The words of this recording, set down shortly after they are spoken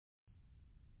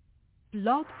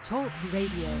Blog Talk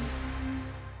Radio.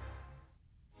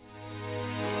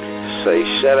 Say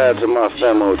shout out to my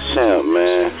famo champ,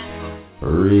 man.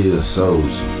 Real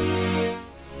soldier.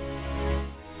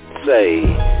 Say,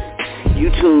 you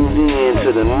tuned in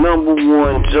to the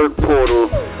 #1 jerk portal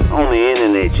on the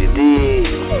internet, you dig?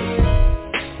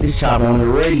 It's Chop on the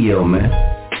radio, man.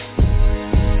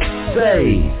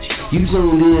 Say, you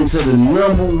tuned in to the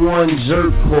 #1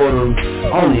 jerk portal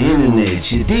on the internet,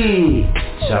 you dig?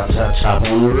 Chop, chop, chop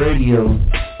on the radio.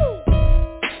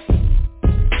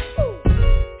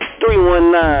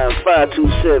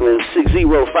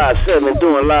 319-527-6057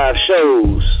 doing live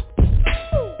shows.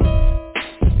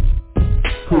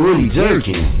 Who really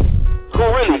jerking? Who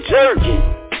really jerking?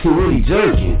 Who really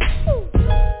jerking?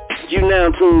 You now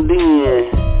tuned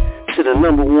in to the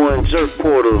 #1 jerk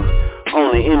portal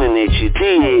on the internet, you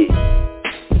dig?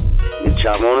 It's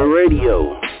Chop on the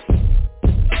radio.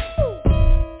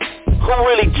 Who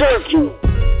really jerking?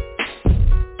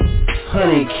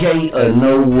 100K or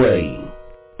no way.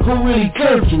 Who really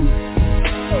jerking?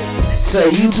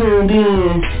 Say you tuned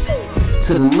in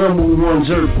to the #1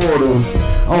 jerk portal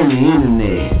on the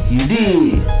internet. You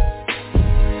did.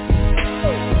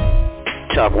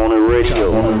 Chop on the radio.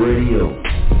 Chop on the radio.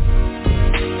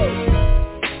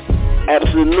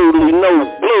 Absolutely no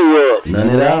blow up. None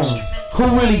at all. Who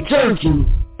really jerking?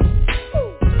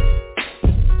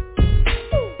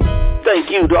 Thank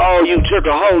you to all you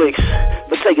jerkaholics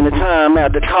for taking the time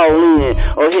out to call in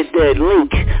or hit that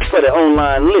link for the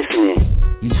online listening.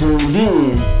 You tuned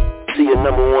in. See your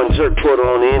 #1 jerk portal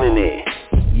on the internet.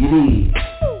 You did.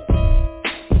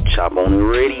 Chop on the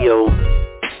radio.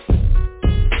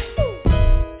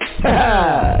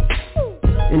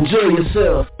 Enjoy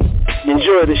yourself.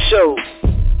 Enjoy the show.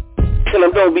 Tell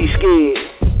them don't be scared.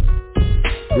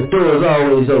 The door is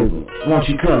always open. Won't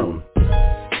you come?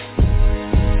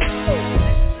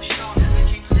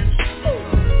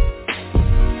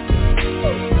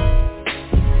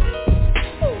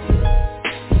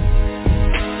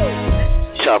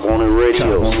 Chop on the radio.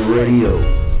 Chop on the radio.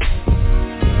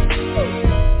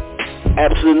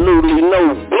 Absolutely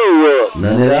no blow up.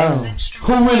 None at all.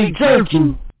 Who really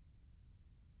jerking?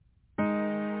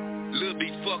 Lil' B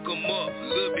fuck 'em up.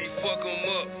 Lil' B fuck 'em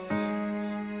up.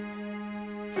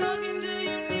 Talking to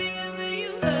your niggas that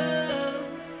you love.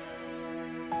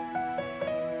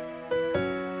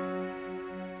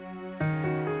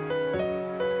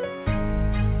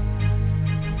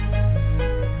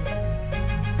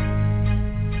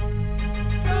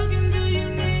 Talking to your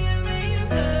niggas that you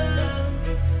love.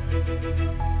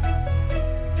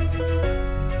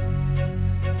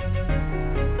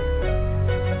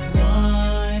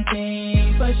 One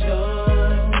thing for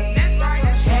sure,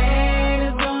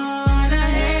 haters gonna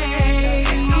hate,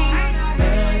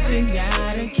 but you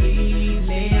gotta keep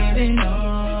living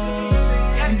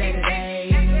on. Better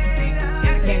days.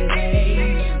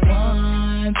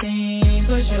 One thing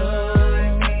for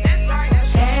sure,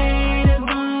 haters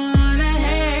gonna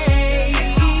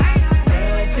hate,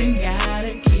 but you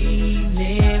gotta keep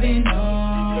living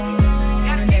on.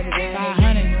 Better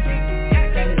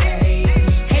days.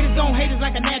 Haters gon' hate us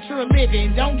like a natural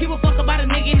living. Don't give a fuck about a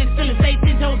nigga and it's still a stay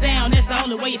 10 toes down. That's the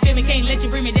only way you feel me. Can't let you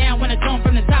bring me down when I come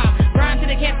from the top. Grind to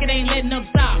the casket, ain't letting them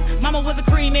stop. Mama was a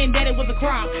cream and daddy was a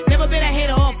crop. Never been a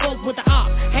hater or a folk with the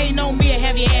op. Hating on me, I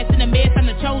have your ass in a mess. I'm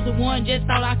the chosen one, just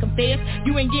thought I confess.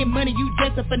 You ain't getting money, you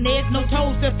just a finesse. No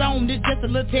toes stepped on, this just a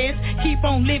little test. Keep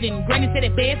on living, granny said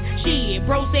it best. Shit,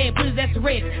 bro said put his ass to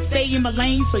rest. Stay in my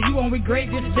lane so you won't regret.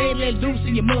 Just say let loose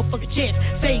in your motherfucking chest.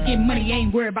 Say getting money,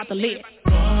 ain't worried about the list.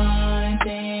 One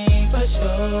thing for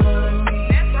sure,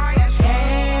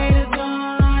 haters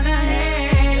gonna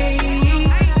hate,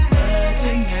 but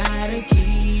you gotta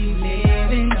keep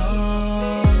living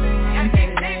on.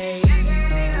 Better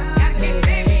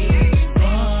days.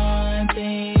 One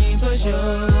thing for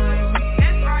sure,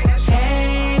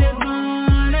 haters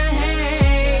gonna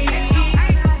hate,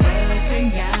 but you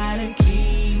gotta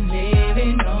keep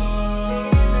living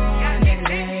on.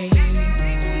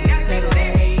 Better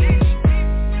days.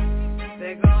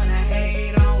 They're gonna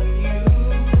hate on you.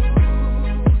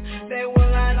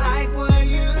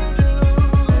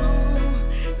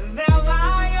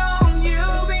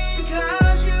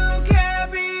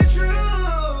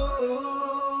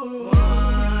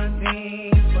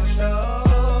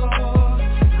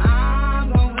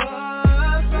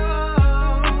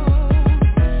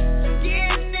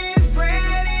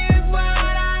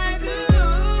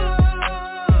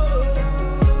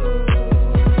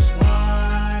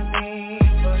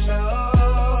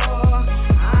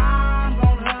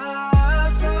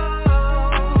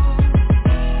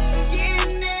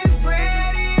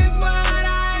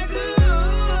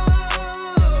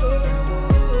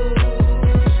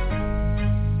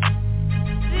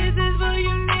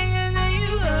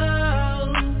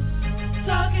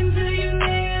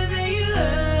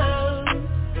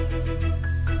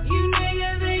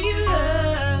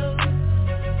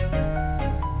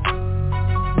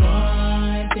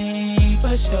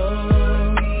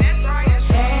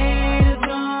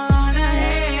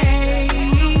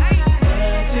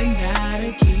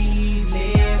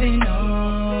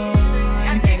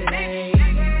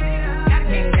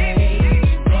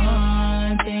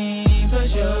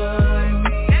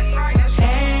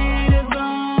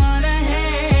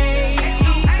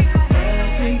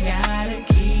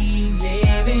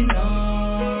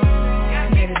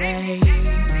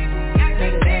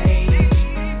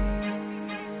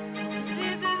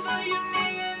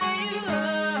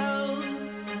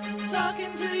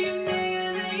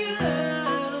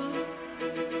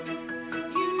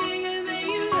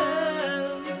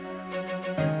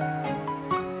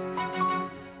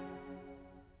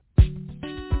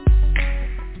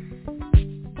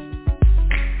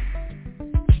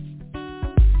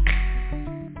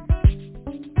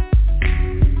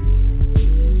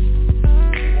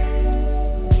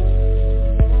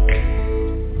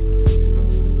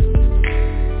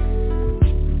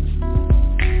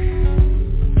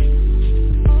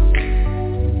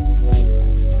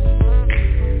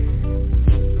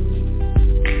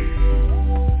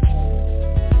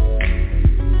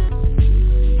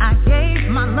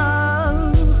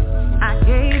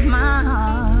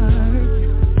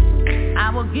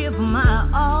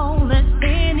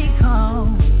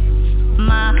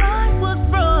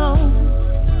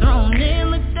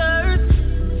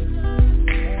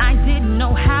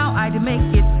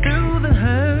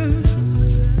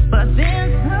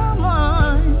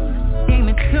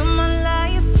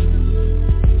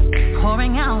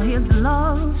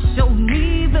 showed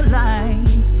me the light.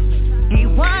 He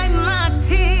wiped my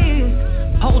tears,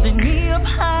 holding me up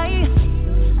high,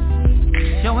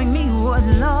 showing me what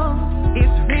love is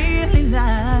really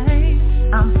like.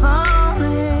 I'm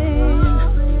falling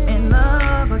in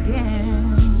love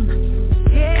again,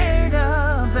 scared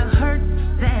of the hurt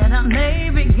that I may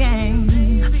regain.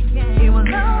 It was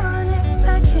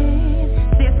unexpected,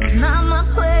 this was not my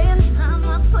plan,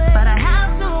 but I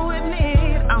have to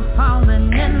admit I'm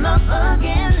falling in love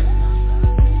again.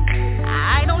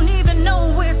 I don't even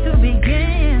know where to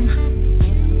begin,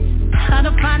 how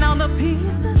to find all the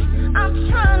pieces. I'm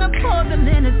trying to pour them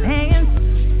in his hands,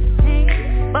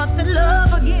 but to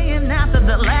love again after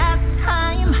the last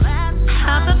time,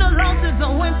 after the losses I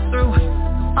went through,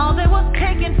 all that was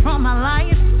taken from my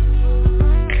life,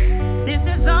 this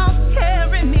is all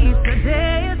carrying me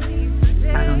today.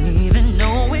 I don't even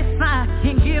know if I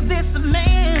can give this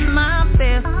man my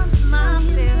best,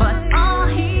 but all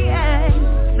he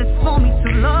asks is for me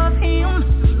to love him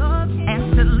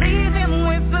and to leave him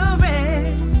with the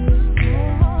rest.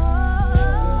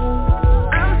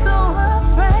 I'm so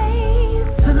afraid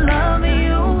to love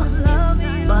you,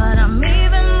 but I'm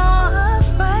even more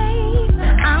afraid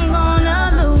that I'm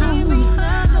gonna lose,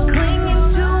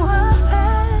 clinging to a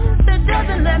past that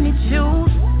doesn't let me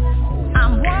choose.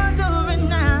 I'm wondering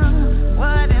now,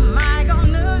 what am I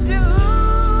gonna do?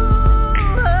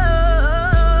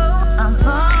 I'm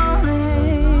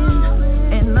falling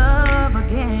in love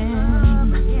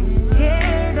again,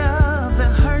 scared of the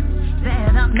hurt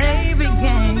that I may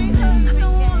regain.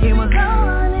 It was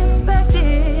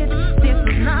unexpected, this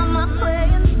was not my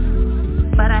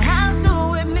plan, but I have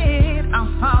to admit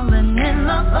I'm falling in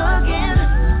love again.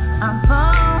 I'm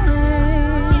falling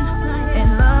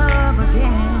in love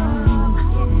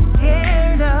again,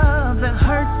 scared of the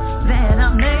hurt that I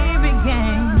may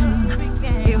regain.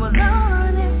 It was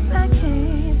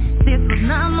unexpected, this was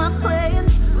not my plan,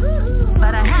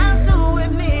 but I have to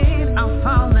admit I'm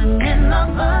falling in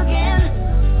love again.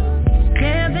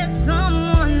 Scared that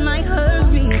someone might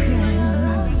hurt me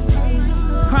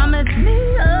again, promise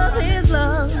me of his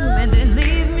love and then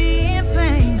leave me in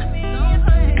pain.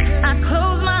 I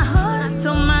close my heart,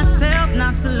 told myself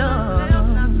not to love.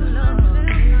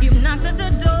 You knocked at the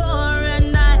door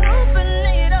and I opened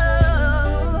it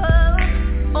up.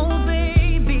 Oh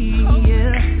baby,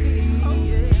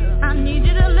 yeah. I need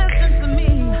you to listen to me,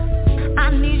 I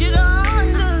need you to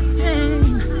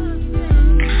understand.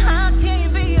 I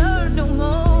can't be hurt no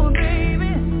more,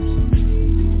 baby.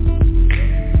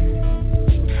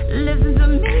 Listen to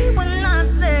me when I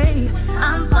say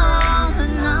I'm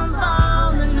falling, I'm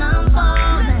falling, I'm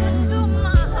falling.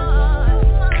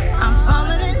 I'm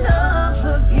falling in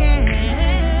love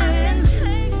again,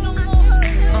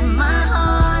 but my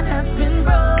heart has been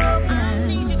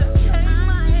broken.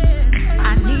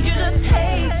 I need you to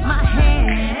take my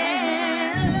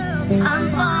hand.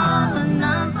 I'm falling,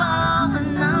 I'm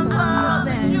falling, I'm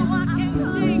falling.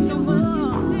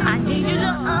 I need you to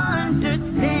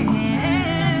understand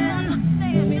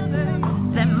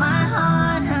that my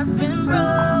heart has been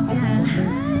broken.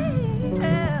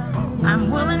 I'm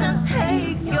willing to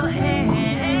take your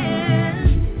hand.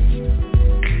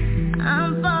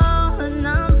 I'm falling,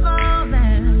 I'm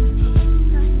falling.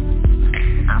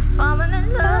 I'm falling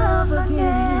in love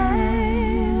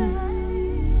again.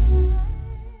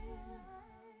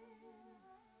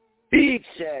 Big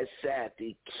shots out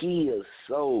to Kia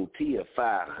Soul, Tia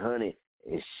 500,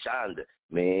 and Shonda.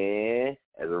 Man,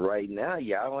 as of right now,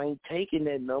 y'all ain't taking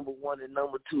that number one and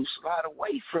number two slot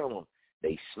away from them.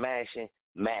 They smashing,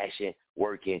 mashing,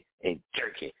 working, and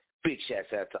jerking. Big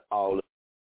shots out to all of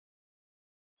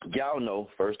y'all. Know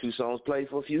first two songs played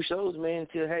for a few shows, man,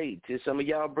 till some of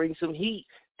y'all bring some heat,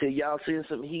 till y'all send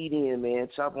some heat in, man.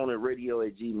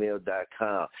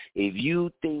 choponiradio@gmail.com. If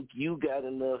you think you got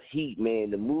enough heat,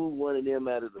 man, to move one of them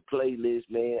out of the playlist,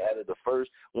 man, out of the first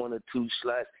one or two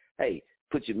slots, hey,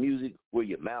 put your music where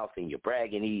your mouth and your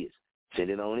bragging is. Send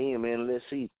it on in, man. Let's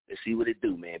see what it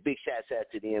do, man. Big shouts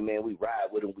out to them, man. We ride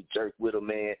with them. We jerk with them,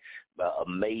 man.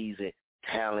 Amazing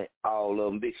talent, all of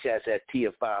them. Big shouts out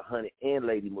Tia 500 and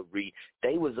Lady Marie.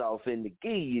 They was off in the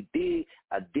gig, you dig?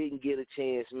 I didn't get a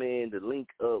chance, man, to link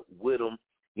up with them.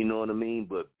 You know what I mean?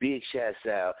 But big shouts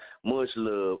out. Much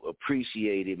love.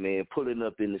 Appreciate it, man. Pulling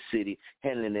up in the city,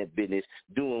 handling that business,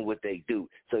 doing what they do.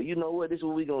 So you know what? This is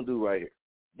what we going to do right here.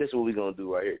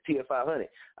 Tia 500.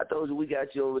 I told you we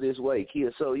got you over this way.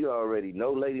 Kia Soul, you already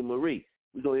know. Lady Marie,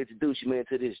 we're going to introduce you, man,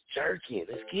 to this Jurkking.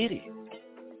 Let's get it.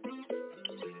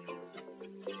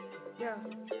 Yeah.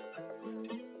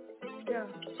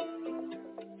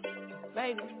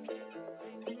 Baby.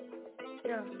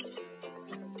 Yeah.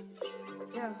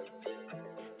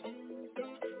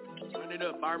 it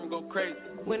up, I'ma go crazy.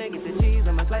 When I get the cheese,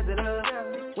 I'ma slice it up.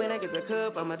 When I get the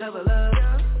cup, I'ma double up.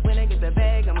 When I get the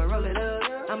bag, I'ma roll it up.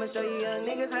 I'ma show you young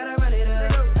niggas how to run it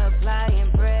up.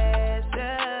 Applying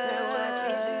pressure.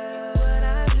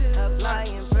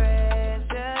 Applying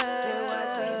pressure.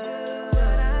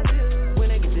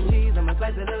 When I get the cheese, I'ma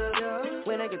slice it up.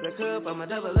 When I get the cup, I'ma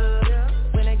double up.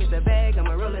 When I get the bag,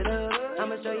 I'ma roll it up.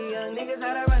 I'ma show you young niggas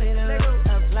how to run it up.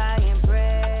 Applying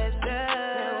pressure.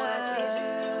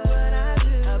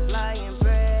 Applying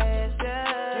pressure.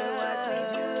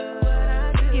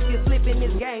 If you're slipping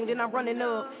this game, then I'm running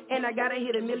up. And I gotta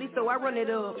hit a milli, so I run it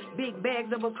up. Big bags,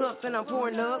 double cups, and I'm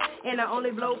pouring up. And I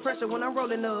only blow pressure when I'm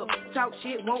rolling up. Talk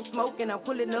shit, won't smoke, and I'm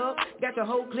pulling up. Got your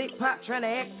whole clique pop trying to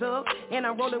act up. And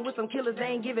I'm rolling with some killers, they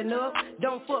ain't giving up.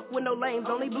 Don't fuck with no lames,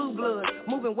 only blue blood.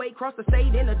 Moving weight across the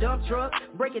state in a dump truck.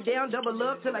 Break it down, double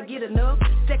up till I get enough.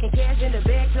 Second cash in the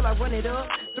bag till I run it up.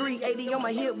 380 on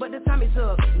my hip, but the Tommy's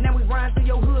up. Now we ride through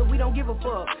your hood, we don't give a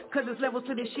fuck. Cause it's levels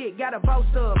to this shit, gotta boss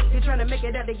up. You're trying to make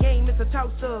it at the game, it's a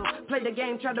toss up. Play the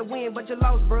game, try to win, but you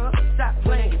lost, bruh. Stop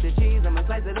playing. When I get the cheese, I'ma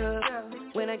slice it up.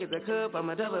 When I get the cup,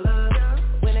 I'ma double up.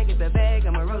 When I get the bag,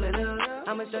 I'ma roll it up.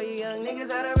 I'ma show you young niggas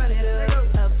how to run it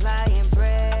up. Applying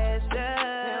pressure.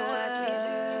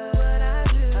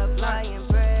 Applying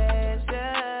pressure.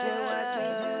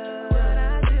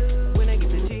 When I get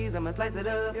the cheese, I'ma slice it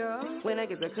up. When I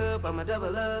get the cup, I'ma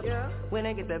double up. When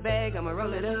I get the bag, I'ma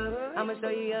roll it up. I'ma show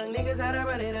you young niggas how to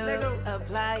run it up.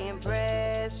 Applying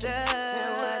pressure.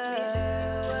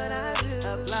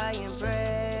 Applying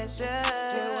pressure.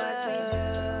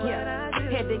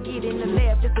 Had to get in the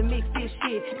lab just to mix this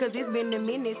shit. Cause it's been a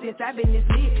minute since I've been this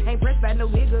lit. Ain't pressed by no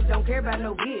niggas, don't care about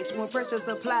no bitch. When pressure's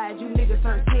applied, you niggas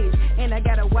turn snitch. And I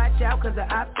gotta watch out cause I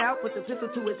opt out. Put the pistol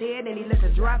to his head and he let the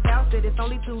drop out. Said it's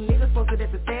only 2 niggas posted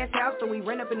at the stash house. So we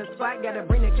ran up in the spot, gotta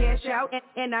bring the cash out.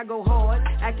 And I go hard,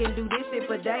 I can do this shit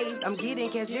for days. I'm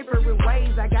getting cash different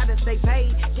ways, I gotta stay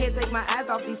paid. Can't take my eyes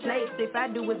off these snakes. If I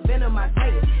do, it's venom my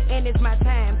taste. And it's my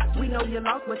time, we know you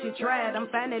lost but you tried. I'm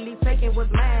finally taking what's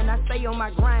mine, I stay on my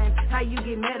grind. How you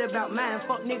get mad about mine?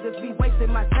 Fuck niggas be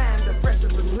wasting my time. The pressure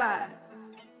supply.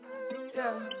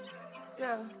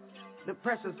 Yeah. The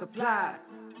pressure supply.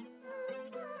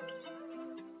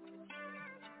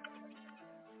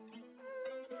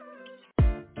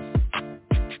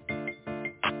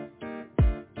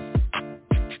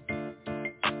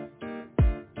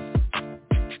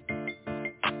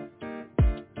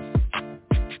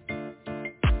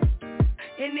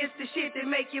 And it's the shit that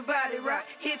make your body rock.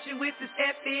 Hit you with this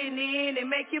F in the end and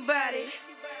make your body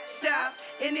stop.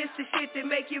 And it's the shit that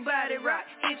make your body rock.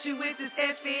 Hit you with this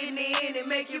F in the end and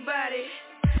make your body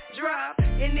drop.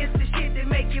 And it's the shit that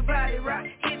make your body rock.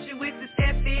 Hit you with this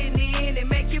F in the end and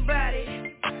make your body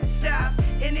stop.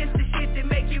 And it's the shit that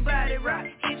make your body rock.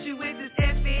 Hit you with this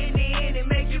F in the end and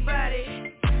make your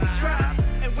body drop.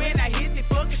 And when I hit the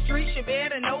fucking streets, you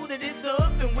better know that it's up.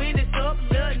 And when it's up,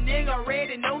 little nigga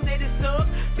already know that it's up.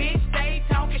 Bitch, stay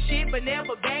talking shit, but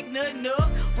never back nothing up.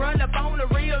 Run up on a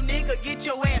real nigga, get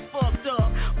your ass fucked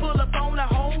up. Pull up on a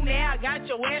hole now, got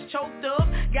your ass choked up.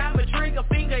 Got my trigger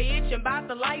finger itching, bout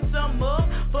to light some up.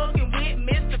 Fucking with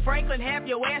Mr. Franklin, have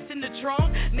your ass in the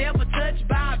trunk. Never touched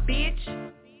by a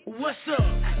bitch. What's up?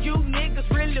 You niggas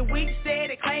really weak, said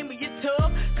it, claiming you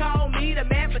tough. Call me the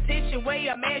mathematician, way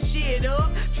I mess shit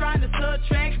up. Trying to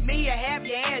subtract me, I have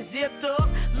your ass zipped up.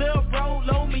 Lil' bro,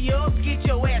 load me up, get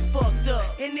your ass fucked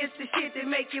up. And it's the shit that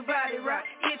make your body rock.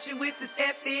 Hit you with this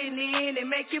F in the end and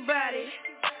make your body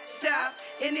stop.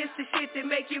 And it's the shit that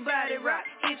make your body rock.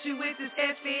 Hit you with this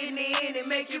F in the end and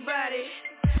make your body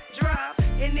drop.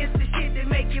 And it's the shit that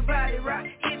make your body rock.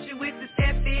 Hit you with this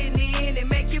F in the end and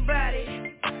make your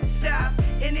body stop.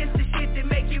 And it's the shit that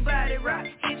make your body rock.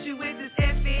 Hit you with this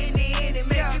F in the end and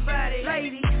make your body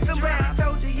lady, somebody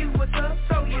told you was up,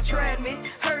 so you tried me.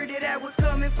 Heard that I was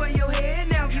coming for your head,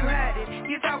 now you hide it.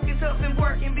 You talking tough and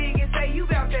working big and say you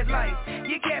bout that life.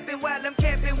 You capping while I'm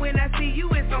capping, when I see you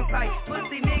it's on sight.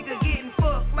 Pussy nigga getting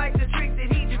fucked like the trick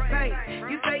that he just paid.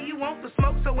 You say you want the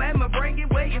smoke, so I'ma bring it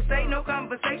where you say no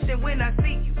conversation when I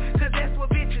see you. Cause that's what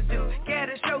bitches do,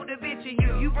 gotta show the bitch in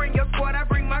you. You bring your squad, I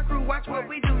bring my crew, watch what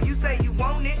we do. You say you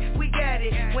want it, we got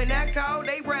it. When I call,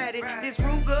 they ride it. This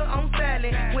Ruger on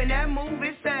silent, when I move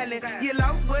it's silent. You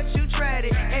lost but you tried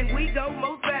it, and we go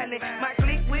most violent. My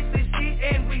clique with the shit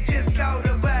and we just called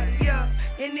about it, yeah.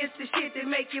 And it's the shit that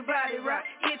make your body rock.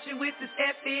 Hit you with this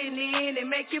F in the end and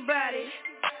make your body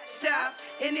stop.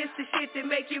 And it's the shit that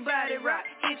make your body rock.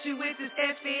 Hit you with this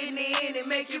F in the end and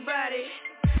make your body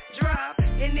drop.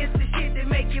 And it's the shit that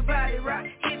make your body rock.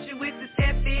 Hit you with this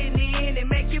F in the end and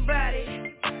make your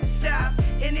body stop.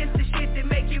 And it's the shit that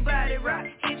make your body rock.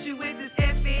 Hit you with this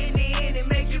F in the end and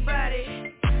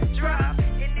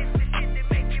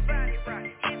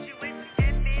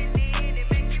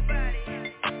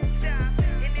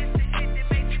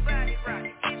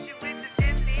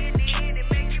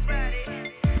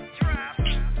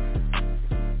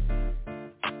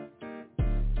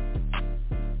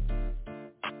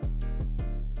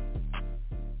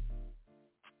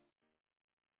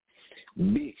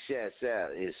Big shouts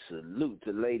out and salute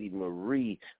to Lady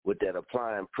Marie with that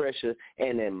applying pressure,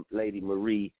 and then Lady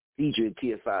Marie featuring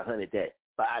Tier 500, that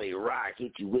body rock,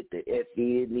 hit you with the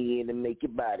FNN to make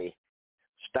your body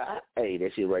stop. Hey,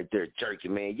 that shit right there,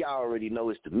 Jurkking, man. Y'all already know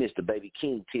it's the Mr. Baby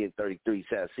King 1033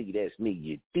 South C. That's me,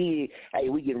 you dig? Hey,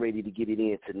 we getting ready to get it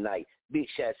in tonight. Big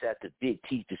shouts out to Big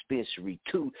Teeth Dispensary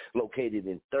 2, located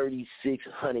in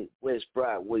 3600 West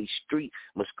Broadway Street,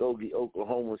 Muskogee,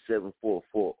 Oklahoma,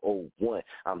 74401.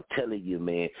 I'm telling you,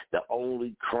 man, the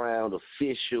only crowned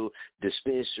official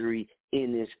dispensary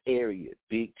in this area.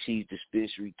 Big Teeth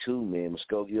Dispensary 2, man,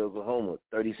 Muskogee, Oklahoma,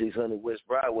 3600 West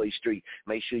Broadway Street.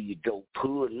 Make sure you go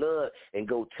pull up and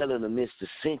go tell them the Mr.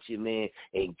 sent you, man,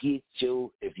 and get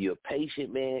your, if you're a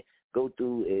patient, man, go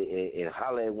through and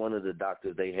holler at one of the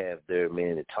doctors they have there,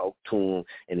 man, and talk to them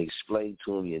and explain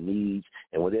to them your needs.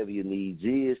 And whatever your needs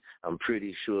is, I'm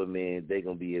pretty sure, man, they're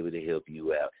going to be able to help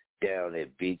you out down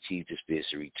at Big Chief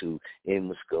Dispensary 2 in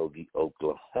Muskogee,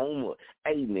 Oklahoma.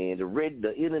 Hey, man,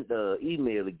 the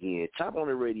email again,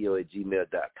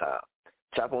 chopontheradio@gmail.com.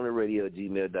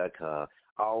 chopontheradio@gmail.com.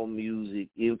 All music,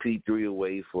 MP3 or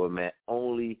WAV format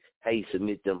only. Hey,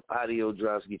 submit them audio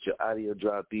drops. Get your audio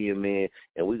drop in, man,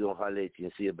 and we're going to holler at you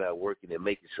and see about working and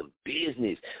making some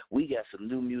business. We got some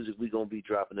new music we're going to be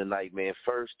dropping tonight, man.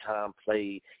 First time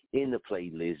played in the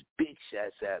playlist. Big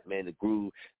shouts out, man, to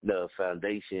Groove, the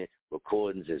Foundation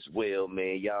recordings as well,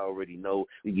 man. Y'all already know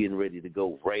we getting ready to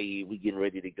go rave. We getting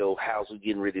ready to go house. We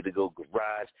getting ready to go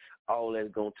garage. All that's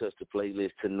going to touch the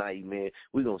playlist tonight, man.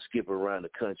 We're going to skip around the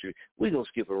country. We're going to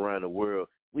skip around the world.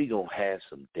 We're going to have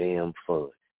some damn fun.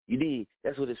 You dig?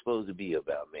 That's what it's supposed to be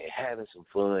about, man, having some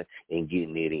fun and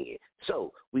getting it in.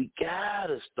 So we got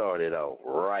to start it off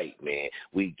right, man.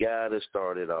 We got to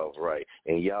start it off right.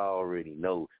 And y'all already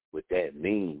know what that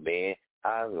means, man.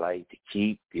 I like to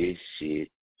keep this shit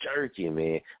jerking,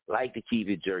 man. Like to keep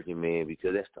it jerking, man,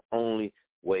 because that's the only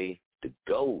way to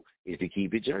go is to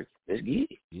keep it jerking. Let's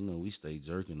get it. You know, we stay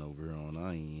jerking over here on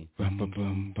our end. Bum, bum,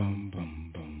 bum, bum,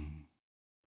 bum, bum.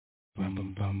 Bum,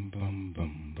 bum, bum, bum,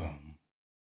 bum, bum.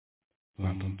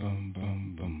 Bum, bum, bum,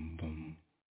 bum, bum, bum.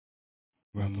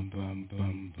 Bum, bum, bum,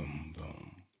 bum, bum,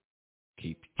 bum.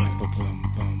 Keep it bum, bum,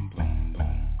 bum, bum,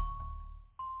 bum.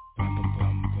 Bum, bum,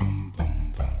 bum, bum, bum,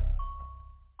 bum.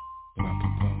 Bum,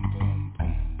 bum, bum, bum,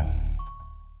 bum, bum.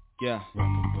 Yeah.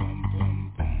 Bum, bum, bum,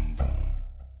 bum, bum, bum.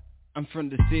 I'm from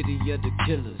the city of the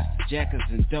killers, jackers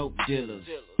and dope dealers.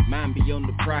 Mine be on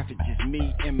the profit, just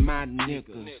me and my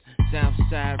niggas.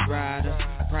 Southside rider,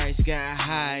 price got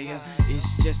higher. It's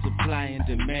just supply and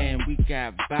demand, we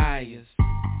got buyers.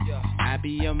 I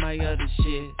be on my other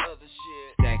shit,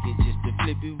 stack it just to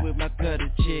flip it with my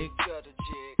gutter chick.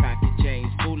 Pocket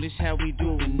change, foolish how we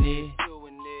doing it.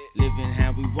 Living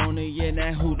how we want it, yeah,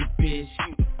 now who the bitch?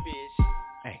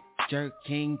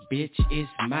 Jurkking, bitch, it's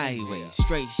my way.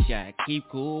 Straight shot, keep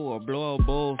cool or blow a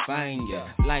bull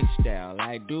finger. Lifestyle,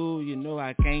 I do, you know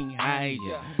I can't hide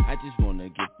ya. I just wanna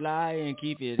get fly and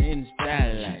keep it in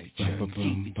style. Like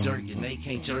keep it jerking, they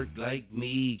can't jerk like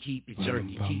me. Keep it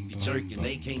jerking,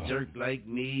 they can't jerk like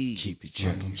me. Keep it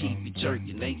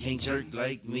jerking, they can't jerk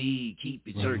like me. Keep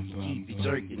it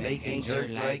jerking, they can't jerk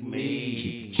like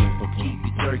me. Keep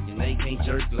it jerking, they can't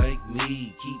jerk like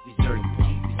me. Keep it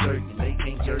jerking, they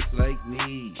can't jerk like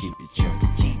me. Keep it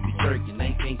jerking,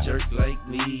 they can't jerk like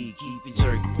me. Keep it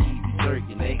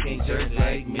jerking, they can't jerk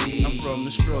like me. I'm from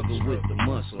the struggle with the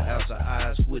muscle, house of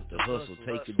eyes with the hustle.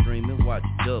 Take a dream and watch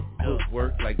it double. Hook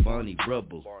work like Bonnie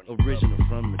Rubble. Original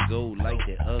from the gold, like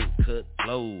that uncut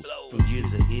flow. From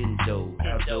years of endo,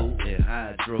 outdo and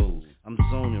hydro. I'm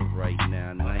zoning right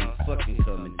now, and I ain't fucking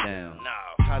coming down.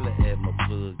 Holla at my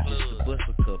plug just to bust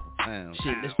a couple pounds.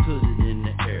 Shit, let's put it in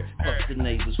the air. Fuck the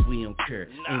neighbors, we don't care.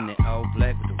 In that all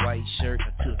black with the white shirt,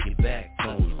 I took it back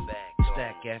on them.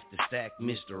 Stack after stack,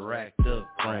 Mr. Racked Up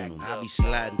on them. I be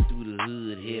sliding through the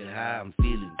hood, head high, I'm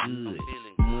feeling good.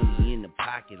 Money in the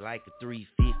pocket like a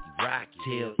 350 rocket.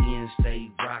 Tail end, stay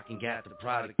rocking, got the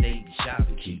product they be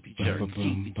shopping. Keep it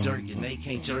jerking, they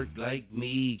can't jerk like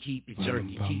me. Keep it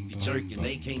jerking,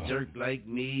 they can't jerk like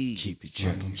me. Keep it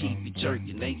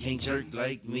jerking, they can't jerk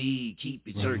like me. Keep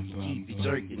it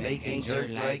jerking, they can't jerk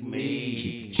like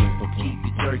me. Keep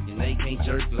it jerking, they can't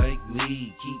jerk like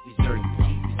me. Keep it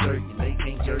jerking, they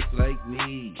can't jerk like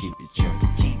me. Keep it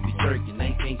jerking,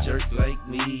 they can't jerk like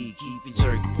me. Keep it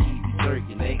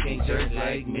jerking, they can't jerk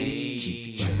like me.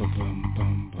 Keep it jerking, bum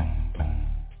bum bum bum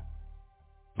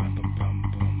bum bum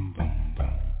bum bum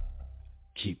bum.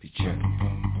 Keep it jerking,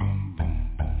 bum bum bum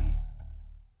bum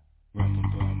bum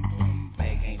bum bum bum.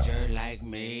 They can't jerk like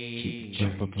me.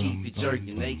 keep it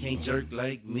jerking. They can't jerk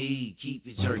like me. Keep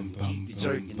it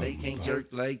jerking, they can't jerk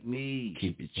like me.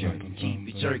 Keep it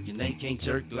jerking, they can't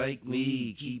jerk like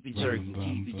me. Keep it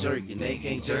jerking, they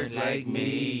can't jerk like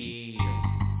me.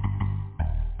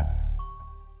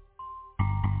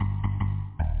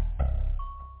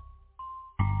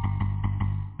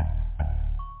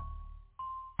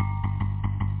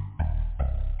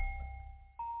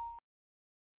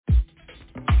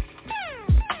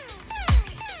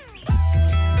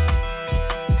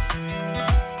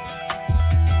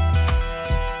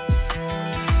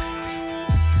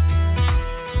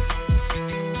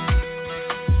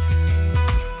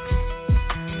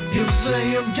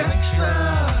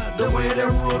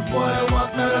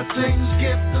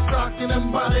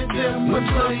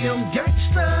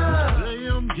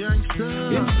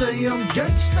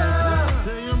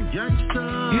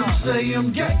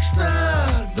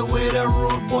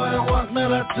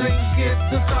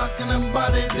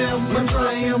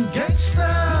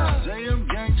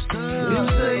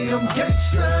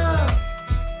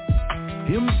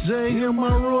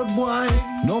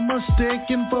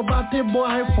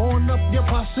 Boy, phone up your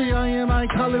posse, and I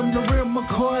call him the real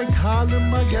McCoy, call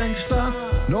him a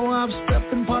gangster. No, I'm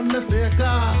stepping pon the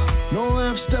faker. No,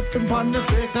 I'm stepping pon the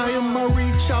faker. I'm a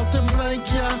reach out and blank,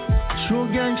 yeah. True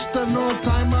gangster, no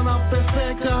time and up the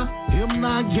faker. Him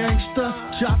not gangster,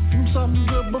 chop him something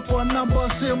good before I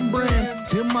bust him brain.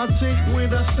 Him I think we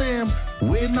the same,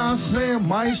 we not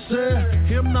same, I say.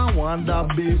 Him not want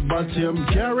that big, but him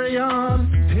carry on.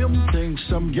 Him think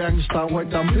some gangster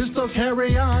with a pistol,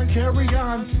 carry on.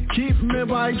 Keep me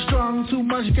vibe strong, too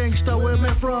much gangster where me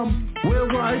from. Where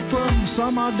I from,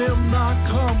 some of them not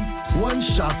come. One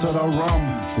shot of the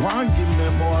rum, one give me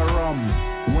more rum.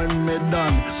 When me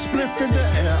done, split in the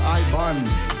air I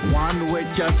bun. One way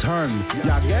you turn,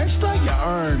 ya gangsta you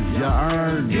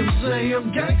earn. You say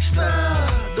I'm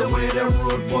gangsta, the way the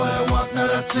road boy walk, now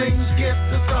the things get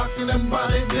to talking and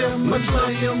body them. But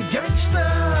say I'm gangsta,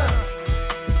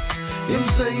 him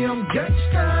say I'm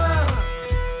gangsta.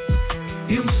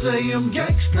 Him say I'm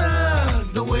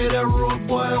gangsta, the way that road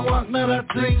boy walk, now that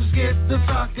things get to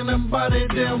talking and body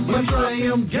them. Him say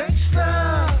I'm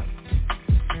gangsta,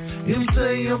 him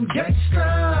say I'm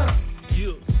gangsta.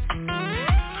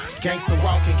 Gangsta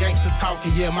walking, gangsta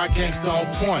talking, yeah, my gangsta on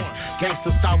point.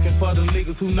 Gangsta stalking for the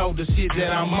niggas who know the shit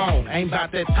that I'm on. Ain't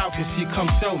bout that talking shit, come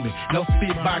show me. No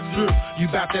spit box drip, you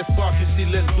bout that sparking shit,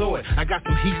 let's blow it. I got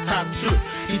some heat top trip,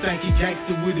 he think he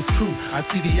gangsta with his crew. I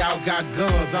see the y'all got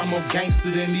guns, I'm more gangsta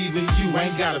than even you.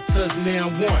 Ain't got a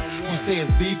touchdown one. You say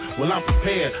it's beef, well I'm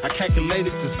prepared. I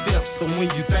calculated the steps, so when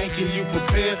you thinking you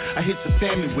prepared, I hit your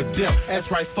family with death. That's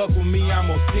right, fuck with me, I'm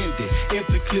offended.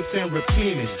 Empty clips and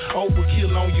replenish.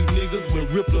 Overkill on you niggas when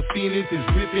Rippler Phoenix is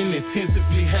ripping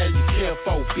intensively. How you care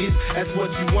for, bitch? That's what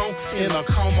you want in a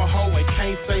coma hoe and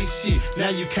can't say shit. Now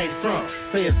you can't front.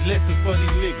 Say it's lessons for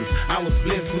these niggas. I was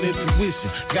blessed with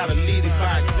intuition. Gotta lead it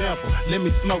by example. Let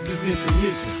me smoke this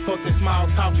intermission. Fuck the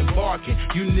small talking barking.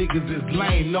 You niggas is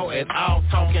lame. No at all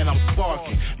talking. I'm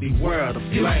sparking. Beware of the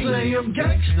flame. You say I'm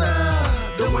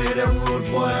gangsta, the way that road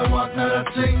boy walk, now the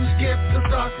things get to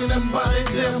talking and body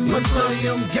them. But say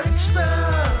I'm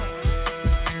gangsta.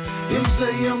 Him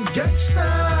say I'm gangsta.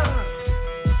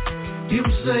 Him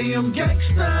say I'm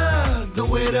gangsta. The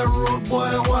way that road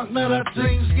boy walk, now that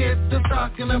things get to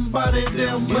talking and body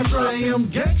them. Him say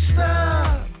I'm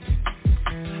gangsta.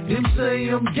 Him say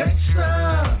I'm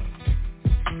gangsta.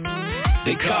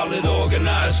 They call it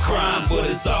organized crime, but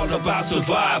it's all about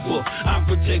survival. I'm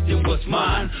protecting what's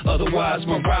mine, otherwise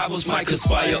my rivals might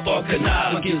conspire or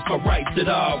connive against my rights. It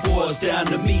all boils down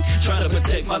to me, trying to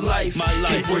protect my life.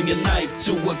 Can't bring a knife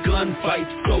to a gunfight,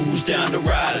 so who's down the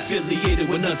ride? Affiliated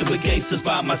with nothing but gangsters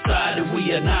by my side, and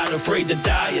we are not afraid to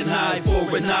die. An eye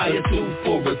for an eye, a tooth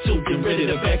for a tooth, and ready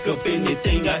to back up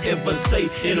anything I ever say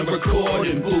in a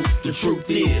recording booth. The truth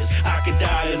is, I could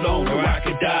die alone or I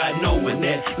could die knowing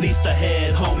that. At least I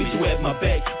had homies who had my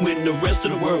back when the rest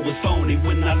of the world was phony.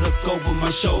 When I look over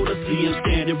my shoulder, see him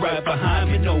standing right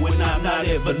behind me, knowing I'm not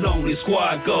ever lonely.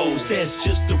 Squad goes, that's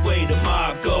just the way the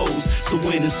mob goes. So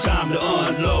when it's time to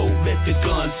unload, let the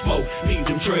gun smoke, leave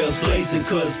them trails blazing,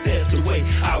 cause that's the way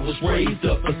I was raised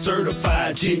up. A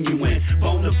certified, genuine,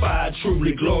 bona fide,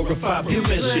 truly glorified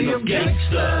professional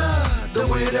gangster. The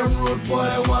way that road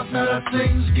boy walk, now that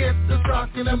things get to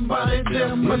talking and body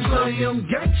them. But say I'm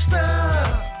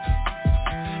gangsta.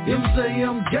 Him say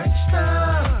I'm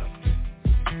gangsta.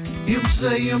 Him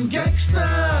say I'm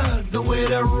gangsta. The way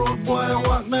that road boy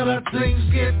walk, now that things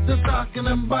get to talking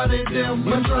and body them.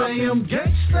 But say I'm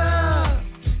gangsta.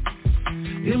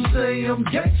 Him say I'm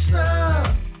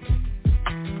gangsta.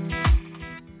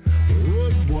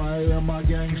 Road boy, am a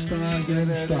gangsta,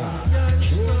 gangsta.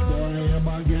 Rude boy, am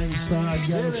a gangsta,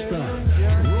 gangsta.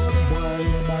 Rude boy,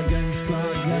 am a gangsta,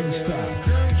 gangsta.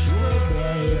 Rude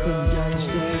boy, am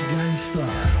gangsta, gangsta.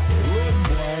 Rude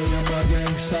boy, am a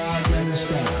gangsta,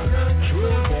 gangsta.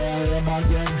 Rude boy, am a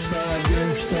gangsta,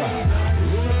 gangsta.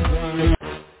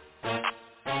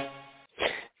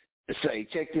 Say,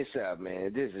 check this out,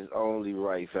 man. This is only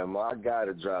right, fam. I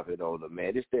gotta drop it on them,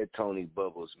 man. It's that Tony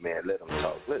Bubbles, man. Let him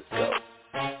talk. Let's go.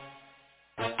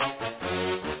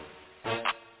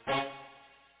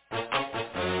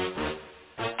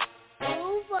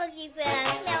 Oh, Funky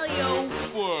Fast, tell you.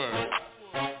 Word.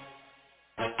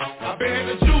 I been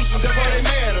the juice, and that's why they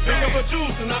mad. I pick up a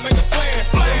juice, and I make a plan.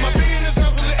 All of my business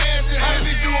comes with the answer. How does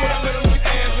he do it? I let him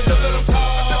answer. Just let him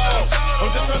talk. I'm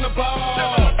just trying to ball.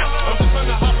 I'm just trying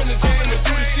to hop in the game and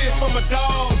do the shit for my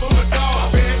dog, for my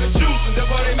dog. I been the juice, and that's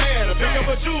why they mad. I pick up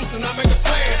a juice, and I make a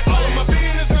plan. All of my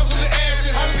business comes with the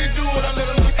answer. How does he do it? I let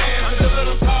him answer. Just let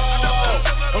him talk.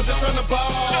 I'm just trying to ball.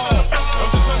 I'm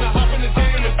just trying to hop in the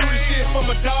game and do the shit for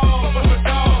my dog, for my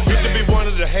dog. Used to be one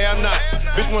of the have-nots.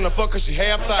 Bitch wanna fuck cause she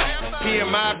half-thought.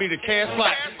 PMI be the cash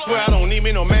slot. Swear I don't need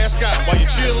me no mascot. While you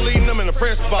cheerleading them in the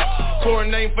press box.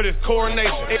 Coordinating for this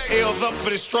coronation. L's up for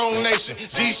this strong nation.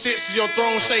 G6 to your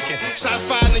throne shaking. Shots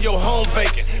fired in your home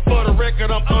vacant. For the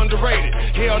record, I'm underrated.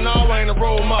 Hell no, I ain't a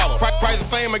role model. Price of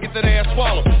fame, I get that ass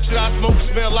swallowed. Shit I smoke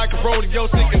smell like a rodeo.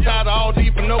 Sick and tired of all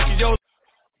these Pinocchios.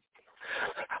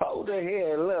 Hold the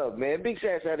hell up, man. Big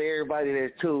shouts out to everybody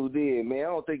that's tuned in, man. I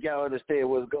don't think y'all understand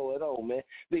what's going on, man.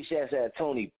 Big shouts out to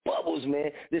Tony Bubbles,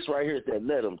 man. This right here is that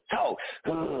Let 'Em Talk.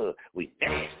 We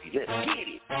nasty. Let's get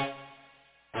it.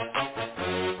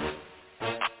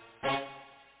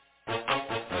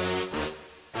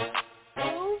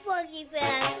 Oh, Funky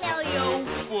Fast, tell you.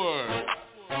 Word.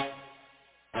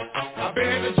 I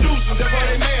been the juice, and that's why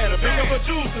they mad. I pick up a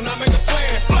juice, and I make a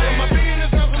plan. All of my business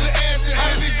comes with the answer. How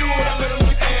does he do it? I let him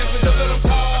answer. Just let him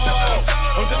talk.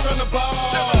 I'm just trying to ball.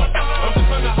 I'm just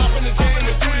trying to hop in the game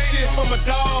and do the shit for my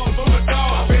dog, for my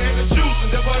dog. I been the juice,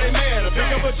 and that's why they mad. I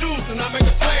pick up a juice, and I make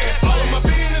a plan. All of my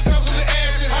business comes with the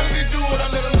answer. How does he do it? I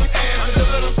let him answer.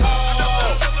 Just let him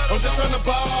talk. I'm just trying to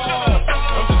ball.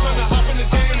 I'm just trying to hop in the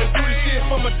game and do the shit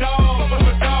for my dog, for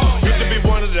my dog. Used to be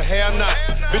one of the have-nots.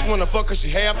 Bitch wanna fuck cause she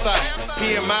half-thought.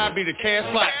 PMI be the cash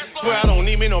slot. Swear I don't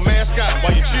need me no mascot.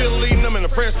 While you cheerleading them in the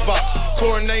press box.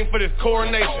 Coordinating for this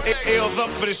coronation. L's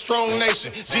up for this strong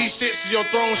nation. G6 to your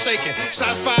throne shaking.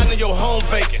 Shots fired in your home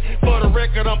vacant. For the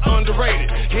record, I'm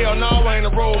underrated. Hell no, I ain't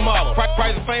a role model.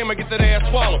 Price of fame, I get that ass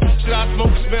swallowed. Shit I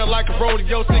smoke smell like a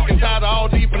rodeo. Sick and tired of all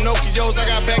these Pinocchios. I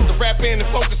got back to rapping and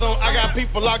focus on. I got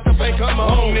people locked up, ain't coming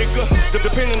home, nigga.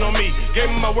 Depending on me. Gave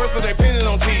me my word, so they pinning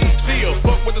on T. Still,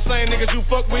 fuck with the same niggas you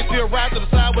fuck with. Still ride to the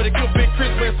side with a good big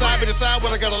Chris west side. Be the side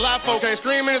where I got a lot for. Can't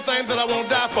scream anything that I won't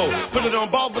die for. Put it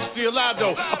on ball, but it's still alive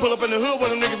though. I pull up in the hood where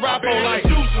them niggas ride for like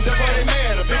juice, and that's why they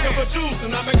mad. I pick up a juice,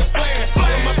 and I make a plan.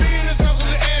 All of my business comes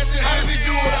with the answer. How does he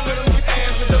do it? I let him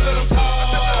answer. Just let him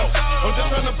talk. I'm just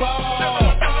trying to ball.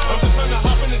 I'm just trying to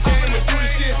hop in the game and do the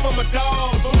shit for my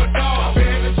dog, for my dog. I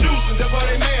been the juice, and that's why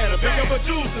they mad. I pick up a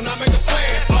juice, and I make a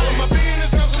plan. All of my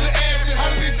business comes with the answer. How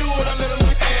does he do it? I let him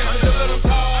answer. Just let him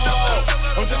talk.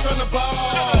 I'm just trying to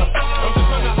ball. I'm just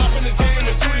trying to hop in the game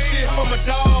and do the shit for my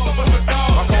dog, for my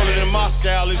dog. I call it in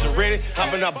Moscow, is you ready?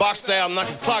 Hopping out box style,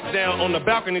 knocking clock down on the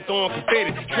balcony, throwing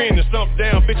confetti. Trend the stump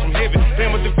down, bitch, I'm heavy.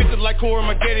 Damn with the bitches like Corey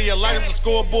Maggette. I light up the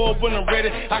scoreboard when I'm ready.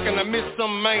 How can I miss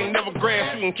something I ain't never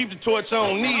grabbed? You can keep the torch, I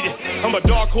don't need it. I'm a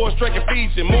dark horse striking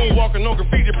feature. Moonwalking on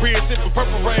graffiti, priest sipping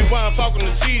purple rain while I'm talking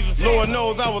to Jesus. Lord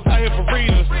knows I was out here for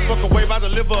reasons. Fuck a wave, I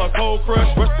deliver a cold crush.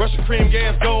 Russian cream,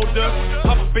 gas, gold dust.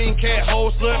 Pop a bean, cat,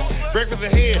 whole slut. Breakfast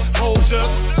ahead, hold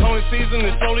just. Tony season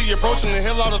is slowly approaching. The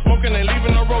hell out of smoking, ain't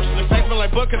leaving no roaches. The pack smell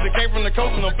like buckets, it came from the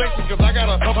coast. No flexing, cause I got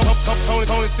a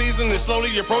Tony season is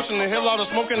slowly approaching. The hell out of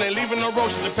smoking, ain't leaving no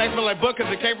roaches. The pack smell like buckets,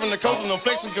 it came from the coast. No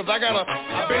flexing, cause I got a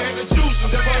I been the juice,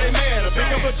 and that's why they mad. I pick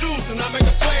up a juice, and I make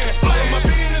a plan. All of my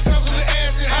business comes with the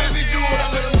answer. How does he do it? I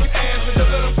let him answer.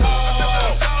 Just let him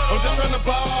talk. I'm just trying to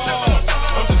ball.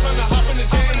 I'm just trying to hop in the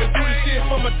game and do the shit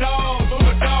for my dog, for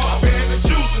my dog. I been the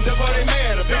juice, and that's why they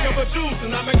mad. I pick up a juice,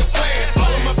 and I make a plan.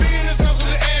 All of my business comes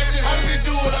with the answer. How does he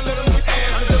do it? I let him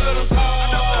answer. Just let him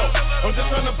talk. I'm just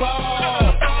trying to ball.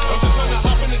 I'm just trying to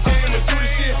hop in the game and do the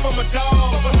shit for my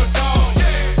dog, for my dog.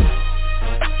 Yeah.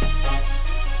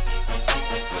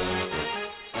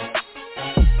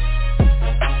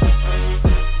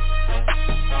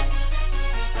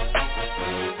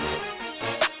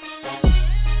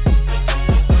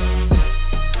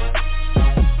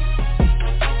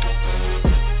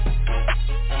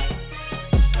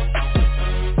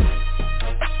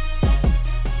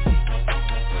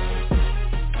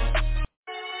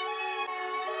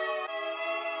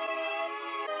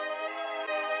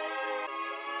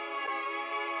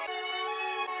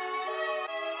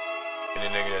 Any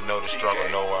nigga that know the struggle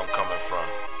know where I'm coming from.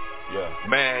 Yeah.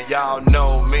 Man, y'all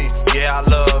know me, yeah, I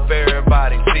love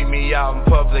everybody. See me out in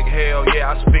public, hell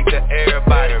yeah, I speak to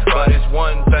everybody. But it's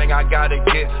one thing I gotta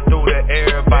get through to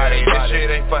everybody. This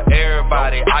shit ain't for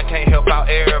everybody, I can't help out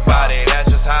everybody. That's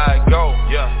just how it go,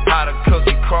 yeah. How the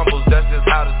cookie crumbles, that's just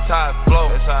how the tide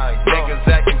flows. Niggas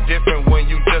acting different when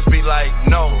you just be like,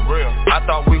 no, real. I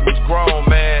thought we was grown,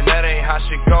 man, that ain't how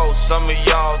shit goes. Some of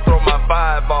y'all throw my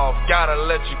vibe off, gotta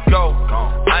let you go.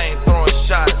 I ain't throwing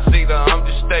shots either, I'm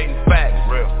just stating facts.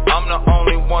 Real. I'm the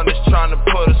only one that's trying to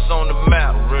put us on the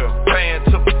map. Real. Paying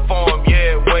to perform,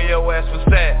 yeah, where your ass was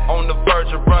at. On the verge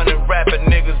of running, rapping,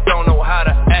 niggas don't know how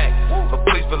to act. But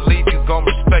please believe you gon'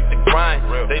 respect the grind.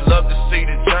 Real. They love to see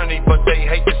the journey, but they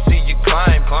hate to see you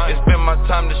climb. It's been my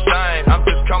time to shine, I'm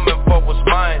just coming for what's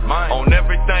mine. On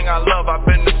everything I love, I've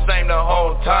been the same the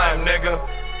whole time, nigga.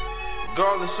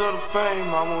 Regardless of the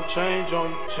fame, I won't change on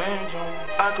you,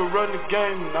 I could run the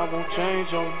game and I won't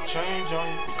change on you,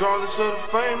 Regardless of the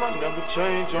fame, I never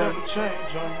change on you,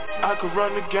 I could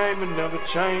run the game and never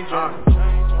change on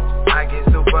you. I get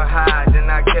super high, then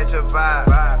I catch a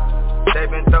vibe. They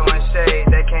been throwing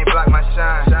shade, they can't block my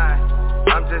shine.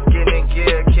 I'm just getting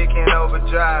gear, kicking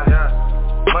overdrive.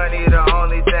 Money the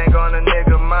only thing on a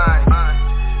nigga mind.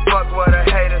 Fuck what a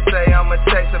hater say, I'ma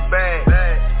chase a bag.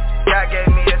 God gave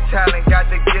me a talent, got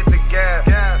to get the gap.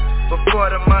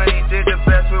 Before the money, did the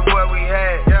best with what we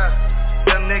had.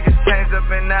 Them niggas changed up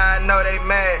and now I know they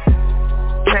mad.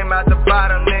 Came out the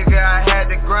bottom, nigga, I had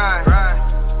to grind.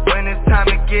 When it's time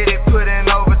to get it, put in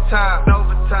overtime.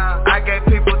 I gave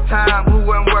people time who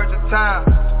wasn't worth the time.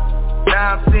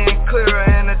 Now I'm seeing clearer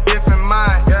in a different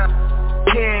mind.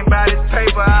 He ain't bout his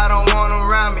paper, I don't want him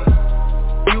around me.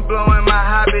 You blowing my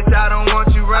habits, I don't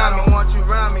want you around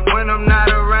me. When I'm not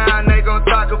around, they gon'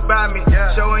 talk about me.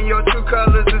 Showing your true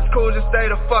colors is cool, just stay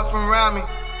the fuck from around me.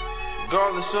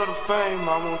 Regardless of the fame,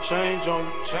 I won't change on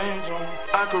you,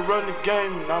 I could run the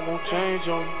game and I won't change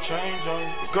on you,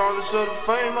 Regardless of the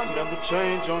fame, I never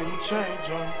change on you,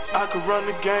 I could run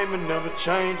the game and never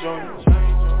change on you.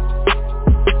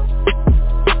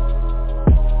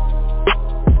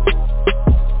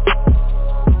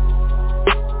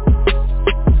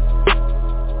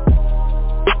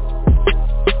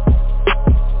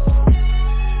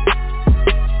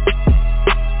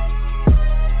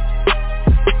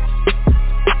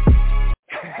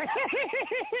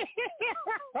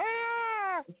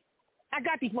 I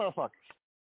got these motherfuckers.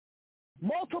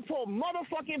 Multiple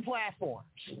motherfucking platforms.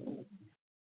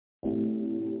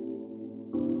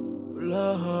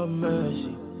 Lord have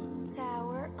mercy.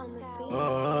 Tower on the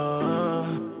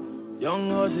beat. Young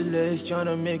hustlers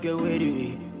tryna make a way to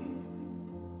it.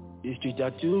 The streets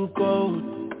are too cold.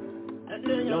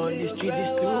 Lord, the street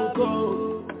is too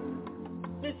cold.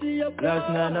 Last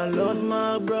night I lost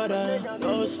my brother in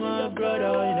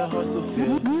the hustle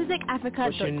field.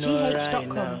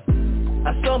 MusicAfrica.gh.com.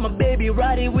 I saw my baby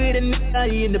riding with a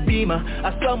nigga in the Beamer.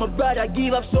 I saw my brother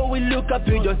give up, so we look up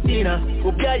to Justina.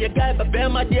 Okay, guy, but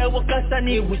Ben, my dear, what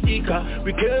Castani Wusika.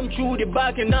 We came through the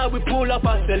back and now we pull up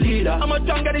as the leader. I'm a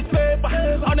drunk at this paper,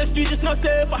 on the street it's not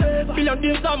safer. Billion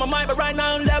deals on my mind, but right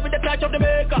now I'm left with the touch of the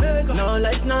maker. No,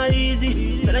 life's not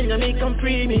easy, but then you make come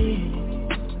free me.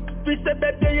 We say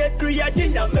baby, you're free, I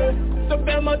didn't know. So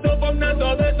Ben, my top of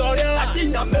the sorry, I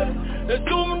didn't know. The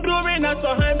zoom doing us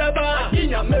so high, baby, I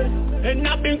didn't know. And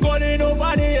I've been calling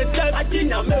nobody except I didn't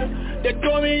know. They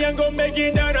told me I'm gonna make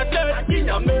it down, I said I didn't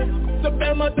know. So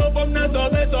Ben, my top of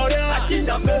the sorry, I didn't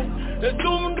know. The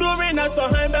zoom doing us so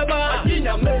high, baby, I didn't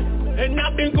know. And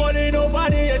I've been calling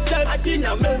nobody except I didn't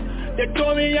know. They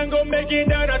told me I'm gonna make it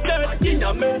down, I said I didn't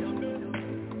know.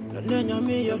 And then you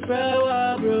me your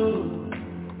friend, bro.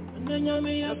 And then you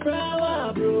me your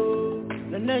friend, bro.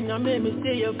 And then you make me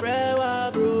say your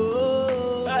friend,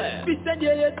 bro. We said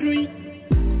you're three.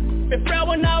 If I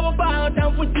want now about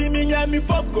and for me and me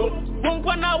foko.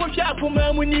 One hour shop for me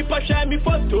when you push me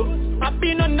photo. I've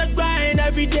been on the grind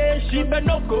every day, she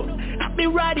benoko. I've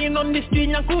been riding on the street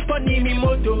and company me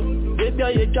moto. Baby,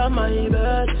 you try my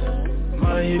best.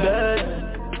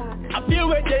 I feel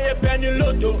where they penny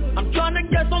lotto. I'm trying to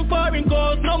get some foreign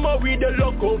calls, no more with the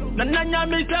loco. Nanya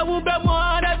me say we be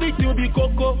more every to be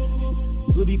coco.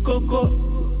 Go be coco,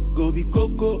 go be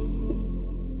coco.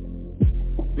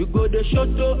 We go the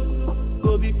shoto,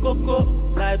 go be coco,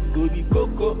 life go be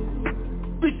coco.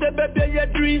 We say baby you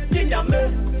dream, me.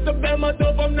 So be my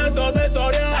top from the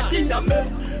sorry, me.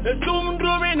 The zoom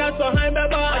drawing us so high,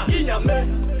 baby, me.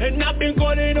 And I've been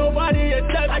calling nobody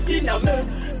except me.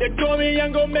 They told me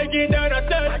I'm gonna make it down, I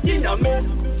said me.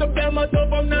 So be my top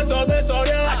from the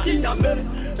sorry, me.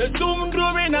 The zoom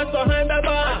drawing us so high,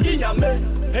 baby, me.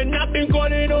 And I've been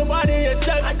calling nobody a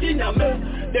tell. I did not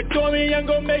make. They told me I'm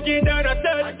gonna make it down. I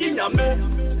said I did not make.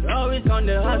 Always on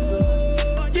the hustle.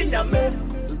 I did not make.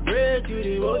 Pray to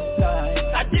the most side.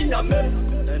 I did not make.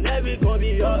 And every gonna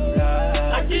be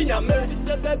alright. I did not make.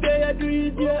 It's a baby I do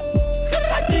it, yeah.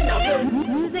 I did not make.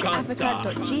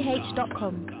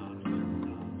 musicafrica.gh.com.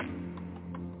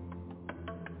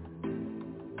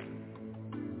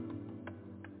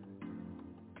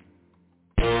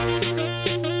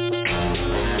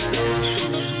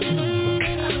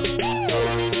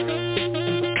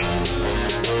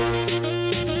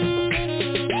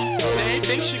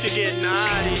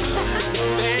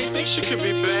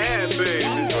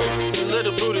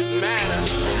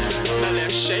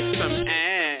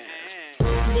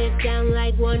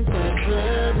 Like one for the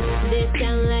club. This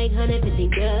sound like 150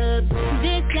 dubs.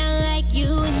 This sound like you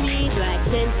and me. Black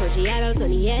 10 Portiatos on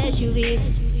the SUV.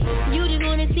 You just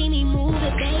wanna see me move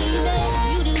it, baby.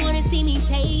 You just wanna see me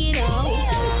take it all.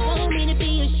 Want me to be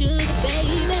your sugar,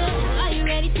 baby. Are you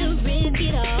ready to risk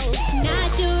it all?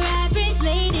 Not your average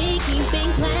lady,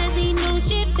 keeping classy, no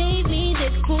shit faze me.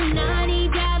 This Punani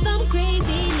drive, I'm crazy.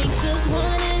 Makes us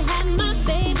wanna have my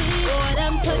baby. Boy,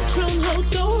 them Patron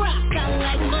Hoto rock. Sound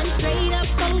like one straight up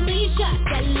police shot.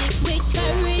 That liquid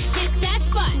courage hit that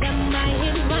spot. Got my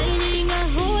hip whining a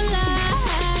whole lot.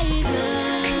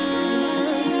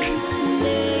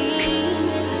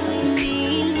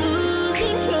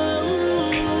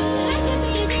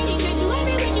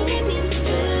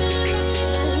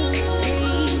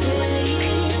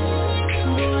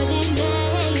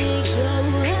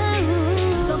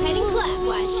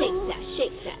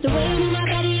 The way you move my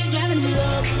body is driving me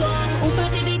loco. Un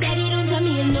fucking big daddy, don't tell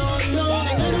me no, no.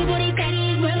 A little booty fatty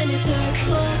is whirling in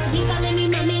circles. He calling me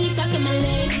mommy, he talking my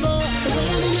label. The way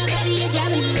you move my body is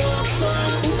driving me loco.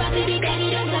 Un fucking big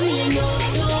daddy, don't tell me no,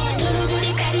 no. A little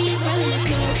booty fatty is whirling in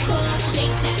circles.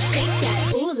 Shake that,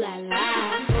 ooh la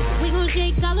la. We gon'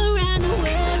 shake all around the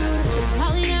world.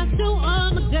 Calling out to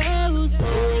all my girls.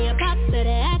 Only a pop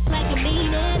better act like you mean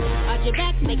it. Arch your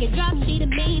back, make it drop, she the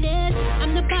meanest.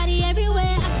 I'm the party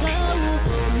everywhere I go.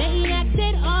 Main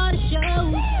acted all the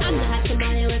shows. I'm the hot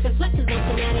tamale with the flexes on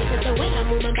tonight. Cause the way I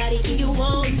move my body, you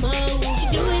want more.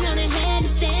 You do it on a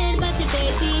handstand, but the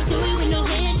baby do it with no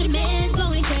hands. Your man's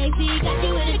going crazy. Got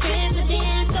you in a trance, a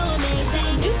dance so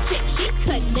amazing. New chick, she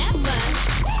could never.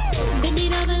 Bend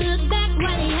it over, look back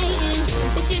while they hating.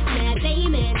 Bitches mad, they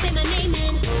man, say my name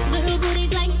in. Little booties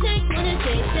like snacks when it's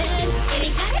tasted. It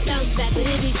ain't gotta bounce back, but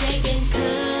it be shaking.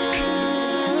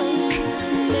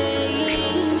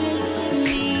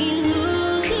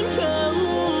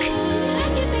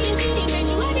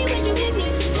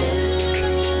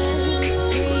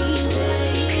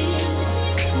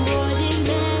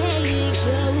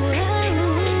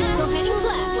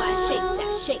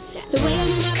 The way I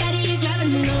move my body is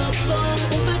driving me loco.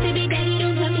 Un fucking big daddy,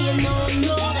 don't tell me no,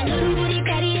 no. That little booty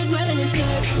fatty is whirling in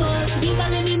circles. He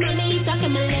calling me mommy, he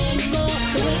talking my lingo.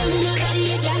 The way I move my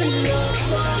body is driving me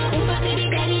loco. Un fucking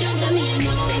big daddy, don't tell me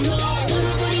no, no.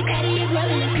 Little booty fatty is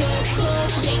whirling in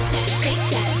circles. Shake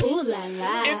that, ooh la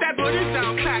la. If that booty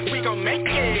sound clap, we gon' make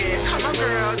it. Come on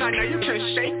girls, I know you can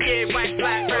shake it. White,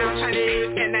 black, brown,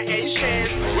 Chinese, and the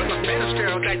Asians. With my Spanish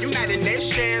girls, that United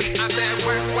Nations. I said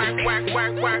work, work, work,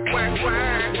 work, work, work,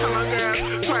 work. Come on girl,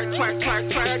 twerk, twerk, twerk,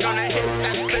 twerk. Gonna hit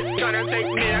that split, gonna take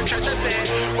me to church. I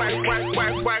said work, work,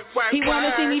 work, work, work. He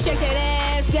wanna see me shake that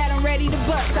ass, got him ready to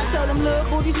bust. I told him little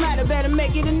booties matter, better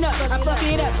make it enough. I fuck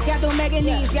it up, got them mega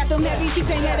knees, got them heavy. She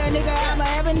can't let a nigga I'ma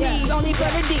ever need. Only for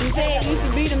the D. Said used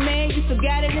to be the man, you still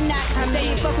got it or not. I say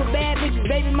you fuck with bad bitches,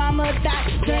 baby mama a thot.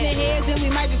 Turning heads and we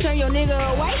might just turn your nigga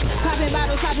away. Popping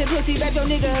bottles, popping pussy, bet your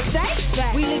nigga upstate.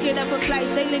 We link it up for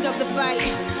flights, they link up the fight.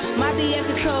 My BF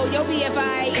is cold, your BF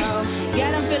I.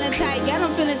 Got them feeling tight, got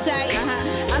them feeling tight.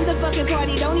 I'm the fucking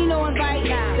party, don't need no invite.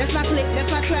 That's my clique, that's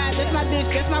my tribe, that's my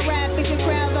bitch, that's my rap. Fixing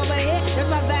crowds over here, that's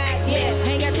my vibe, yeah.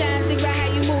 Ain't got time to think about how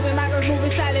you moving. My girl's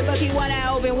moving silent, but keep one eye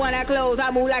open, one eye closed.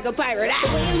 I move like a pirate. The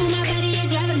way I move my body is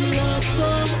driving me loco.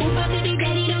 Un fucking big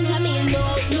daddy, don't tell me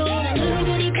no, no. That little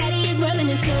booty fatty is whirling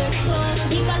in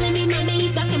circles. He calling me mommy, he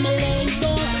talking my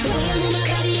lingo. The way I move my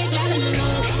body is driving me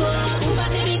loco. Un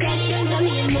fucking big daddy, don't tell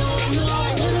me no, no.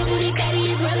 That little booty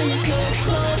fatty is whirling in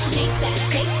circles. Shake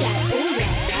that, ooh la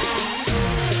la.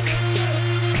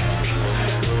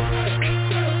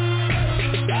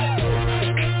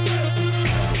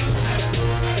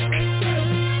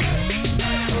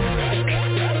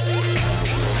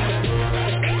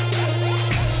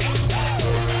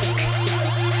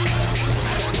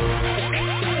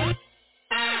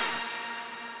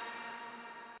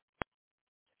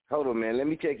 hold on, man. Let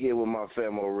me check in with my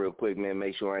Famo real quick, man.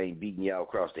 Make sure I ain't beating y'all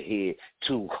across the head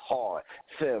too hard.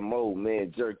 Famo,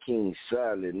 man. Jurkking,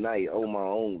 Silent Night, on my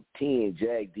own 10,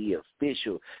 Jag the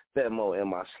official. Famo,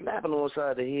 am I slapping on the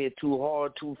side of the head too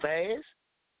hard, too fast?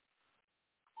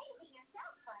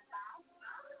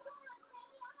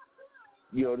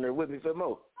 You on there with me,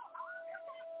 Famo?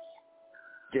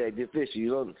 Jag the official,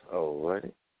 you on? All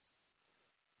right.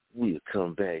 We'll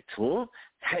come back to him.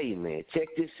 Hey, man, check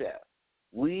this out.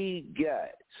 We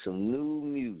got some new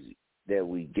music that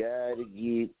we got to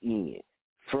get in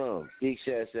from Big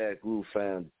Shots Out Groove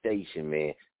Foundation,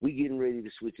 man. We getting ready to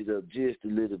switch it up just a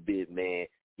little bit, man.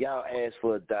 Y'all asked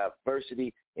for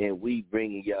diversity, and we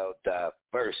bringing y'all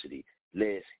diversity.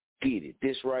 Let's get it.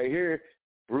 This right here,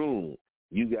 Broom,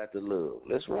 You Got the Love.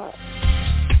 Let's rock.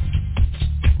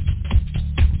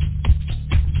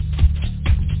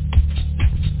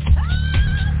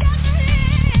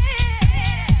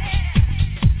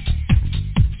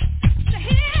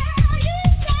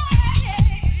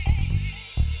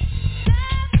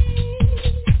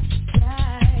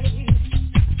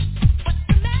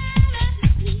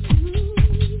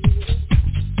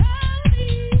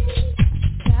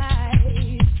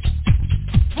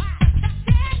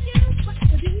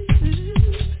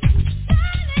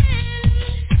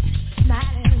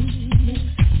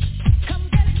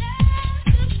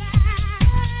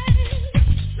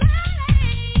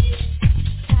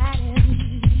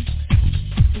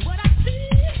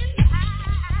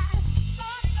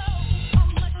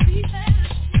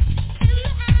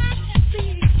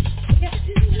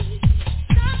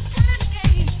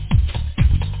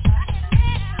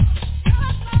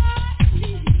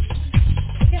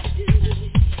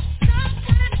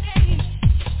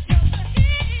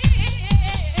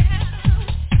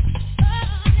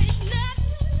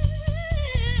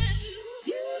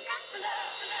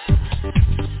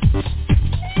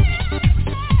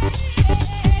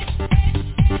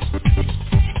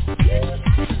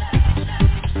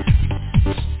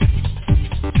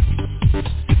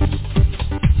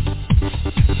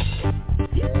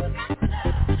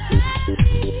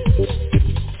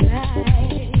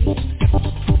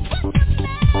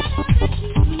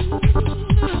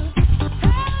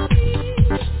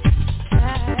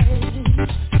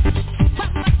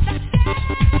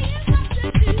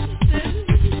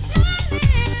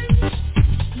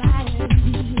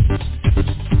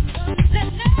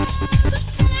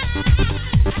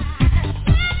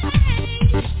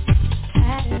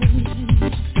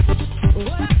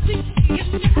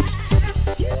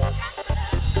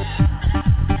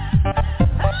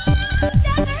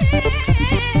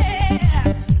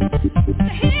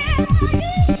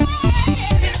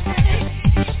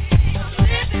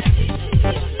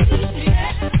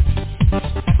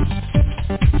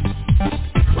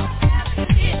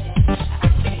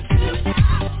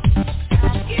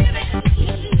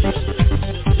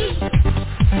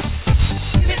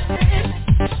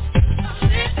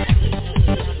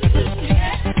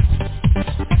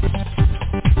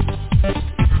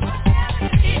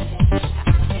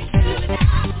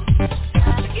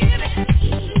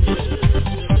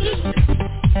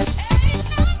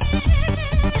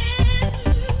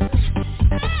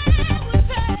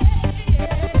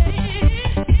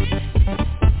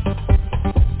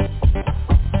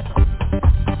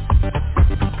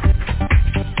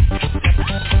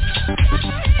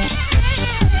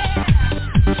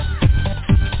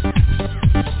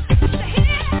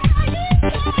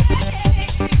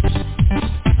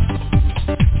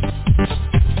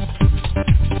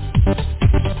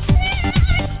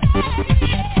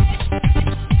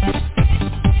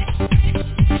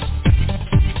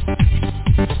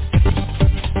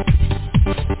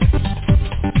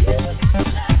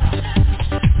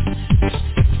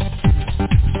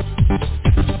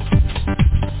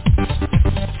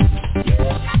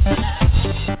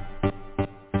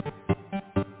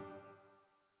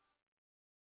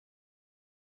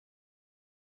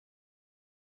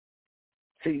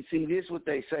 See, this is what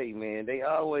they say, man. They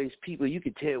always, people, you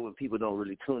can tell when people don't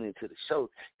really tune into the show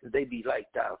because they be like,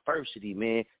 diversity,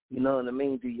 man. You know what I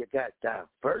mean? Do you got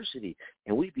diversity?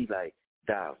 And we be like,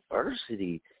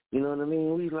 diversity? You know what I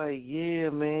mean? We like, yeah,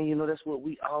 man, you know, that's what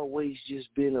we always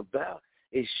just been about,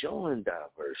 is showing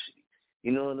diversity.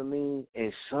 You know what I mean?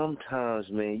 And sometimes,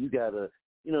 man, you got to,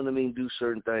 you know what I mean, do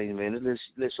certain things, man.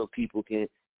 Let so people can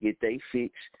get they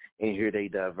fix and hear they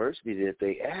diversity that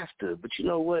they after. But you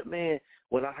know what, man?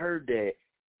 When I heard that,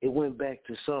 it went back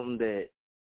to something that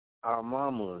our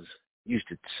mamas used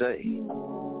to say.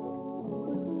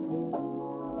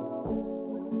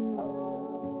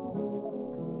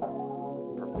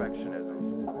 Perfectionism.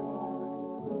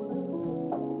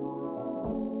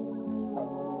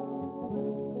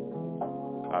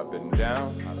 I've been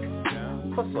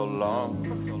down for so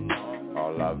long.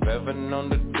 All I've ever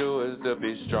known to do is to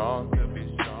be strong.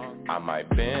 I might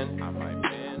bend,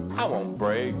 I won't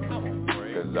break.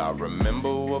 Cause I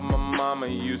remember what my mama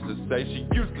used to say. She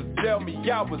used to tell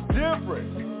me I was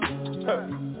different.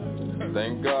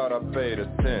 Thank God I paid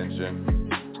attention.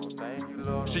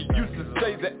 She used to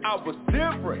say that I was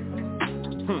different.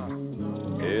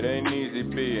 It ain't easy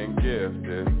being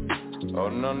gifted. Oh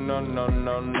no, no, no,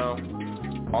 no, no.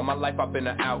 All my life I've been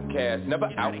an outcast, never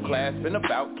outclassed, been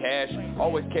about cash.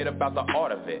 Always cared about the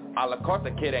art of it. A la carte,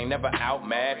 the kid ain't never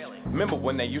outmatched. Remember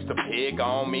when they used to pig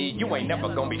on me? You ain't never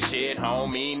gonna be shit,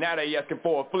 homie. Now they asking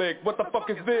for a flick. What the fuck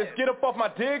is this? Get up off my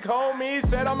dick, homie.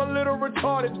 Said I'm a little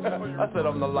retarded. I said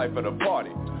I'm the life of the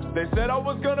party. They said I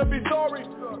was gonna be sorry.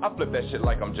 I flipped that shit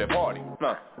like I'm Jeff Hardy.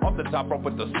 Off the top rope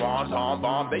with the swan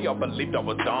bomb. They all believed I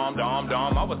was dumb.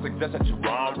 I was success at you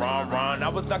run. I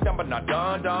was knocked down but not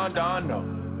done,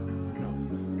 no.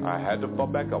 I had to fall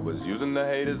back, I was using the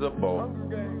hate as a bow.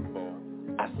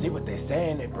 I see what they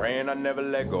saying, they praying I never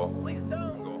let go.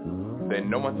 They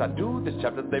know once I do, this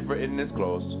chapter they've written is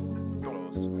closed.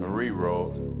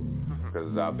 Rewrote,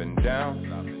 cause I've been down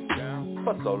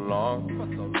for so long.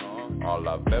 All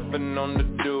I've ever known to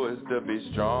do is to be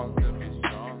strong.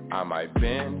 I might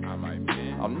bend,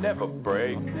 I'll never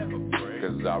break.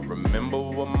 Cause I remember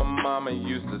what my mama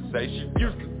used to say. She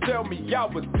used to tell me I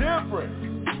was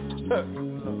different.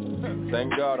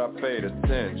 Thank God I paid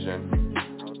attention.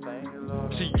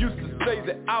 She used to say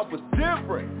that I was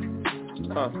different.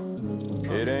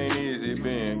 It ain't easy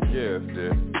being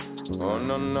gifted. Oh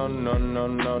no, no, no, no,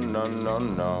 no, no, no, no.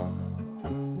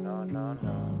 No, no,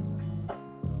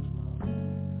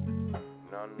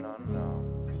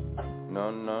 no.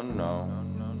 No, no, no.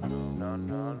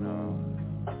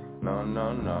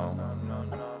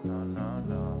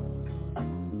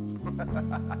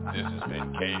 This has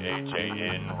been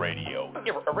KHAN Radio.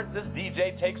 This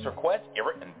DJ takes requests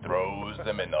and throws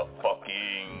them in the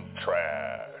fucking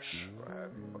trash.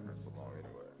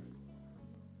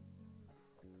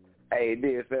 Hey,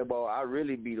 then, fat boy, I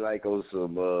really be like on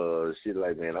some shit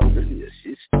like, man, I'm really a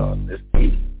shit star. Let's get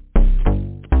it.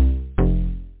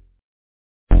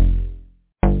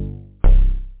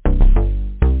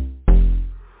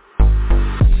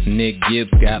 Nick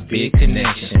Gibbs got big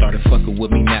connections. Started fucking with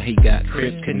me, now he got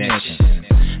crib connections.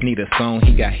 Need a song,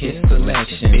 he got his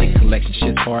selection. Big collection,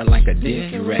 shit's hard like a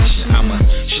dick erection. I'm a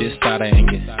shit starter and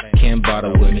you can't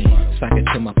bother with me. Sock it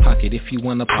to my pocket if you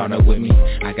wanna partner with me.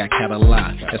 I got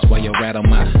catalog, that's why you rattle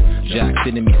my jock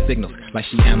sending me signals like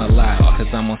she analyzed.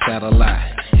 Cause I'm on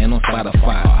satellite and on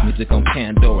Spotify. Music on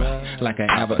Pandora like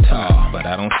an avatar. But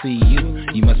I don't see you,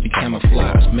 you must be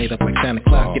camouflaged. Made up like Santa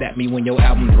Claus, get at me when your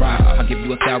album drops. I'll give you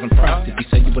 1,000 props if you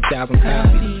sell you 1,000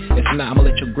 copies. If not, I'ma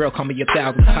let your girl call me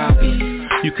 1,000 copies.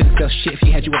 You couldn't sell shit if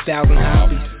you had you 1,000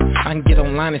 hobbies. I can get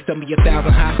online and sell me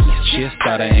 1,000 hobbies. Shit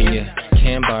starter and you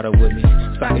can't bother with me.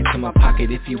 Sock it to my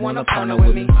pocket if you wanna partner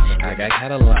with me. I got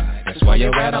catalog, that's why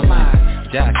you're right on mine.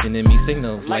 Jock sending me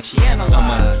signals like she analyzed.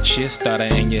 I'm a shit starter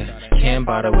and you can't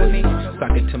bother with me.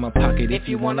 Sock it to my pocket if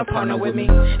you wanna partner with me.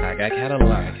 I got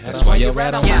catalog, that's why you're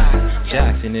right on mine.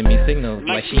 Jock sending me signals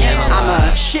like she analyzed. I'm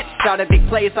a shit starter, big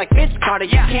plays like Vince Carter.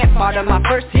 You can't bother, my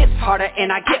first hit's harder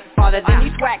and I get farther than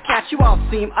these whack cats. You all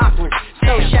seem awkward.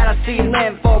 So shout out to you,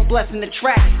 Lynn, for blessing the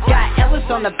track. Got Ellis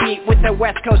on the beat with the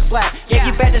West Coast slap. Yeah,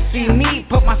 you better see me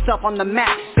put myself on the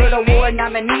map. Go to war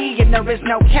nominee and there is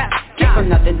no cap. Came from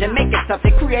nothing to make it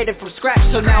something created from scratch.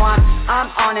 So now I'm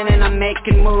on it and I'm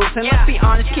making moves. And let's be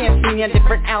honest, can't see me a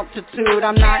different altitude.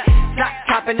 I'm not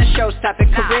topping the show,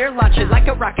 stopping career launching like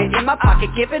a rocket in my pocket.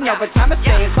 Giving overtime a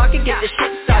saying so I can get this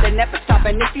shit started, never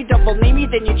stopping. If you don't believe me,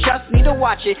 then you just need to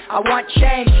watch it. I want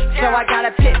change, so I got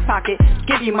a pit pocket.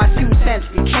 Give you my 2 cents.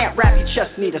 If you can't rap, you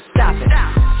just need to stop it.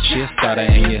 Shit starter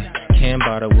and you can't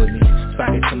bother with me.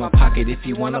 Sock it to my pocket if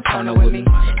you wanna partner with me.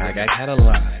 I got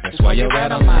catalog, that's why you're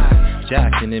right on mine.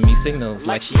 Jock sending me signals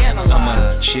like she analyzed. I'm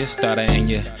a shit starter and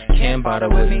you can't bother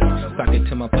with me. Sock it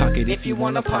to my pocket if you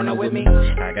wanna partner with me.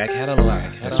 I got catalog,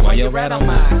 that's why you're right on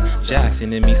mine. Jock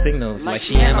sending me signals like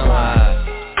she analyzed.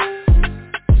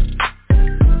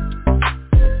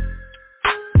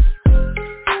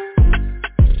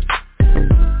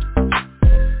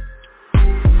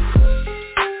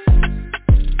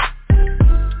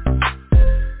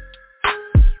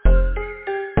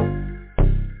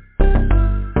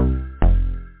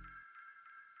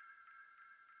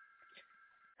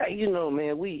 Hey, you know,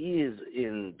 man, we is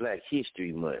in Black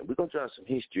History Month. We're going to drop some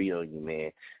history on you,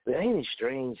 man. But ain't it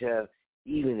strange how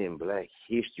even in Black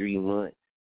History Month,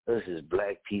 us as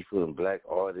black people and black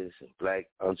artists and black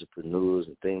entrepreneurs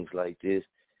and things like this,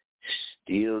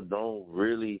 still don't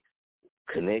really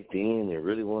connect in and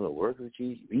really want to work with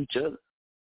each other.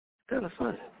 It's kind of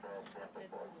funny.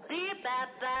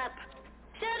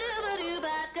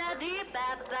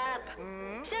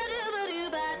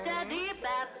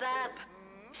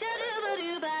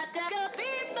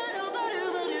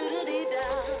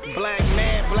 Black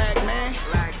man,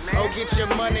 oh get your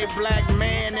money, black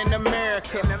man in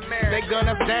America. They gun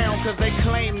us down cause they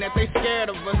claim that they scared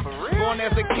of us. Born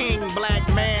as a king, black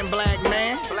man.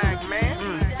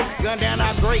 Gun down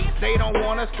our greats, they don't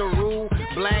want us to rule.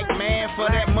 Black man, for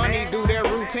that money, do their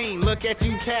routine. Look at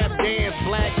you tap dance,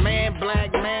 black man.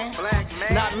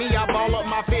 Not me, I ball up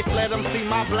my fist, let them see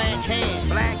my black hand.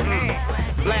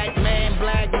 Black man.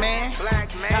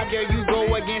 How dare you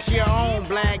go against your own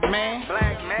black man?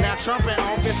 Now Trump in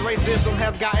office, racism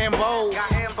has gotten bold.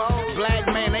 Black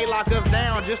man, they lock us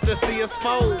down just to see us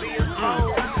fold.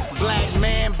 Black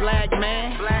man,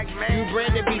 you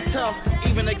bred to be tough,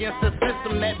 even against the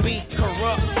system that be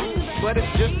corrupt. But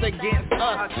it's just against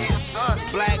us.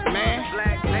 Black man.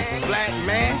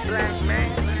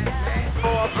 For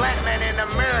a black man in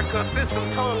America,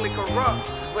 system totally corrupt.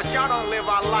 But y'all don't live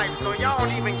our life, so y'all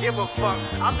don't even give a fuck.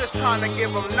 I'm just trying to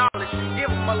give them knowledge, give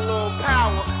them a little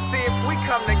power. See if we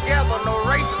come together, no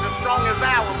race is as strong as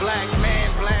ours. Black man.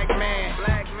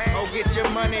 Oh, get your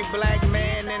money, black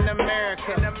man in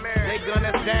America. They gun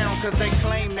us down cause they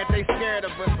claim that they scared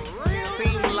of us.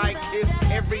 Seem like it's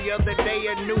every other day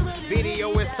a new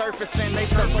video is surfacing. They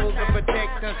supposed to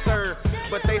protect and serve,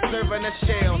 but they serving a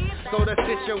shell. So the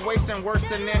situation worse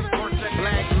than that.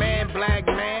 Black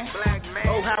man.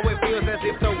 Oh, how it feels as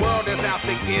if the world is out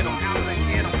to get them.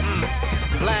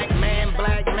 Black man.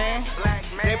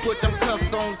 They put them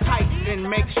cuffs on tight and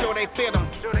make sure they fit them.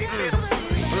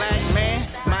 Black man,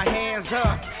 my hands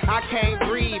up, I can't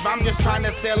breathe, I'm just trying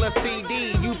to sell a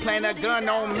CD, you plant a gun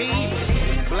on me.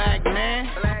 Black man,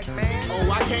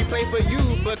 oh I can't play for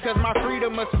you because my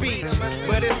freedom of speech,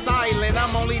 but it's silent,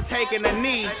 I'm only taking a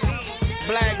knee.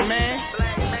 Black man.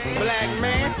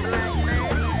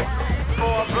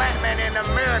 For a black man in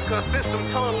America,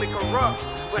 system totally corrupt.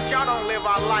 But y'all don't live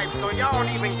our life, so y'all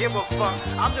don't even give a fuck.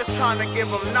 I'm just trying to give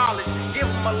them knowledge, give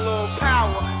them a little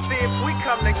power. See if we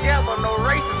come together, no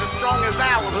race is as strong as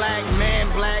ours. Black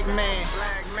man.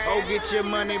 Oh, get your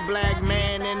money, black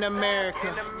man in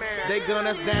America. They gun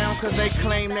us down cause they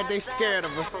claim that they scared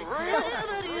of us.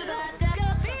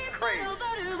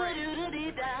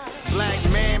 Black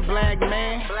man,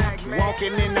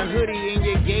 walking in the hoodie in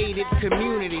your gated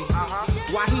community.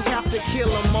 Why he have to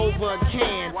kill him over a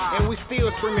can, and we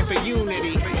still screaming for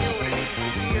unity.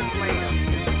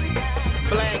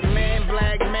 Black man,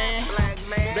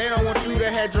 they don't want you to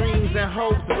have dreams and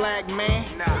hopes, black man.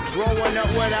 Growing up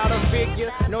without a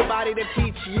figure, nobody to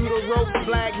teach you the ropes,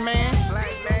 black man.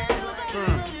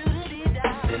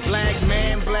 Black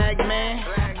man,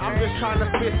 I'm just trying to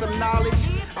spit some knowledge,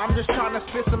 I'm just trying to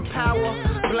spit some power,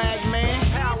 black man.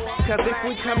 Cause if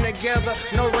we come together,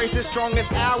 no race is strong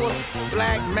as ours,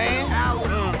 black man.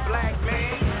 Black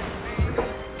man.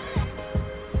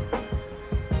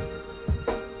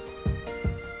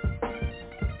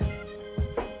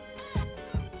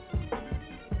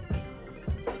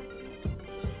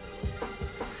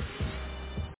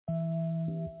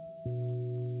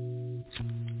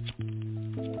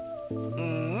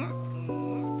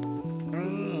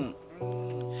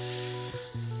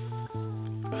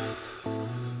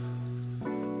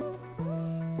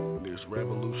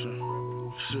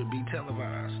 Revolution should be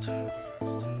televised.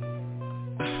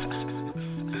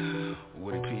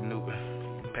 Woody P.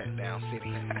 Newton, Pat Down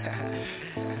City.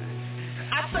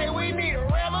 I say we need a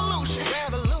revolution.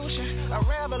 A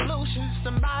revolution.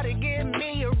 Somebody give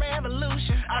me a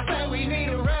revolution. I say we need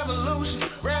a revolution.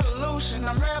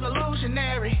 I'm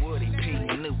revolutionary. Woody P.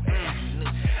 Newton.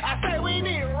 I say we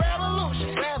need a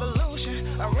revolution.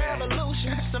 A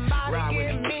revolution. Somebody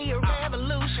give me a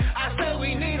revolution. I say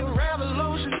we need a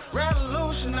revolution.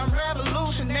 I'm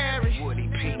revolutionary. Woody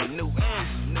P. Newton.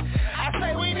 I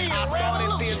say we need a revolution. I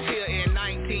started this here in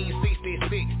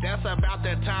 1966. That's about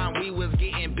the time we was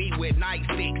getting beat with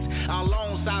nightsticks.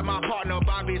 Alongside my partner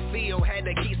Bobby Seal, had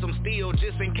to keep some steel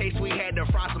just in case we had to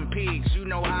fry some pigs. You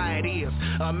know how it is.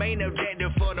 A main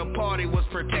objective for the party was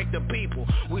protect the people.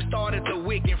 We started the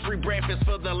week and free breakfast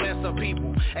for the lesser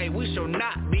people. Hey, we shall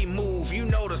not be moved. You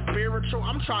know the spiritual.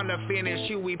 I'm trying to finish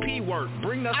UEP work.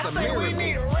 Bring us a miracle. I say we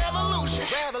need a revolution.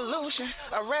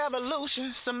 A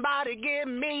revolution. Somebody give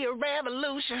me a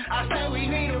revolution. I say we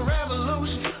need a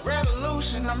revolution.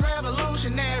 I'm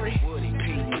revolutionary. Woody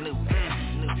P. Newton.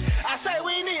 I say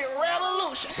we need a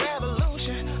revolution.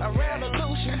 A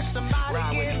revolution.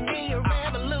 Somebody give me a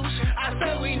revolution. I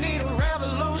say we need a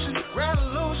revolution.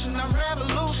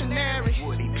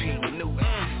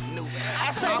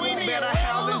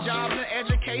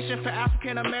 education for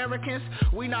African Americans.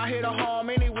 We not here to harm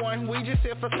anyone, we just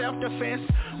here for self-defense.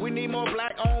 We need more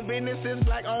black-owned businesses,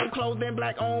 black-owned clothing,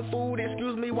 black-owned food.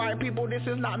 Excuse me, white people, this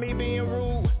is not me being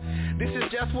rude. This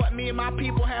is just what me and my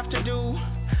people have to do.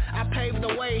 I paved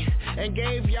the way and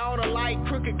gave y'all the light.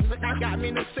 Crooked got me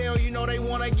in the cell, you know they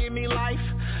wanna give me life.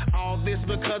 All this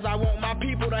because I want my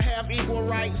people to have equal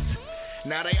rights.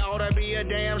 Now they ought to be a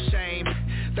damn shame.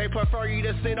 They prefer you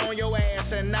to sit on your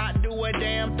ass and not do a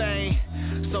damn thing.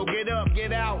 So get up,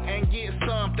 get out, and get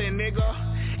something,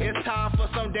 nigga. It's time for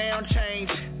some damn change.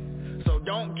 So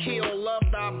don't kill, love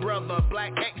thy brother.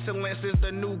 Black excellence is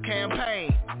the new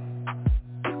campaign.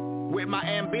 With my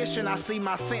ambition, I see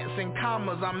my sense in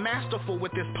commas. I'm masterful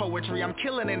with this poetry, I'm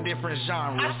killing in different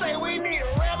genres. I say we need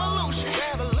a revolution,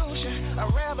 revolution,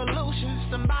 a revolution.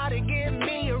 Somebody give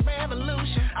me a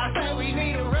revolution. I say we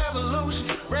need a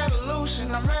revolution,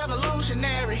 revolution. I'm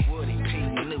revolutionary. Woody P.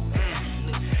 New.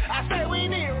 I say we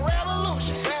need a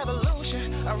revolution,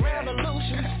 revolution, a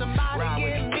revolution. Somebody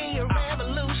give me a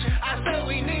revolution. I say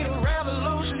we need a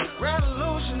revolution,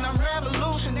 revolution. I'm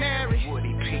revolutionary.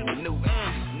 Woody P. New.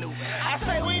 I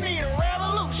say we need a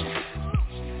revolution.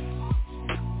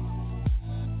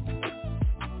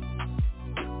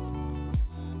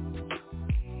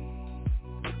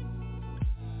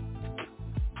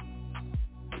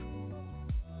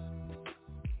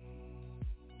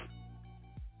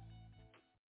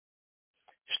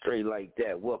 Straight like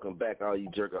that. Welcome back, all you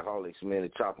jerkaholics, man. The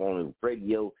top on the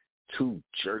radio to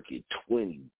Jurkking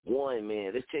 21,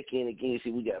 man. Let's check in again.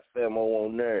 See, we got Famo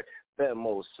on there.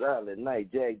 Famo, Silent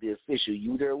Night, Jag the official.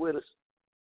 You there with us?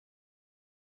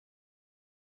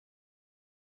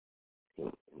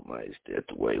 Might step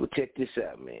away. Well, check this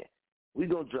out, man. We're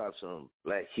going to drop some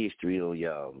black history on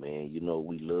y'all, man. You know,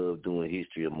 we love doing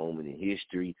history, a moment in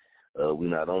history. We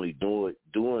not only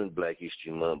doing Black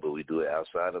History Month, but we do it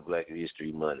outside of Black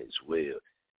History Month as well. You know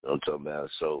what I'm talking about?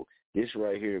 So this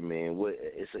right here, man,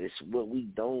 it's what we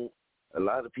don't, a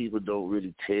lot of people don't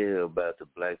really tell about the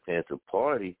Black Panther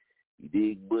Party. You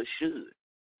dig, but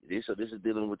should. So this is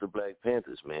dealing with the Black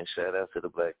Panthers, man. Shout out to the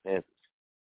Black Panthers.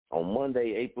 On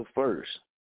Monday, April 1st,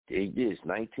 dig this,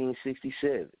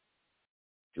 1967,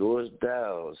 George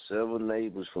Dowell, several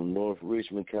neighbors from North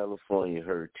Richmond, California,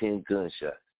 heard 10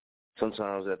 gunshots.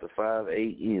 Sometimes after 5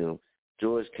 a.m.,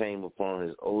 George came upon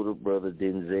his older brother,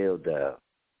 Denzel Dowell,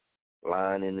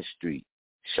 lying in the street,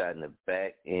 shot in the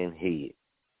back and head.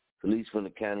 Police from the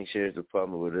county sheriff's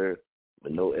department were there,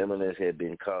 but no ambulance had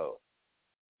been called.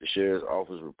 The sheriff's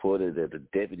office reported that the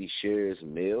deputy sheriffs,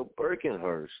 Mel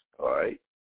Birkenhurst,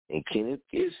 and Kenneth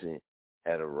Gibson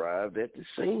had arrived at the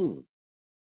scene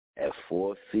at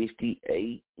 4:50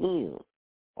 a.m.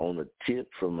 on a tip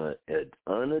from an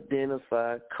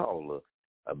unidentified caller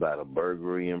about a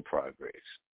burglary in progress.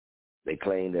 They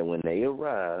claimed that when they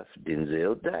arrived,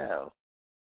 Denzel Dowell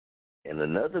and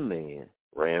another man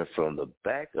ran from the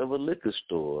back of a liquor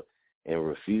store and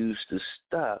refused to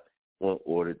stop when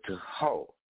ordered to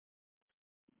halt.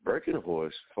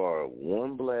 Birkenhorst fired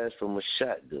one blast from a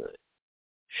shotgun,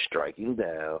 striking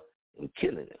Dowell and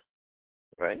killing him,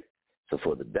 right? So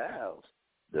for the Dowells,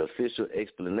 the official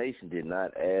explanation did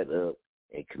not add up,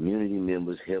 and community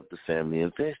members helped the family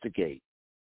investigate.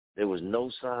 There was no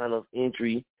sign of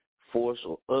entry, force,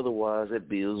 or otherwise at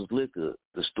Bill's Liquor,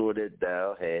 the store that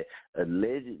Dowell had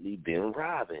allegedly been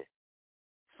robbing.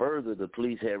 Further, the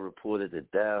police had reported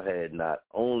that Dowell had not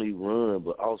only run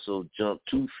but also jumped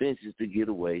 2 fences to get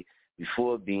away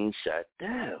before being shot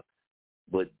down.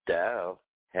 But Dowell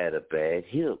had a bad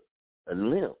hip, a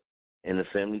limp, and the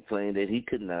family claimed that he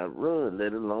could not run,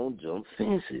 let alone jump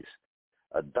fences.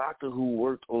 A doctor who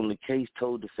worked on the case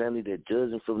told the family that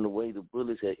judging from the way the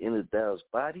bullets had entered Dowell's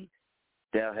body,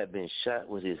 Dowell had been shot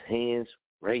with his hands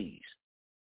raised.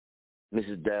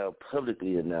 Mrs. Dowell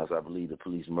publicly announced, "I believe the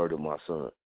police murdered my son."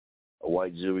 A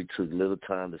white jury took little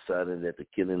time deciding that the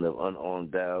killing of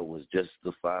unarmed Dowell was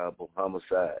justifiable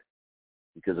homicide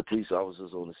because the police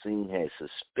officers on the scene had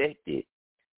suspected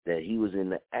that he was in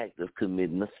the act of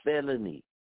committing a felony.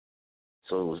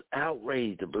 So it was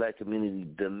outrage. The black community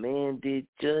demanded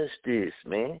justice,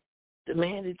 man.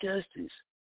 Demanded justice.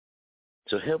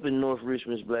 So helping North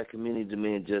Richmond's black community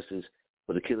demand justice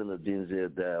for the killing of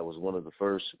Denzel Dowell was one of the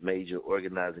first major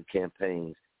organizing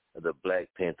campaigns of the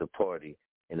Black Panther Party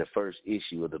and the first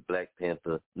issue of the Black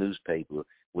Panther newspaper,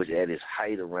 which at its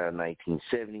height around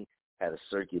 1970 had a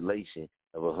circulation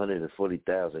of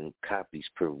 140,000 copies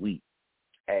per week.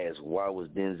 Asked, why was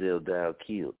Denzel Dowell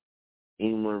killed?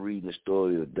 Anyone reading the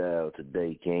story of Dowell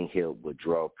today can't help but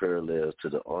draw parallels to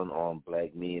the unarmed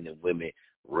black men and women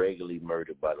regularly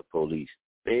murdered by the police.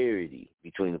 disparity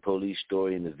between the police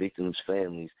story and the victims'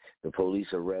 families. The police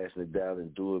harassing Dow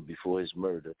endured before his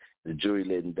murder. The jury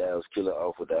letting Dow's killer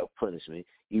off without punishment.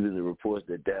 Even the reports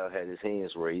that Dow had his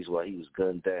hands raised while he was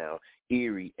gunned down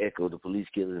eerie echo the police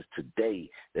killings today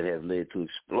that have led to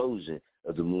explosion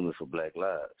of the movement for Black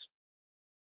lives.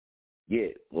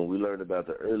 Yet, when we learned about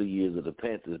the early years of the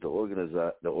Panthers,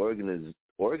 organizing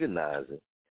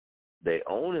their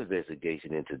own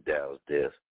investigation into Dow's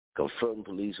death, confronting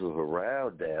police who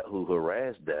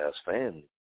harassed Dow's family,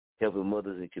 helping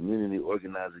mothers and community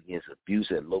organize against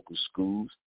abuse at local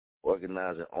schools,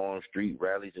 organizing armed street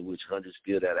rallies in which hundreds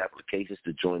filled out applications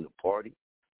to join the party,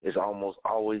 is almost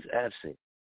always absent.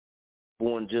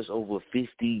 Born just over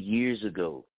 50 years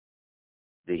ago,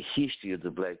 the history of the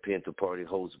Black Panther Party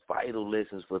holds vital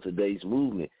lessons for today's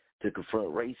movement to confront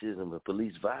racism and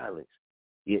police violence.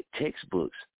 Yet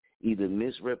textbooks either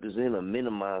misrepresent or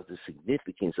minimize the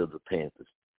significance of the Panthers,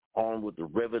 armed with the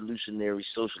revolutionary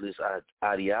socialist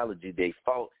ideology they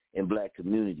fought in Black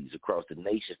communities across the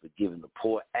nation for giving the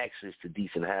poor access to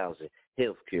decent housing,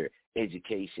 health care,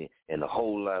 education, and a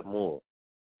whole lot more.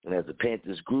 And as the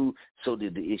Panthers grew, so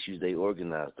did the issues they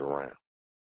organized around.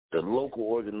 The local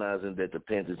organizing that the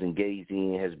Panthers engaged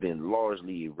in has been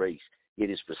largely erased. It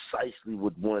is precisely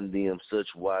what won them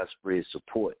such widespread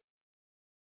support.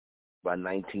 By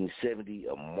 1970,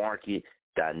 a market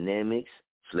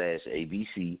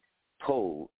dynamics/ABC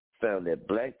poll found that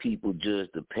Black people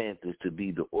judged the Panthers to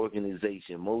be the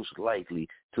organization most likely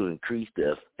to increase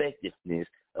the effectiveness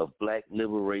of Black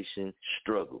liberation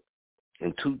struggle,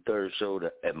 and 2/3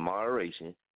 showed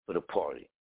admiration for the party.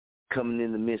 Coming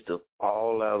in the midst of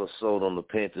all-out assault on the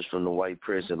Panthers from the white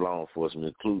press and law enforcement,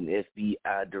 including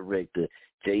FBI Director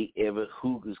J. Everett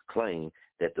Hoover's claim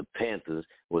that the Panthers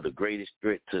were the greatest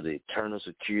threat to the eternal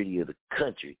security of the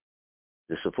country,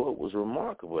 the support was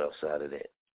remarkable outside of that.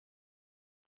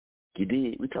 You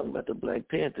did. We're talking about the Black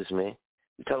Panthers, man.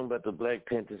 We're talking about the Black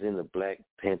Panthers and the Black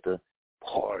Panther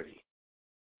Party.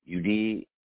 You did.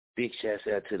 Big shouts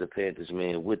out to the Panthers,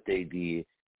 man, what they did,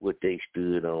 what they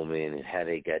stood on, man, and how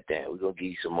they got down. We're going to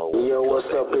give you some more. Yo, what's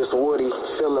up? It's Woody.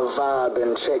 Feel the vibe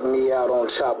and check me out on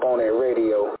Chop On It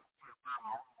Radio.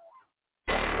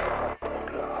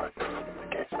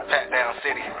 Pat Down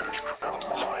City.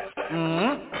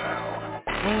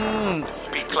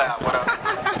 Beat Cloud, what up?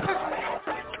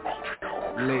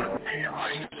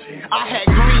 I had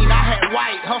green, I had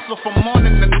white, hustle from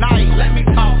morning to night. Let me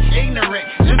talk ignorant,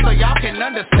 just so y'all can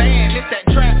understand. It's that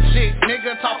trap shit,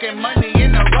 nigga, talking money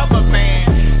in a rubber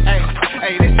band.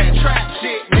 Hey, this that trap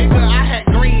shit, nigga. I had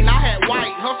green, I had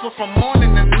white, hustle from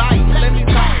morning to night. Let me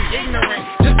talk ignorant,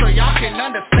 just so y'all can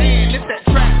understand. It's that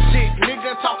trap shit,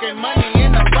 nigga, talking money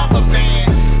in a rubber band.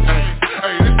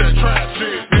 Hey, this that trap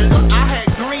shit, nigga. I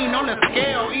had green on the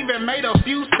scale, even made a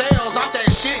few sales off that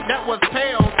shit that was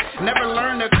pale. Never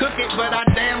learned to cook it, but I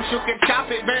damn sure could chop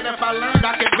it. Bet if I learned,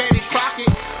 I could Betty Crock it.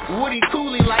 Woody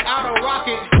Cooley like Auto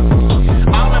Rocket.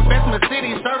 All investment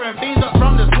city serving fiends up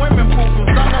from the swimming pool. From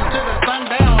sun up to the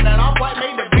sundown, that off-white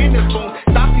made the business boom.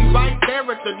 Stop you right there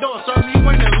at the door, serve you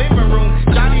in the living room.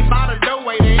 Johnny by the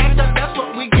doorway, they act up, that's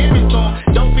what we giving to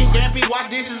them. Dopey, gampy, wash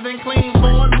dishes and clean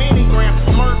for a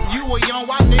mini-gram. Murph, you a young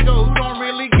white nigga who don't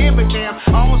really give a damn.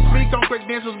 I don't speak on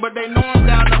credentials, but they know I'm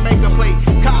down to make a play.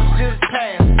 Cops just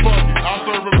pass. I'll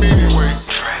serve them anyway.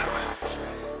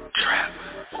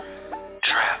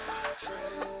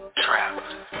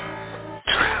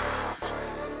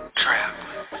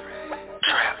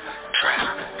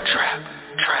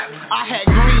 I had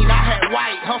green, I had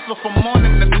white, hustle from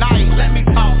morning to night. Let me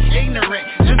talk ignorant,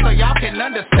 just so y'all can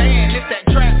understand. It's that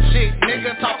trap shit,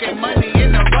 nigga, talking money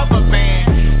in a rubber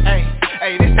band. Hey,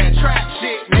 this that trap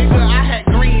shit, nigga. I had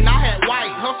green, I had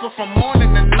white, hustle from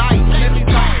morning to night. Let me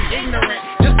talk ignorant,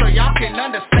 just so y'all can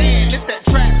understand. It's that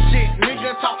trap shit,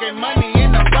 nigga, talking money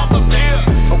in a rubber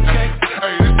band. Okay,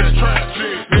 this that trap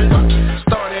shit, nigga.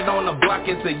 Started on the block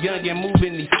as a youngin',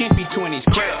 moving these skimpy 20s.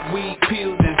 Crack, weed,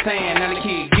 pills, and sand, now the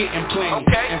kid getting plenty.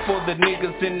 And for the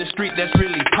niggas in the street that's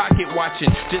really pocket watching,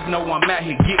 just know I'm out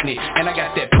here getting it, and I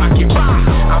got that pocket rock.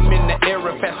 I'm in the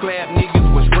era, fast slab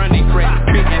niggas was running crack,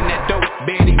 spitting that dope,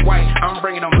 Betty White, I'm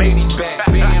bringing them 80s back.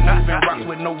 Being moving rocks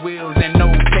with no wheels and no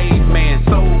caveman.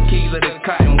 Soul keys of the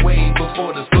cotton wave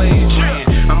before the slave ran.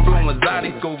 I'm blowing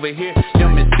exotic over here,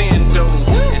 them extendos,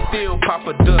 and still pop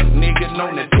a duck, nigga,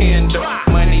 no Nintendo.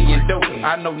 Money and dope,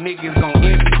 I know niggas gon'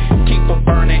 envy. Keep a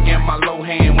burner in my low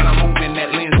hand when I'm moving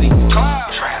that Lindsay. Trap.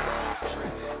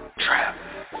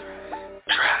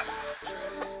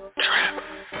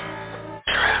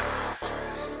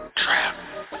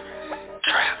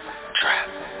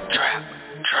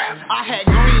 I had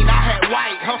green, I had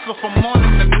white, hustle from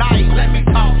morning to night. Let me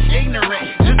talk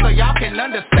ignorant, just so y'all can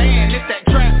understand. It's that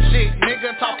trap shit,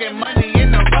 nigga, talking money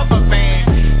in the rubber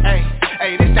band.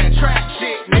 Hey, this that trap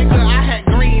shit, nigga. I had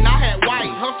green, I had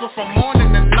white, hustle from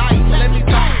morning to night. Let me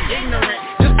talk ignorant,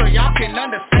 just so y'all can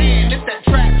understand. It's that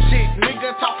trap shit,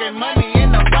 nigga, talking money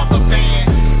in the rubber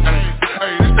band.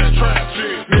 Hey, this that trap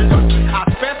shit, nigga. I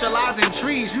specialize in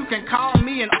trees, you can call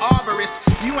me an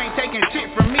arborist. You ain't taking shit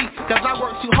from me, cause I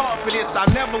work too hard for this. I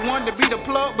never wanted to be the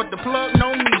plug, but the plug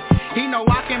know me. He know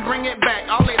I can bring it back,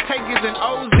 all it take is an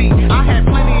OZ. I had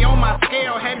plenty on my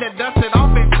scale, had to dust it off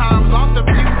at times. Lost a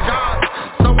few jobs,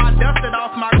 so I dusted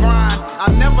off my grind. I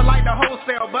never liked the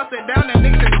wholesale, bust it down to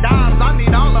nicks and dimes. I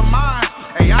need all of mine,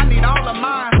 hey, I need all of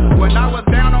mine. When I was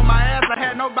down on my ass, I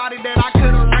had nobody that I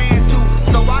could've ran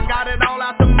to. So I got it all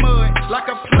out the mud, like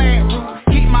a plant root.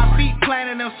 Keep my feet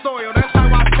planted in soil, that's how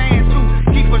I stand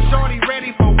too. Keep a shorty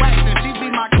ready for wax and she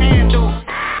be my candle.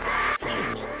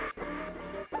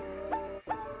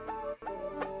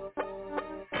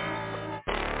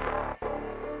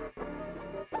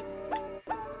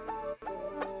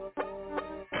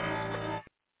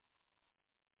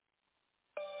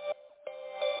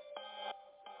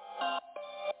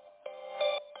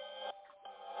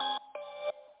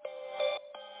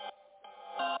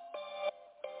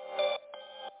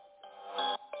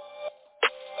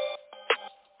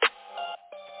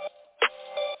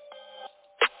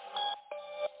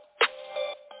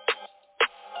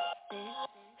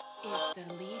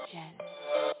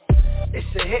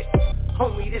 It's a hit,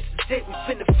 homie, this is it. We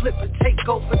finna flip and take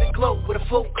over the globe with a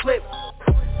full clip.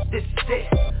 This is it,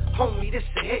 homie, this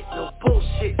a hit, no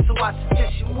bullshit. So I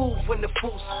suggest you move when the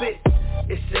fool spit.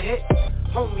 It's a hit,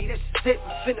 homie, this is it.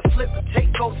 We finna flip and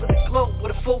take over the globe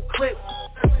with a full clip.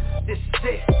 This is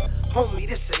it, homie,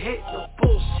 this a hit, no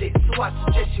bullshit. So I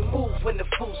suggest you move when the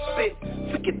fool spit.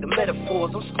 Forget the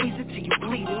metaphors, I'll squeeze it till you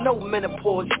bleeding, no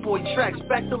menopause. Your boy tracks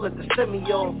back to let the semi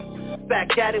off.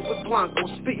 Back at it with Blanco,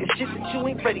 spitting shit that you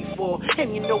ain't ready for.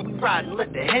 And you know we riding,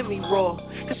 let the Hemi roar.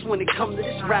 Cause when it come to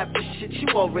this rap, this shit, you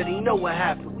already know what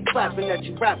happened. We clapping at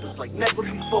you rappers like never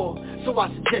before. So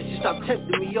I suggest you stop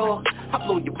tempting me off. I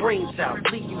blow your brains out,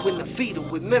 leave you in the fetal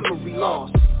with memory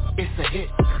loss. It's a hit,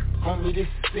 homie, this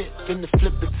is it. Finna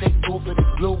flip and take over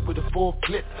the globe with a full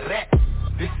clip. Rap,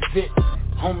 this is it,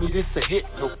 homie, this a hit,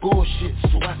 no bullshit.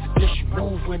 So I suggest you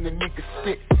move when the niggas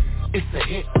spit. It's a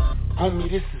hit, homie,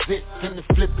 this is it. Finna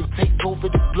flip and take over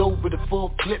the globe with a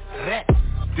full clip. Rap,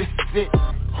 this is it,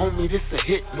 homie, this a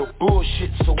hit, no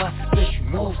bullshit. So I suggest you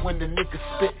move when the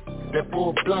niggas spit. That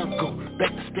boy Blanco,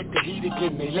 back to spit the heat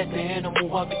again. They let the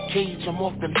animal out the cage, I'm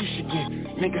off the leash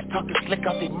again. Niggas talking slick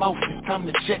out their mouth, it's time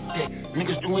to check that.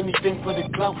 Niggas do anything for the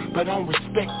clout, but I don't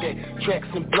respect that. Tracks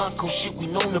and Blanco shit, we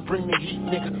known to bring the heat,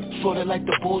 nigga. Sorta like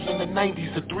the Bulls in the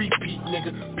 90s, a three-peat,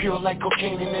 nigga. Pure like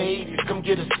cocaine in the 80s, come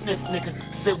get a sniff, nigga.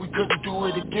 Said we couldn't do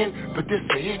it again, but this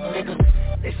a hit, nigga.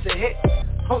 It's a hit,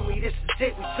 homie, this is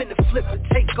it. We finna flip and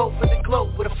take over the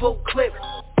globe with a full clip.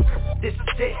 This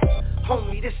is it,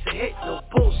 homie, this a hit, no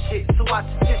bullshit. So I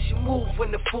suggest you move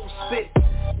when the fool spit.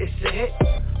 It's a hit,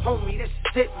 homie, this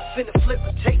is it. We finna flip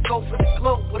and take over the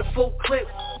globe with a full clip.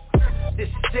 This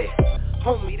is it,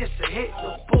 homie, this a hit,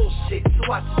 no bullshit.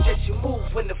 So I suggest you move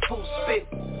when the fool spit.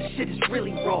 This shit is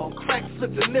really wrong, crack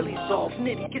flipping millies off.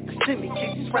 Nitty, get the stimmy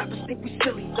kick, these rappers think we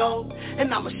silly, dog.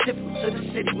 And I'ma ship them to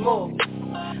the city morgue.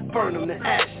 Burn them to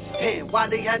ashes, damn, why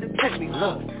they had to take me?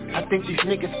 Look, I think these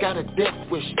niggas got a death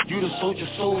wish. You the soldier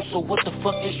soul, so what the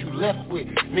fuck is you left with?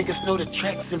 Niggas know the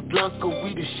tracks in Blanco,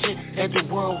 we the shit. Had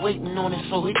the world waiting on it,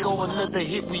 so here go another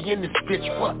hit, we in this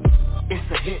bitch, what?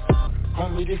 It's a hit,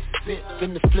 homie, this is it.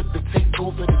 Finna flip and take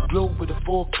over the globe with a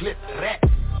full clip. Rap,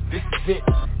 this is it,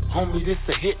 homie, this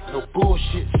a hit, no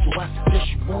bullshit. So I suggest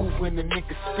you move when the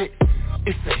niggas spit.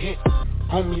 It's a hit,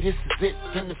 homie, this is it.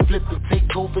 Finna flip and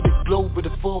take over the globe with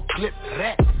a full clip.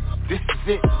 Rap, this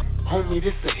is it, homie,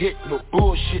 this a hit, no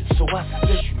bullshit. So I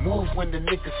suggest you move when the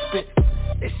niggas spit.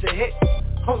 It's a hit,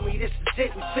 homie, this is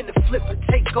it. We finna flip and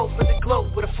take over the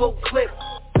globe with a full clip.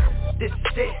 This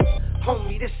is it,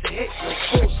 homie, this a hit, no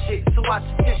bullshit. So I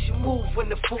suggest you move when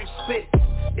the fool spit.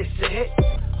 It's a hit,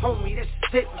 homie, this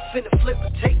is it. We finna flip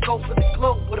and take over the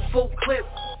globe with a full clip.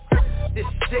 This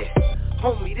is it,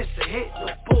 homie, this a hit, no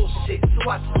bullshit. So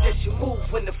I suggest you move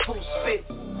when the fool spit.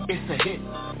 It's a hit,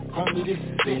 homie, this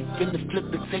is it. Finna flip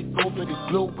and take over the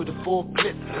globe with a full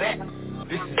clip. Rap,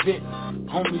 this is it,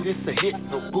 homie, this a hit,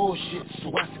 no bullshit.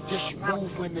 So I suggest you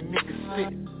move when the niggas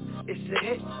spit. It's a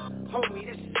hit, homie,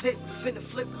 this is it. We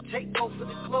finna flip and take over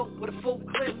the globe with a full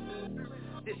clip.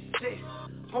 This is it,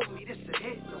 homie, this a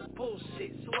hit, no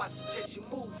bullshit. So I suggest you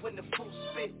move when the fool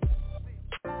spit.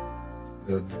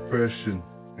 depression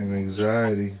and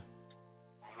anxiety.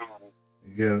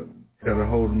 It got a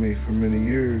hold of me for many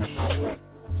years,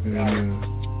 and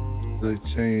they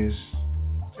changed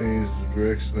the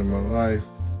direction of my life.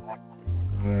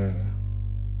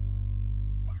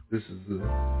 This is the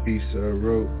piece I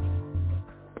wrote,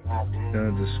 kind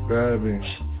of describing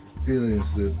the feelings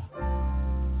that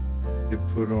it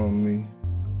put on me.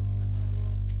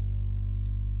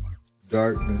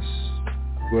 Darkness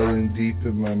dwelling deep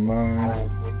in my mind,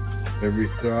 every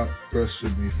thought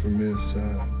crushing me from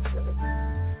inside,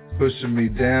 pushing me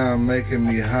down, making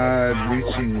me hide,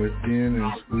 reaching within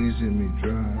and squeezing me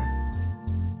dry.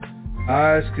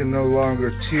 Eyes can no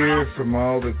longer tear from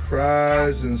all the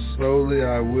cries, and slowly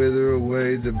I wither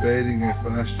away, debating if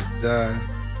I should die.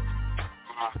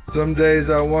 Some days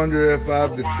I wonder if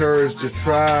I've the courage to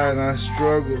try, and I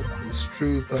struggle. It's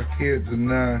truth I can't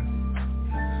deny.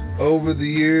 Over the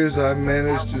years I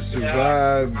managed to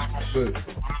survive, but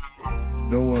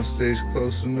no one stays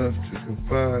close enough to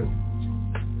confide.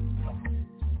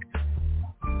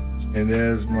 And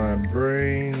as my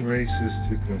brain races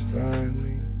to confine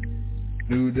me,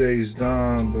 new days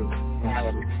dawn, but I'm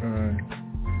still trying.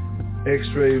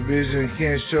 X-ray vision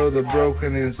can't show the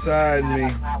broken inside me.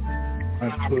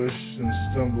 I push and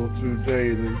stumble through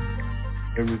daily.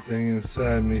 Everything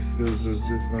inside me feels as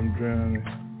if I'm drowning,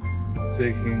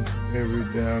 taking every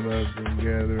doubt I've been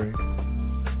gathering.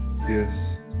 Yes,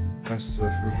 I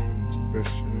suffer from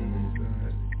depression and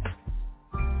anxiety.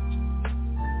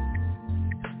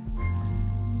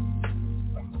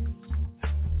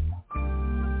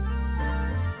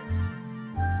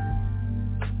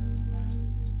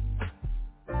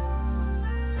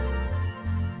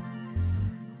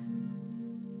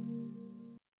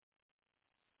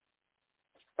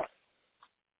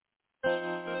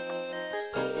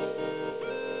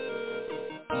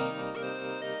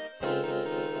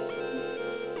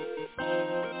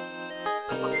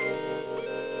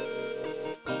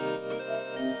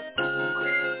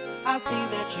 I see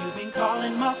that you've been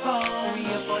calling my phone 3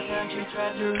 or 4 times you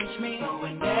tried to reach me, but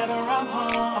whenever I'm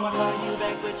home I'ma call you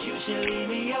back, but you should leave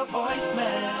me a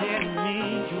voicemail. Telling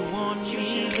me you want me,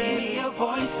 you should leave me a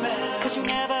voicemail. Cause you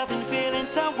never been feeling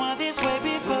someone this way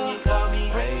before. When you call me,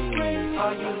 ring, ring,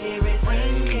 all you hear is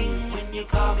ringing. When you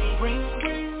call me, ring,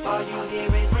 ring, all you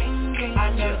hear is ringing.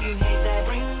 I know you hate that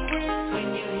ring, ring, when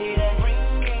you hear that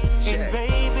ringing. And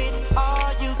baby,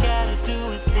 all you gotta do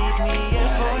is leave me a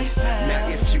voicemail. Now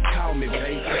if you call me,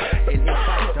 baby, and if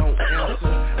I don't answer,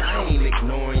 I ain't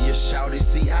ignoring you, shawty.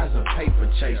 See, I's a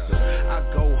paper chaser.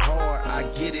 I go hard, I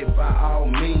get it by all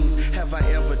means. Have I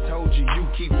ever told you you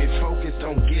keep me focused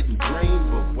on getting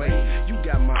green? But wait, you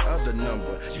got my other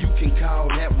number, you can call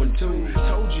that one too.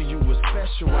 Told you you was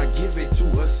special, I give it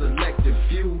to a selective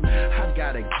few. I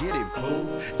gotta get it,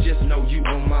 boo, just know you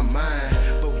on my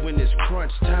mind. But when it's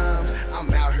crunch time,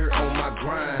 I'm out here on my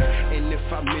grind. And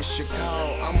if I miss your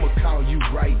call, I'ma call you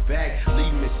right back.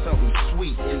 Leave me something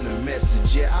sweet in the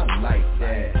message, yeah, I like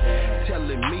that.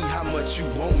 Telling me how much you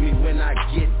want me when I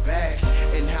get back,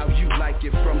 and how you like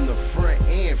it from the front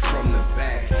and from the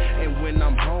back. And when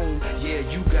I'm home, yeah,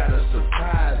 you got a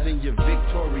surprise in your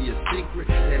Victoria's Secret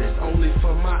that is only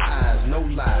for my eyes, no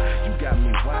lie. You got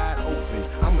me wide open,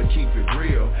 I'ma keep it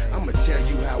real. I'ma tell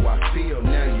you how I feel,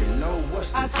 now you know what's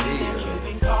the deal. I see that you've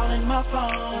been calling my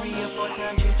phone 3 or 4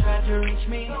 times you tried to reach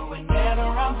me, but whenever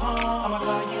I'm home I'ma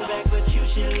call you back, but you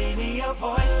should leave me a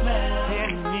voicemail.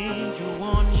 Telling me you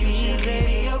want me, you should leave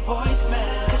me a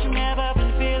voicemail. Cause you never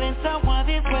been feeling someone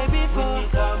this way before. When you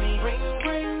call me, ring,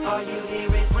 ring, all you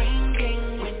hear is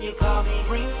ringing. When you call me,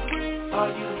 ring, ring, all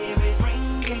you hear is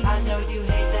ringing. I know you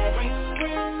hate that ring,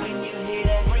 ring, when you hear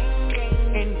that ringing.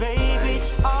 And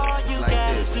baby, all you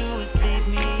gotta do is leave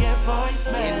me a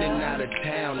voicemail. In and out of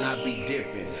town, I be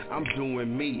dipping, I'm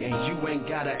doing me, and you ain't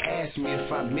gotta ask me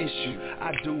if I miss you.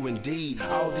 I do indeed.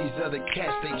 All these other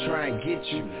cats, they try and get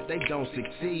you, they don't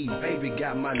succeed. Baby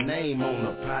got my name on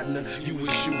her, partner, you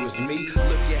wish you was me.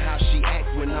 Look at how she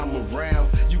act when I'm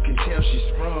around, you can tell she's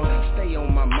sprung. Stay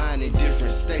on my mind in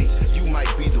different states, you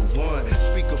might be the one.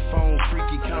 Speakerphone,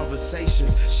 freaky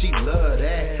conversations, she love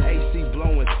that. AC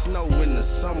blowing snow in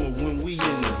the summer when we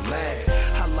in the lab.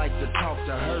 I like to talk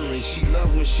to her and she love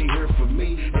when she hear from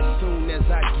me. As soon as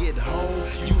I get home,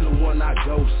 you the one I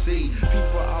go see.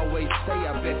 People always say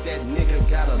I bet that nigga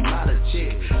got a lot of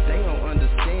chicks. They don't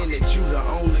understand that you the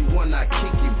only one I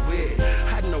kick it with.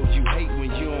 I know you hate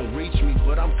when you don't reach me,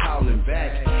 but I'm calling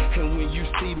back. And when you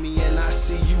see me and I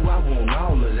see you, I want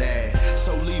all of that.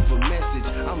 So leave a message,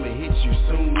 I'ma hit you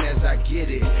soon as I get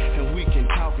it. And we can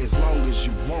talk as long as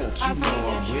you want, you know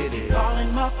I'm with it.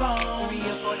 Calling my phone 3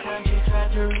 or 4 times you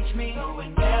tried to reach me, but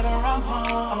whenever I'm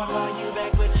home I'ma call you back,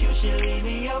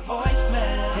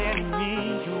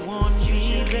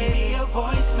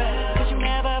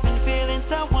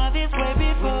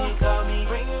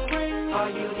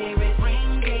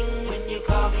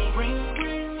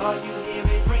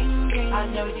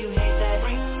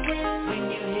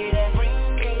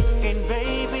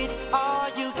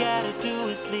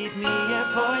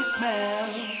 voicemail.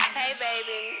 Hey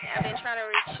baby, I've been trying to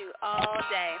reach you all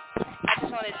day. I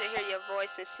just wanted to hear your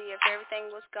voice and see if everything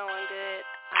was going good.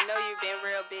 I know you've been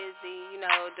real busy,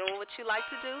 doing what you like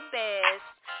to do best.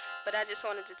 But I just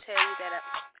wanted to tell you that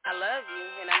I love you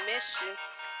and I miss you.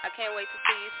 I can't wait to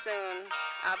see you soon.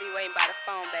 I'll be waiting by the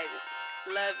phone, baby.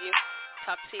 Love you.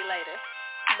 Talk to you later.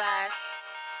 Bye.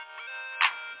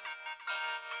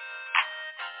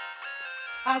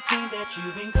 I see that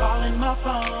you've been calling my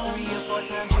phone 3 or 4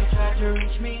 times you tried to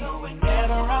reach me, but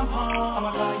whenever I'm home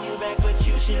I'ma call you back, but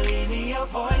you should leave me a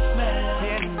voicemail.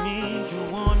 Telling me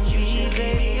you want me, you should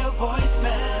leave me a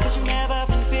voicemail. Cause you never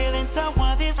been feeling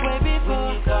someone this way before.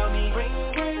 When you call me, ring,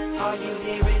 ring, all you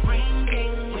hear is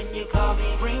ringing. When you call me,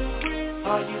 ring, ring,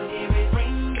 all you hear is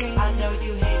ringing. I know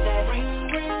you hate that ring,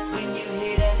 ring, when you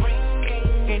hear that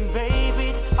ringing. And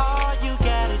baby, all you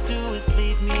gotta do is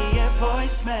leave me a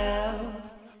voicemail.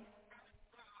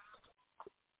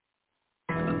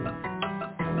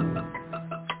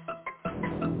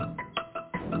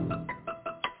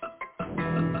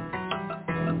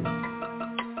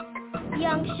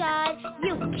 Young Shad,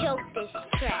 you killed this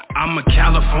track. I'm a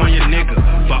California nigga,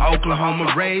 but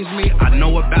Oklahoma raised me. I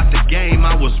know about the game,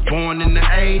 I was born in the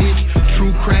 80s.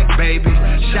 True crack, baby,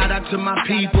 shout out to my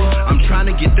people. I'm trying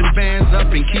to get them bands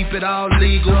up and keep it all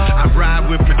legal. I ride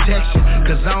with protection,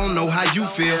 cause I don't know how you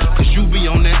feel. Cause you be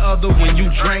on that other when you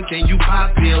drink and you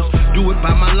pop pills. Do it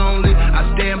by my lonely,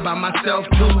 I stand by myself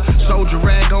too. Soldier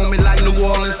rag on me like New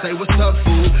Orleans, say what's up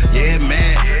fool. Yeah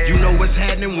man, you know what's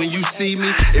happening when you see me.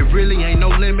 It really ain't no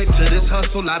limit to this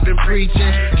hustle I've been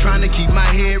preaching. Trying to keep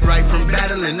my head right from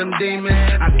battling them demons.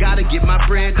 I gotta get my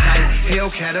bread tight,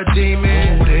 Hellcat a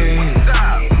demon.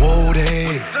 Whoa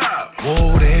day,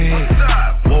 whoa day,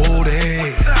 whoa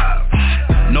day.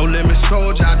 No limit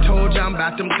soldier, I told ya I'm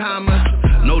about them commas.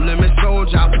 No limit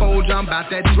soldier, I told ya I'm about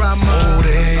that drama.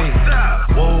 Whoa day,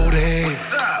 whoa day,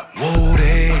 whoa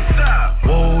day,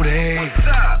 whoa day.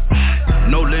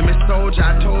 No limit soldier,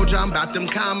 I told ya I'm about them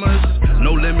commas.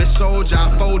 No limit soldier,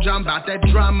 I told ya I'm about that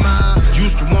drama.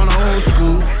 Used to want a old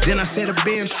school, then I said a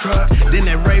Benz truck. Then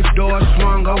that race door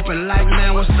swung open like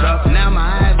man what's up. Now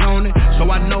my eyes on it, so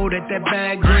I know that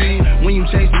bag green. When you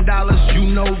chasing dollars,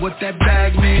 you know what that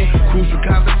bag mean. Crucial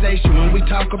conversation when we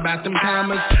talk about them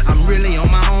commas. I'm really on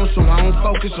my own, so I don't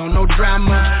focus on no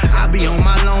drama. I be on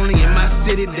my lonely in my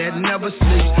city that never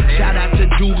sleeps. Shout out to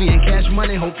Juvie and Cash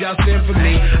Money, hope y'all send for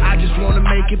me. I just wanna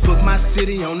make it, put my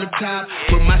city on the top,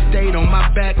 put my state on my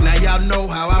back, now y'all know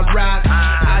how I rock.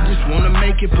 I just wanna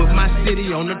make it, put my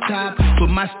city on the top, put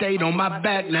my state on my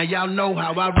back, now y'all know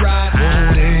how I rock.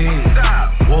 Whoa day,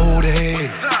 whoa day,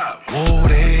 whoa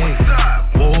day,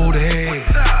 whoa day.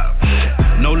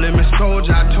 No limit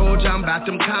soldier, I told ya I'm about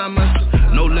them commas.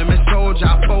 No limit soldier,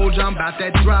 I told ya I'm about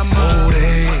that drama. Whoa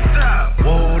day,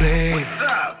 whoa day,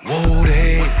 whoa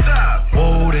day,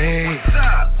 whoa day.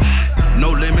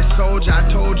 No limit soldier,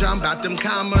 I told ya I'm about them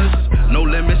commas. No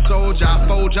limit soldier, I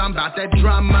told ya I'm about that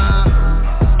drama.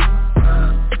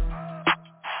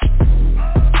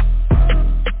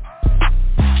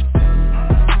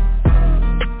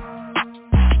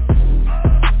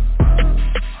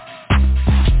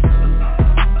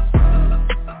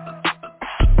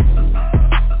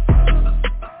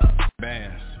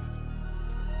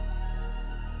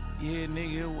 Yeah,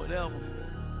 nigga, whatever.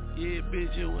 Yeah,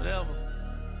 bitch, yeah, whatever.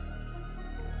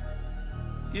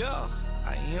 Yeah,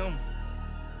 I am.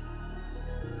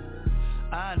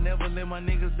 I never let my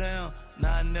niggas down. Nah,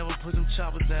 I never put them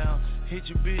choppers down. Hit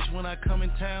your bitch when I come in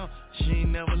town. She ain't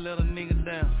never let a nigga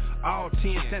down. All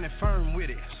 10 standing firm with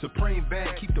it. Supreme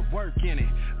bag, keep the work in it.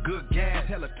 Good gas,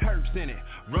 hella turfs in it.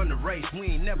 Run the race, we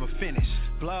ain't never finished.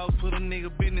 Blogs put a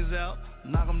nigga business out.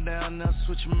 Knock him down, now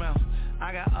switch him out.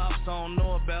 I got ops I don't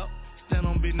know about. Stand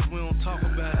on business, we don't talk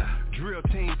about it. Drill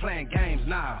team playing games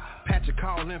now. Patcher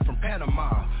call in from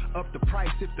Panama. Up the price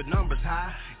if the numbers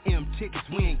high. M tickets,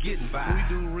 we ain't getting by.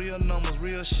 We do real numbers,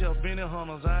 real shelf, Benny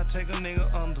Hunters. I take a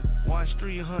nigga under. Watch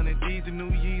 300, these the new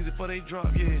Yeezy before they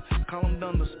drop, yeah. Call them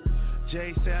Dunders.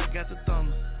 Jay say I got the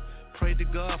thunder. Pray to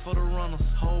God for the runners.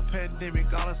 Whole pandemic,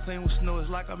 all I seen was snow. It's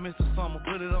like I missed the summer.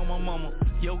 Put it on my mama.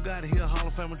 Yo, got it here, Hall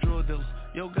of Fame drug dealers.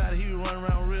 Yo, got it, he be running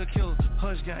around real killers.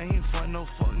 Hush guy, he ain't fighting no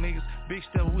fuck niggas. Big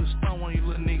step with a stone on you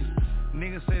little niggas.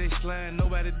 Niggas say they slime,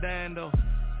 nobody dying though.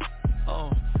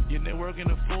 Oh, yeah, they working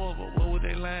the floor, but what would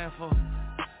they lying for?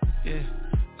 Yeah,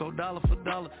 go dollar for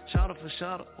dollar, shotter for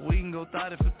shotter. We can go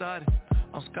 30 for 30.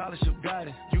 I'm scholarship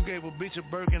guided. You gave a bitch a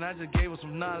Birkin, I just gave her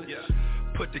some knowledge. Yeah.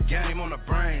 Put the game on the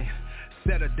brain.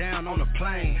 Set her down on a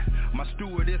plane. My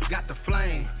stewardess got the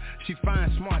flame. She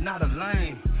fine, smart, not a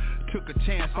lame. Took a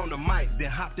chance on the mic, then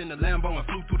hopped in the Lambo and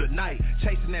flew through the night.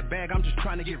 Chasing that bag, I'm just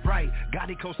trying to get right.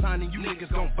 Gotti co-signing, you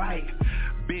niggas gon' bite.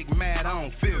 Big mad, I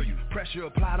don't feel you. Pressure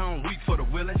applied, on weak for the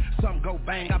willing. Some go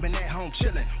bang, I've been at home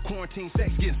chillin'. Quarantine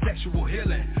sex, getting sexual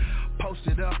healing.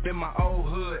 Posted up in my old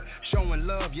hood, showing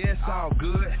love, yeah, it's all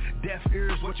good. Deaf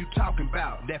ears, what you talking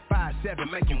about? That 5'7",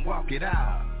 make him walk it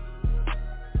out.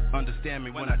 Understand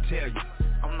me when I tell you.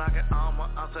 I'm knocking armor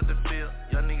outside the field.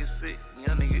 Young nigga sick,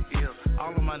 young nigga ill.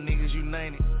 All of my niggas, you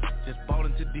name it. Just bought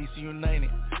into DC, you name it.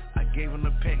 I gave him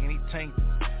the pack and he tanked it.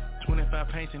 25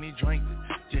 paints and he drank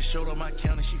it. Just showed up my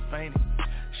count and she fainted.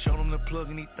 Showed him the plug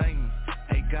and he thanked me.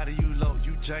 Hey, got it, you low,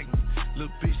 you jank me.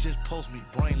 Little bitch just post me,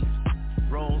 brainless.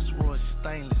 Rolls Royce,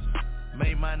 stainless.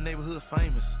 Made my neighborhood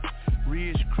famous.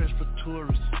 Ridge crest for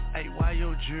tourists. Hey, why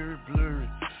your jewelry blurry?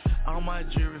 All my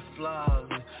jewelry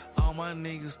flawless. All my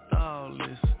niggas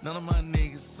thoughtless. None of my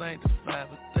niggas sanctified,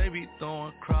 but they be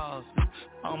throwing crosses.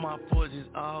 All my forges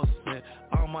all set.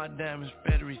 All my diamonds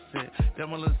battery set. That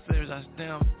my little savage, I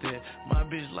stamped it. My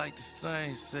bitch like the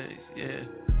same sex, yeah.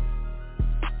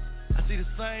 I see the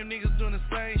same niggas doing the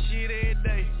same shit every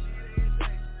day.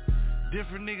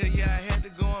 Different nigga, yeah, I had to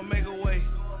go and make a way.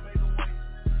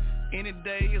 Any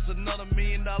day, it's another $1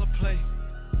 million play.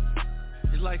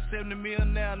 It's like 70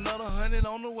 million now, another 100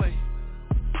 on the way.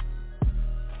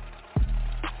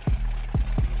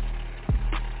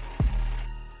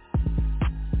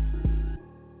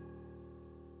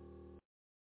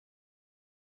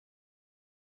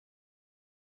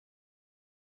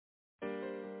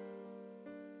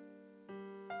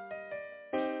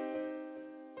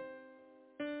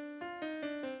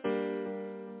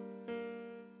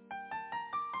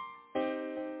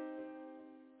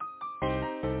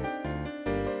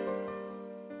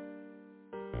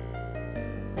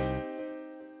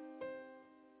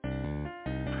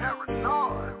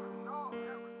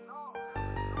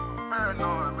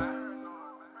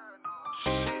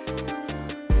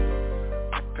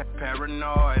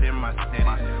 Paranoid in my city.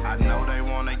 I know they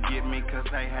wanna get me cause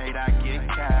they hate I get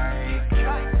cake.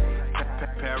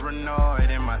 Paranoid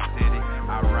in my city.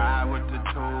 I ride with the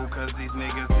tool cause these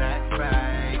niggas act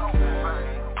fake.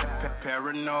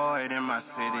 Paranoid in my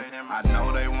city. I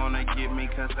know they wanna get me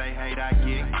cause they hate I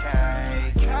get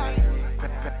cake.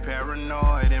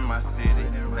 Paranoid in my city.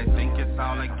 They think it's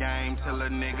all a game till a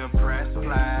nigga press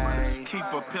play. Keep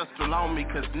a pistol on me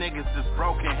cause niggas is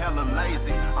broken, hella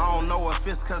lazy. I don't know if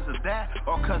it's cause of that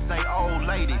or cause they old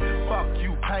lady. Fuck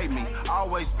you, pay me.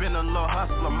 Always been a little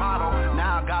hustler model.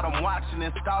 Now I got them watching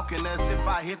and stalking as if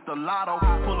I hit the lotto.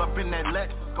 Pull up in that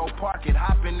Lexus, go park it,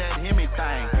 hop in that Hemi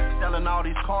thing. Selling all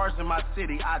these cars in my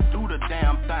city, I do the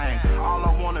damn thing. All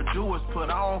I wanna do is put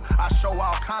on, I show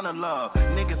all kind of love.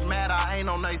 Niggas mad I ain't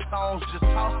on they songs, just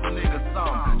toss the niggas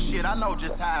some. Shit, I know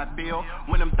just how I feel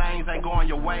when them things ain't going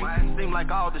your way. Seem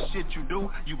like all the shit you do,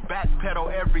 you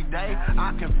backpedal every day.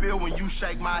 I can feel when you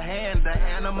shake my hand, the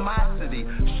animosity.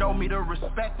 Show me the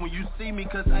respect when you see me,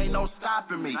 cause ain't no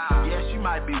stopping me. Yeah, she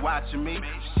might be watching me,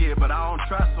 shit, but I don't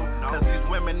trust them, cause these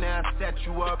women there set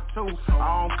you up too.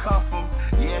 I don't cuff them.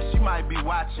 Yeah, she might be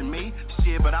watching me,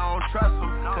 shit, but I don't trust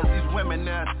them, cause these women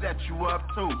there set you up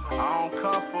too. I don't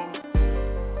cuff them.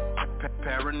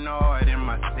 Paranoid in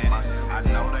my city. I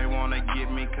know they wanna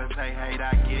get me cause they hate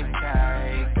I get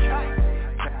cake.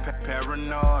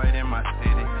 Paranoid in my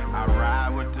city. I ride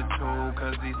with the tool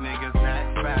cause these niggas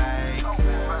act fake.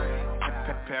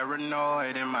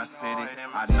 Paranoid in my city.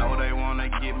 I know they wanna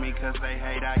get me cause they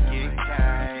hate I get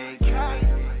cake.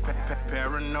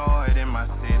 Paranoid in my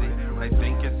city. They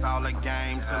think it's all a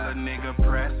game till a nigga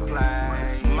press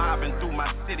play. Mobbing through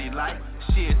my city life.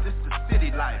 Shit, this the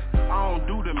city life. I don't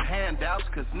do them handouts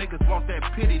cause niggas want that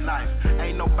pity life.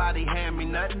 Ain't nobody hand me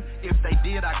nothing. If they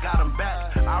did, I got them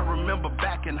back. I remember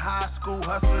back in high school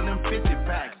hustling them 50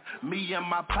 packs. Me and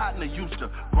my partner used to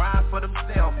grind for them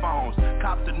cell phones.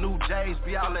 Cop the new J's,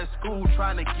 be all at school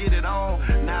trying to get it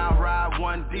on. Now I ride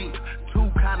one deep. Two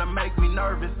kinda make me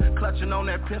nervous. Clutching on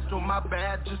that pistol, my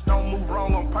bad. Just don't move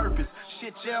wrong on purpose.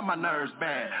 Shit, yeah, my nerves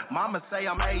bad. Mama say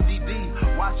I'm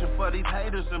ADD. Watching for these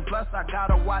haters and plus I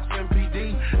gotta watch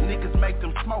MPD. Niggas make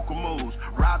them smoker moves.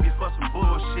 Rob you for some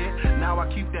bullshit. Now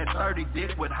I keep that 30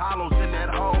 dick with hollows in that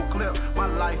whole clip. My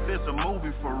life is a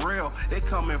movie for real. It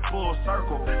come in full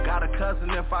circle. Got a cousin,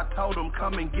 if I told him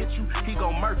come and get you, he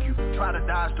gon' murk you. Try to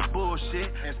dodge the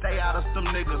bullshit and stay out of some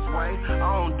niggas' way. I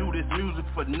don't do this music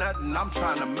for nothing. I'm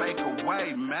trying to make a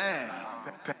way, man.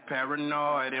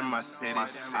 Paranoid in my city.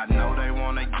 I know they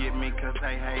wanna get me cause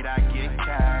they hate I get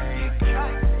cake.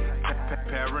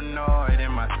 Paranoid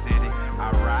in my city. I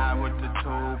ride with the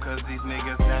tool cause these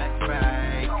niggas act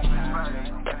fake.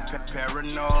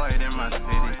 Paranoid in my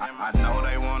city. I know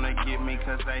they wanna get me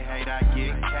cause they hate I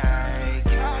get cake.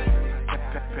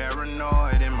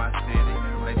 Paranoid in my city.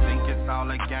 They think it's all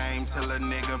a game till a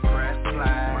nigga press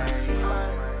play.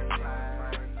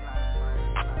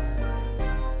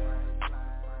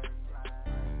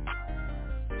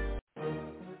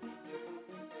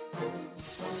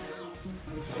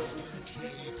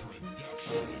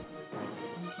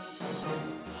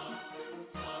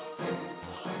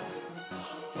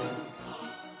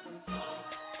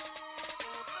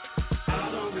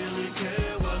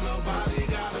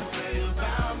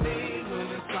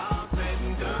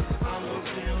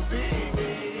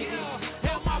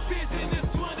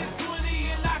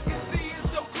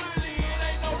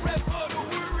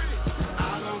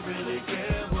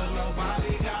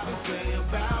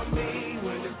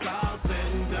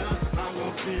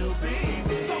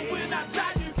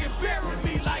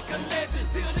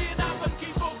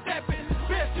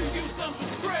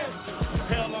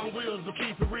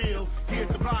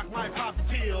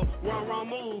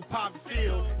 Move, pop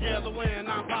still, yellow and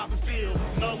I'm popping still.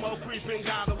 No more creeping,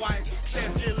 got a wife.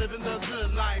 Said she living the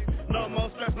good life. No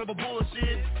more stress, no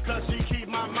bullshit, cause she keep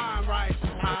my mind right.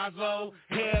 Eyes low,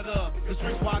 head up, the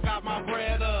streets where I got my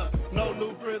bread up. No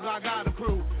new friends, I got a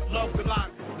crew. Local lock,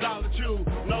 dollar chew.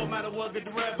 No matter what, get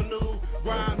the revenue.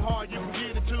 Grind hard, you can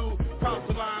get it too. Cross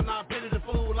the line, I pity the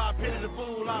fool, I pity the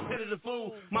fool, I pity the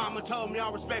fool. Mama told me I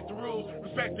respect the rules,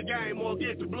 respect the game or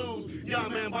get the blues. Young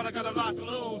man, but I got a lot to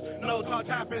lose. No talk,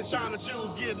 tap in, shine the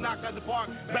shoes, get knocked at the park,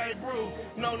 Babe Ruth.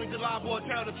 No need to lie, boy,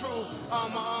 tell the truth.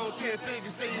 On my own 10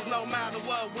 figure seas, no matter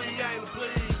what, we ain't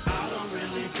pleased. I don't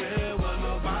really care what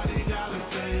nobody gotta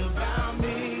say about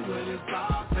me. When it's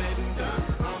all said and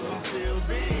done, I'm gonna still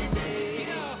be me.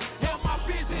 Yeah, my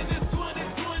vision is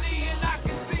 2020 and I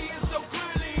can see it so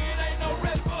clearly. It ain't no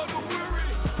rest for the weary.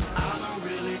 I don't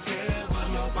really care what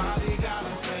nobody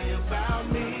gotta say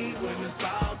about me. When it's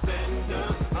all said and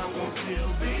done, I'm gonna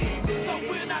still be me. So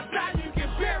when I die, you can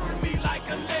bury me like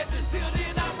a legend. Till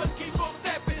then, I'ma keep on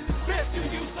stepping. It's best to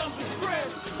use some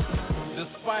discretion.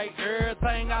 Despite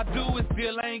everything I do, it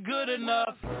still ain't good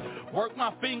enough. Work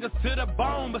my fingers to the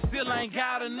bone, but still ain't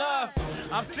got enough.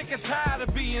 I'm sick and tired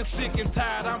of being sick and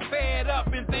tired. I'm fed up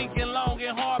and thinking long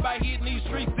and hard by hitting these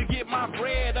streets to get my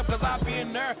bread up. Cause I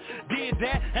been there, did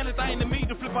that, anything to me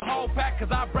to flip a whole pack. Cause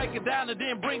I break it down and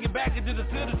then bring it back into the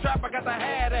trap. I got to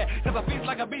have that, cause I feel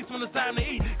like a beast when it's time to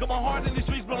eat. Got my heart in these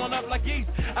streets blowing up like yeast.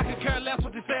 I could care less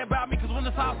what they say about me, cause when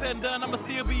it's all said and done, I'ma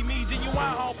still be me. Genuine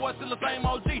homeboy, still the same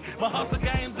OG. My hustle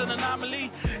game's an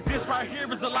anomaly. This right here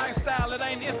is a lifestyle, it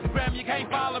ain't Instagram, you can't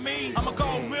follow me. I'm a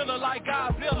gold realer like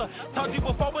Godzilla. Told you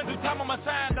before, when do time on my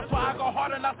time. That's why I go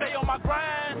hard and I stay on my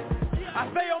grind. I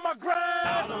stay on my grind.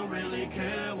 I don't really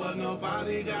care what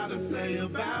nobody gotta say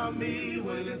about me.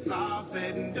 When it's all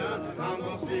said and done, I'm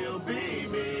gonna still be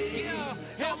me.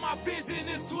 Yeah, my vision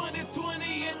is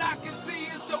 2020 and I can see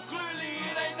it so clearly.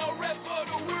 It ain't no rest for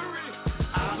the weary.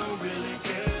 I don't really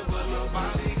care what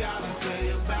nobody gotta say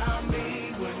about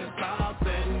me. When it's all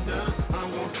said and done,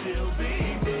 I'm gonna still be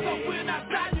me. So when I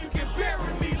die, you can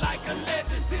bury me like a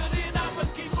legend. Till then, I'ma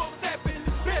keep on stepping.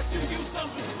 It's best to use some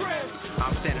discretion.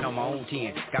 I'm standing on my own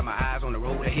 10, got my eyes on the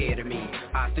road ahead of me.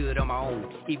 I stood on my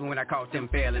own, even when I caught them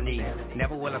felonies.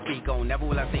 Never will I speak on, never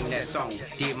will I sing that song.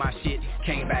 Did my shit,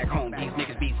 came back home. These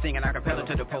niggas be singing acapella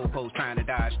to the po-pos, trying to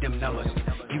dodge them numbers.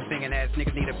 You singing ass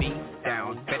niggas need a beat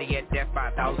down. Better yet, death by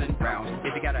 1,000 rounds.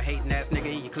 If you got a hating ass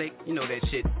nigga in your clique, you know that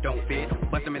shit don't fit.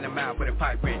 Bust him in the mouth with a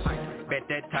pipe wrench. Bet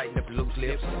that tighten up the loose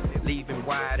lips, leave him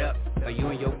wide up. Or you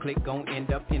and your clique gon'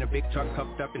 end up in a big truck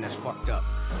cuffed up and that's fucked up.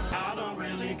 I don't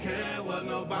really care what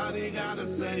nobody gotta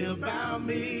say about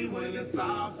me. When it's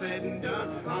all said and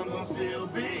done, I'm gonna still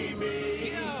be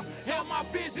me. Yeah, my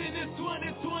vision is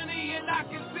 2020 and I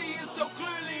can see it so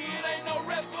clearly. It ain't no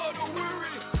rest for the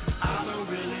weary. I don't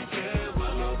really care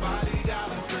what nobody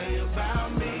gotta say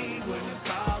about me. When it's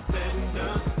all said and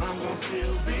done, I'm gonna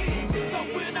still be me. So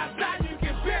when I die, you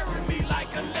can bury me like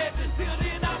a legend. Till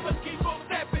then, I'ma keep on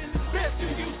stepping. It's best to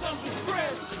use some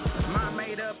discretion. Mind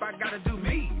made up, I gotta do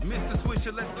me. Mr.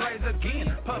 Swisher, let's blaze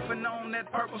again. Puffin' on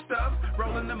that purple stuff,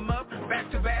 rolling them up, back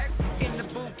to back. In the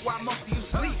booth while most of you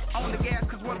sleep. On the gas,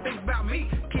 cause one thing about me,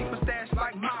 keep a stash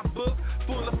like my book,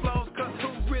 full of flows, cause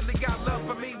who really got love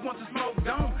for me? Once the smoke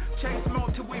gone, chase more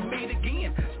till we meet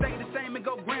again. Stay the same and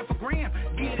go gram for gram,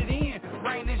 get it in,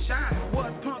 rain and shine.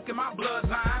 What's punk in my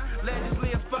bloodline? Legends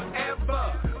live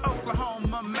forever.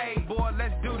 Oklahoma made, boy,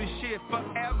 let's do this shit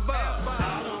forever.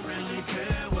 I don't really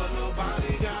care what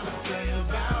nobody gotta say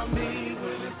about me.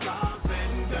 When it's all said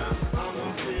and done, I'm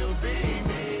gonna still be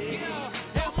me.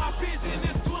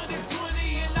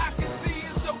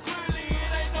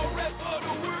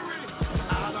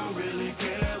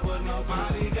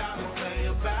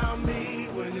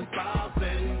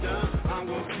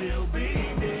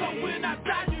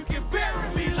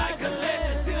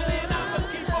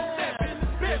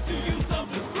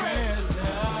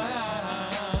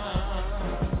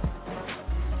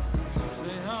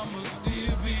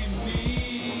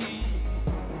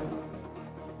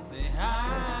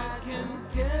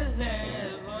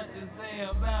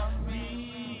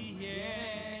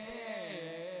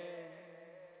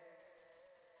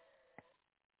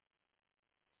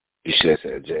 Yes,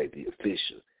 Jack, the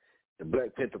official. The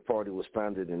Black Panther Party was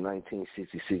founded in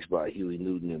 1966 by Huey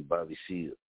Newton and Bobby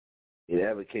Seale. It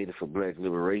advocated for black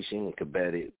liberation and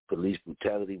combated police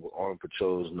brutality with armed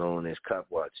patrols known as cop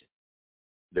watching.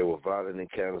 There were violent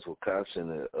encounters with cops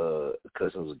and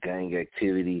customs of gang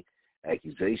activity,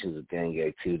 accusations of gang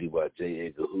activity, while J.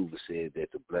 Edgar Hoover said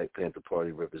that the Black Panther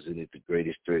Party represented the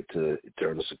greatest threat to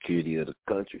internal security of the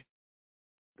country.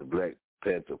 The Black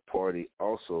Panther Party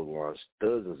also launched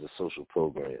dozens of social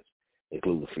programs,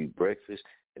 including free breakfast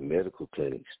and medical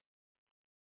clinics.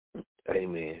 Hey,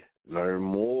 man, learn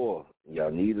more.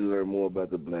 Y'all need to learn more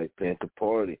about the Black Panther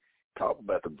Party. Talk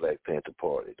about the Black Panther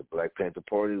Party. The Black Panther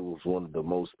Party was one of the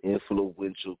most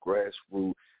influential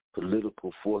grassroots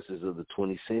political forces of the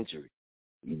 20th century.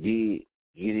 You did.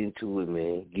 Get into it,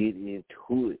 man. Get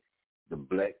into it. The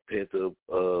Black Panther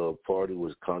Party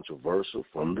was controversial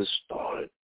from the start.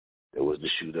 There was the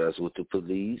shootouts with the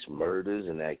police, murders,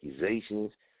 and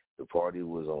accusations. The party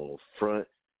was on the front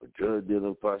for drug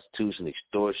dealing, prostitution,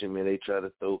 extortion. Man, they try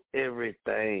to throw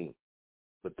everything.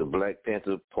 But the Black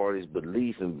Panther Party's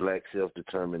belief in black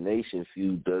self-determination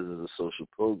fueled dozens of social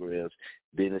programs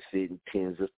benefiting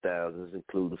tens of thousands,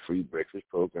 including free breakfast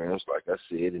programs, like I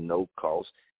said, and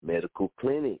no-cost medical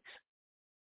clinics.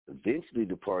 Eventually,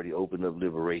 the party opened up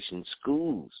liberation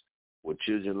schools where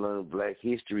children learned black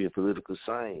history and political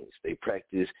science. They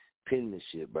practiced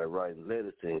penmanship by writing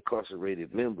letters to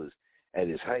incarcerated members. At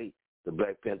its height, the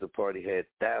Black Panther Party had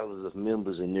thousands of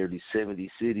members in nearly 70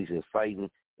 cities and fighting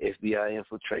FBI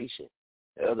infiltration.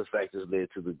 And other factors led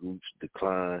to the group's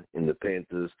decline, and the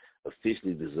Panthers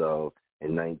officially dissolved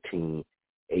in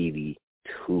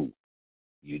 1982.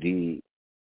 You did.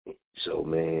 So,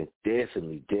 man,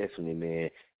 definitely, man,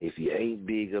 if you ain't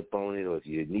big up on it or if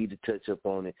you need to touch up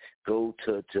on it, go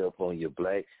touch up on your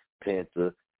Black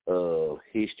Panther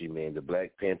history, man, the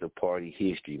Black Panther Party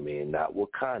history, man, not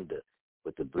Wakanda,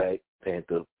 but the Black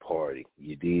Panther Party.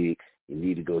 You dig? You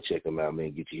need to go check them out,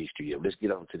 man. Get your history up. Let's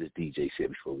get on to this DJ set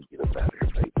before we get up out of here,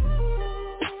 baby.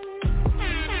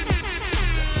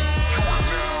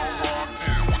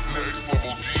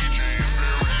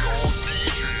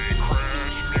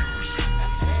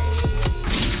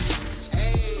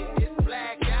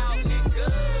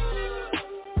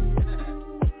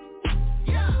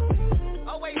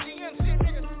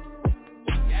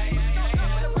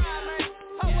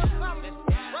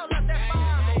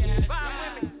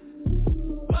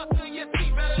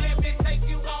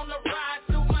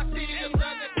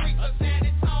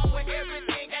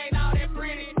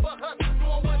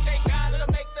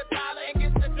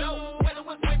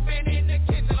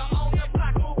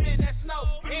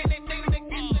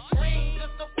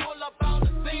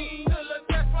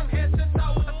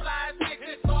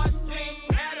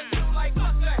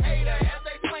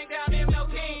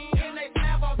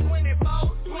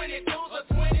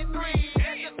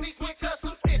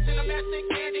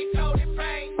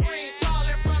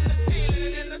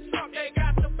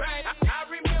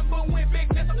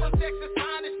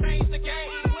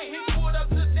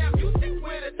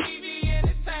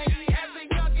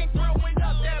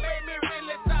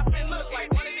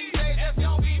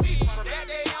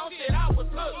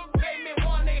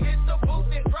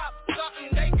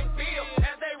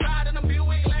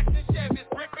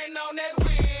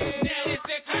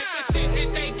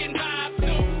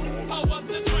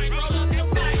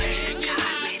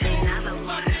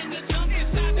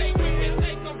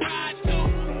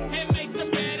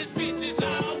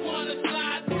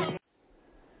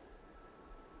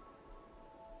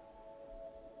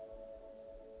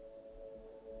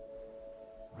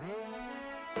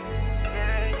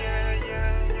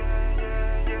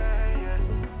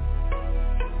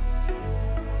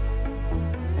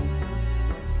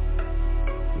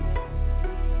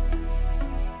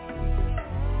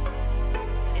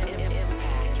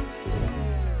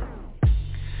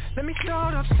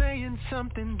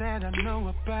 Something that I know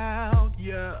about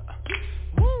you.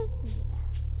 Woo.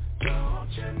 Don't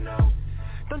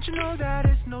you know that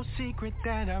it's no secret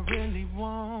that I really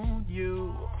want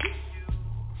you.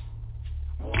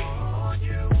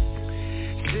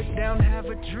 Sit down, have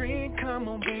a drink, come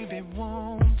on baby,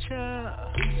 won't ya?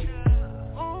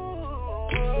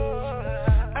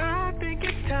 I think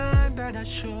it's time that I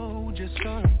showed you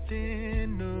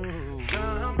something new.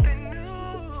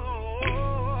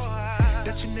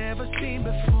 That you never seen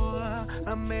before.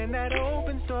 A man that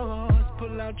opens doors.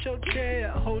 Pull out your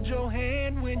chair, hold your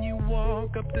hand when you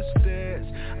walk up the stairs.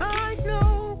 I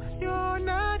know you're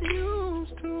not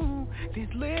used to these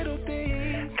little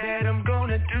things that I'm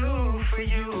gonna do for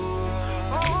you.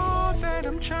 All that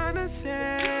I'm trying to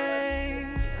say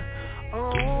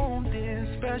on this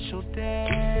special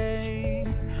day.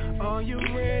 Are you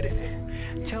ready?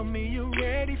 Tell me you're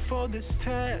ready for this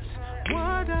test.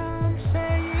 What I'm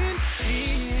saying is,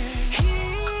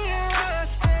 here I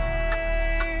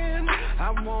stand.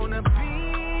 I wanna be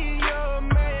your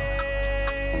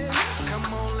man.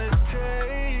 Come on, let's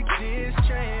take this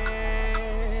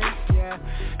chance. Yeah,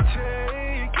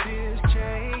 take this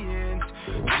chance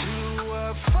to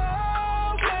a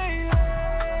faraway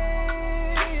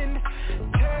land.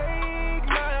 Take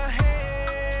my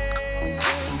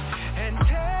hand and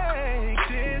take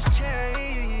this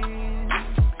chance.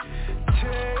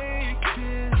 Take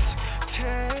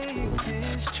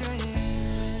this chance.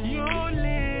 Your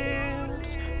lips,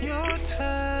 your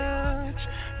touch,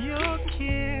 your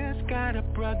kiss got a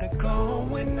brother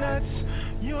going nuts.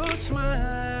 Your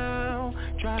smile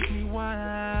drives me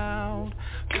wild.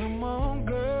 Come on,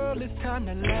 girl, it's time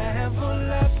to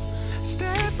level up.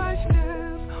 Step by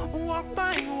step, walk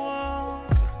by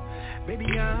walk.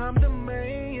 Baby, I'm the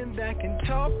man that can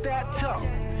talk that talk.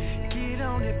 Get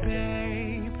on it,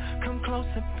 babe. Come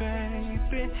closer,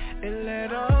 baby, and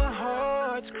let our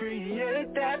hearts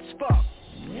create that spark.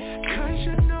 'Cause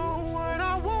you know what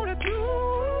I wanna do.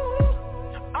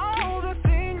 All the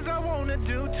things I wanna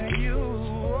do to you.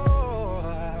 Oh,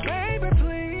 baby,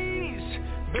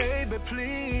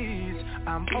 please,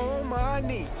 I'm on my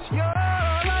knees. You're all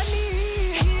I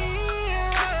need.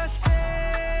 Here I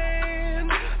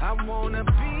stand. I wanna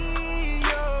be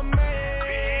your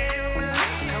man.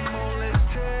 Come on, let's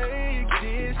take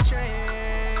this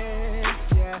chance.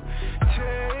 Yeah,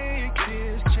 take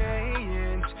this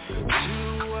chance to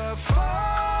a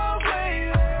faraway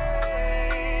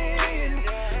land.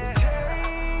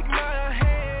 Take my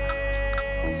hand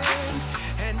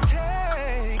and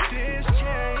take this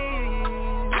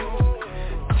chance.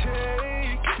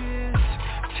 Take this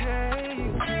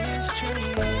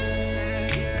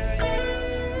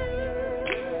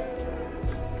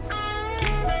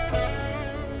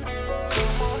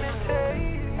Come on and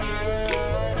take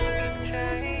this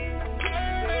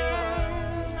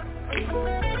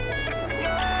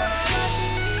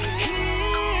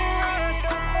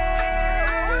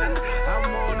I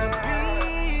wanna be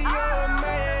your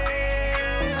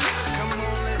man. Come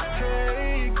on, let's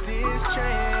take this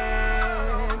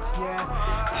chance. Yeah,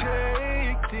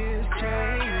 take this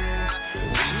chance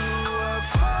to a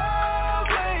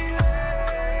faraway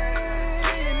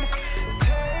land.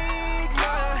 Take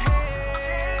my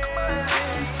hand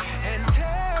and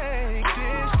take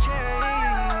this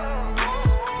chance.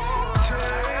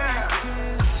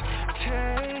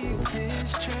 Take this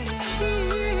chance.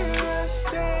 Here I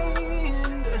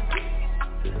stand.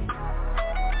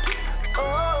 Oh,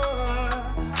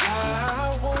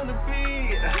 I wanna be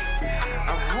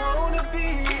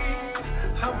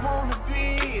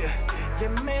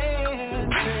your man.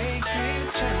 Take this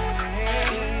chance.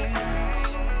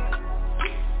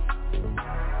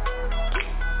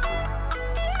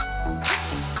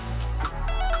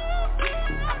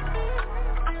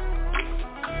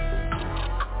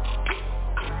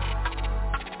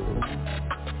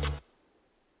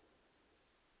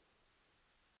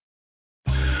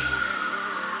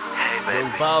 Hey,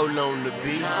 ball on the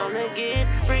beat. Wanna get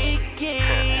freaky.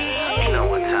 You know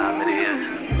what time it is.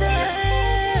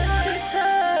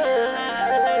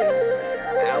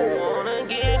 I wanna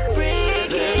get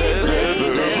freaky.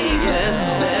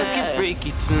 Let's get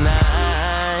freaky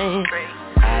tonight.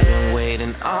 I've been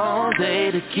waiting all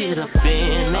day to get up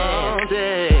in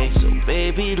it. So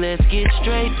baby, let's get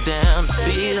straight down to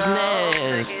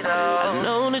business. I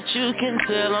know that you can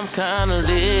tell I'm kinda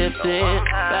lifted.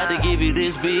 About to give you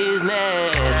this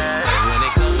business. When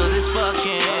it comes to this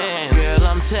fucking, girl,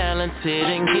 I'm talented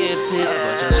and gifted.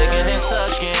 But you're licking and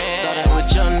sucking. Starting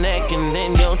with your neck and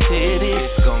then your titties.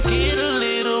 It's gon' get a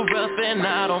little rough and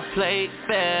I don't play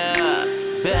fair.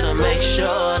 Better make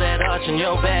sure that arching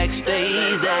your back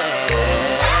stays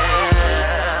there.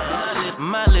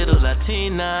 My little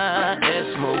Latina,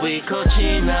 es muy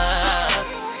cochina.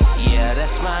 Yeah,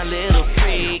 that's my little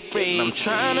freak. I'm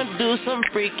trying to do some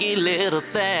freaky little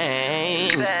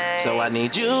things. So I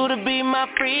need you to be my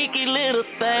freaky little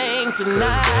thing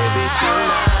tonight. Baby,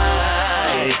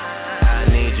 tonight I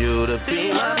need you to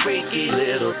be my freaky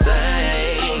little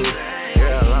thing.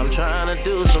 Girl, I'm trying to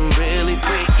do some really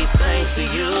freaky things to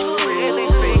you. Really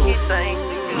freaky things.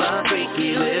 My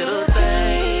freaky little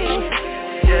thing.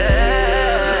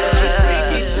 Yeah.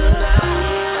 Freaky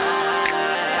tonight.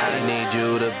 I need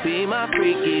you to be my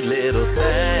freaky little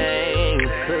thing.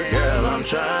 Girl, I'm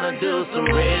trying to do some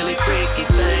really freaky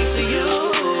things to you.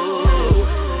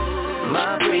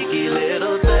 My freaky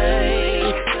little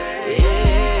thing.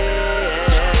 Yeah.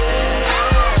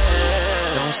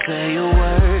 Don't say a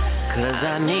word.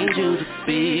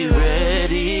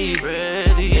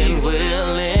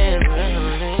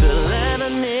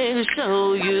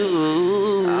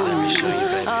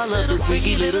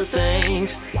 freaky little things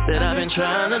that I've been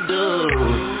trying to do.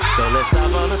 So let's stop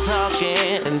all the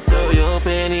talking and throw your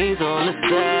panties on the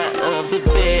side of the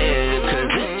bed.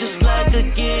 Cause it's just like a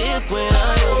gift when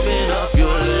I open up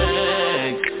your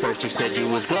legs. First you said you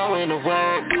was going to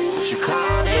work, but you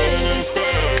called in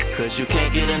instead. Cause you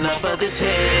can't get enough of this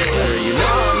head. Girl, you know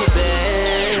I'm the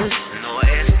best. No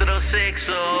extra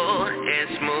sexo, es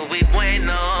muy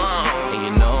bueno. And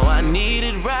you know I need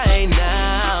it right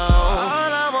now.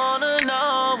 All I wanna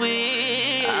know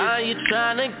is, are you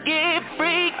trying to get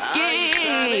freaky?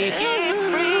 Baby,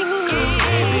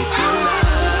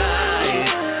 tonight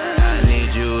I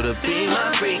need you to be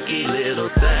my freaky little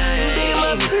thing.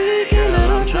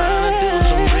 Girl, I'm trying to do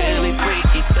some really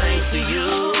freaky things to you.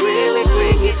 Really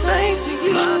freaky things to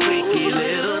you. My freaky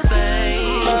little thing.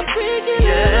 My freaky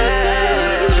little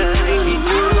thing.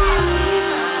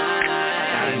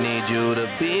 I need you to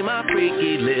be my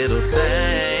freaky little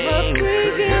thing.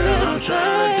 Girl, I'm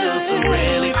trying to do some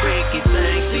really freaky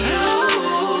things to you.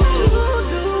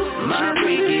 My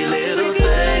freaky little thing.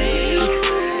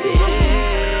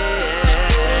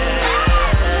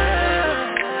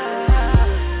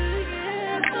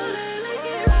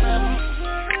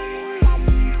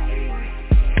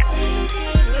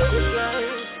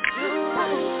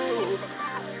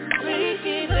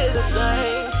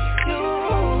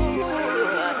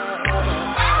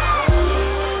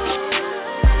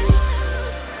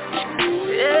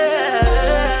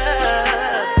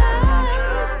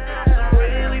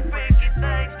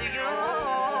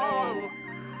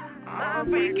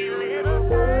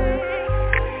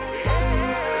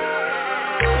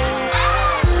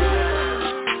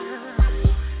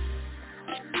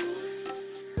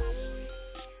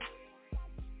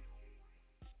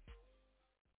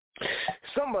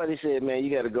 Somebody said, man, you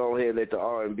got to go ahead and let the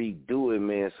R&B do it,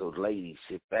 man. So ladies,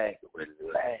 sit back,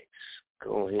 relax,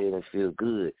 go ahead and feel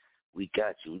good. We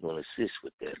got you. We're going to assist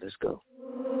with that. Let's go.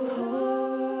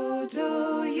 Who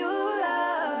do you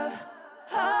love?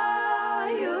 Are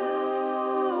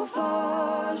you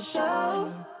for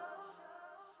sure?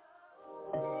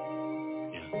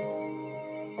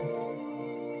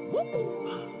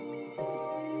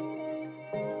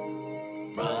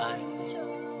 Right.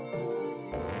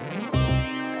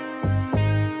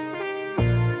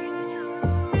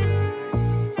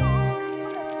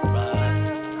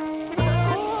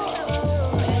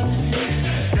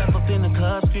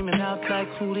 Screaming out like,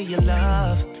 who do you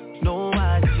love? No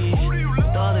idea.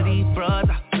 With all of these bras,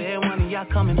 I swear one of y'all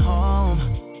coming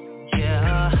home.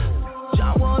 Yeah.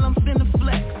 John Wall, I'm finna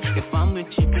flex. If I'm with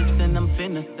you, bitch, then I'm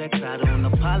finna sex. I don't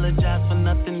apologize for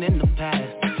nothing in the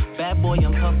past. Bad boy,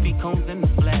 I'm puffy combs in the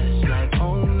flesh. Like,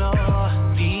 oh no.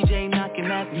 DJ knocking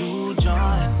that new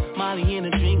joint. Molly in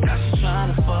a drink, now she's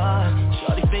trying to fuck.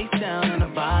 Shorty face down and the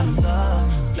bottoms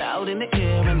up. Loud in the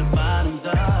air and the bottoms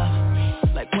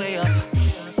up. Like way up.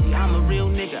 I'm a real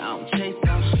nigga, I don't chase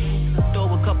them. Throw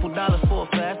a couple dollars for a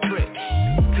fast brick.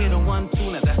 Hit a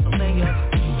 1-2, now that's a layup.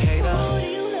 You hater. Who do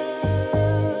you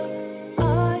love?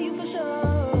 Are you for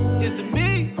sure? Is it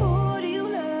me? Who do you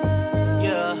love?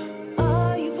 Yeah.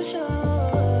 Are you for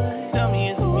sure? Tell me,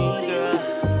 is it me, girl?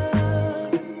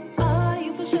 Are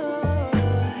you for sure?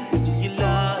 Do you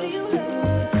love? Who do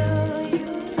you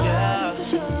love? Yeah. For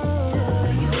sure.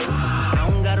 I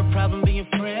don't got a problem being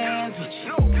friends with you.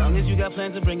 You got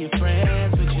plans to bring your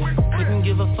friends with you. Couldn't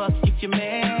give a fuck if your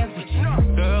man's with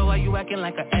you. Girl, why you acting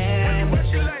like I am with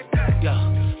you? Yo,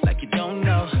 like you don't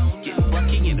know. Getting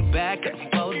bucky in the back of the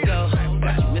photo.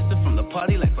 Got you missing from the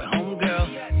party like my homegirl.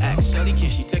 Ask shorty,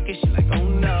 can she take it? She like, oh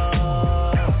no.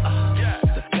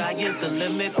 The sky is the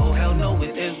limit. Oh hell no,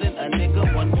 it isn't. A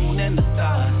nigga, one moon and the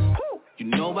stars. You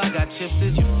know I got chips,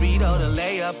 is you free though to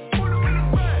lay up?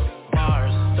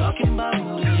 Bars, talking about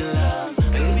who do you love?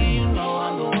 Baby, you know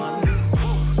I'm the one.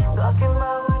 Talking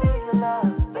about who do you love?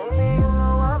 Baby, you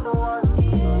know I'm the one. Who do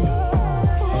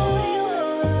you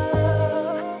love?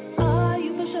 Are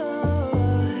you for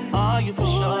sure? Are you for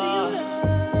sure?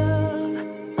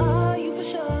 Are you for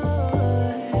sure?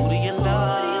 Who do you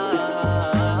love?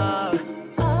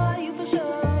 Are you for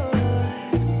sure?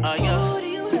 Are you? Who do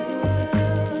you love?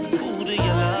 Who do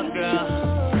you love, girl?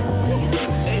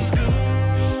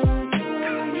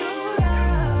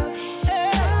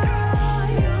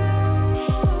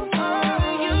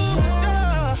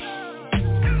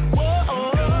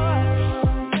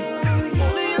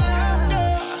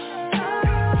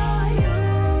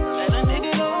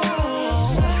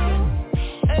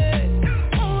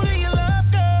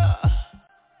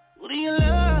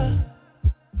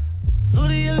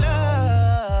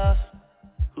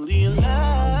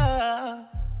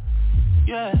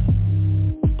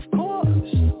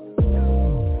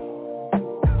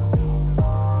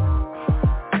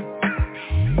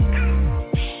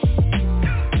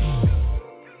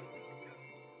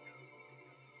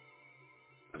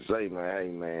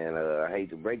 I hate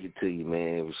to break it to you,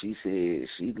 man, but she said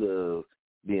she loved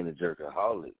being a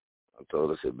jerkaholic. I told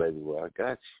her, I said, baby, well, I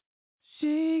got you.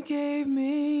 She gave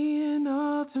me an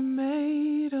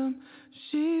ultimatum.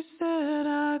 She said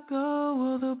I go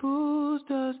where the booze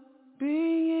does.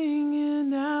 Being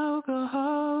an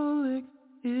alcoholic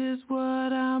is what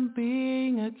I'm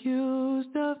being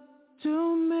accused of.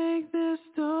 To make this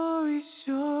story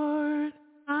short,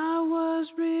 I was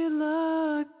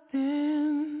reluctant.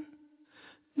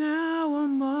 Now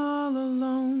I'm all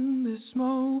alone, this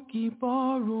smoky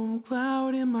ballroom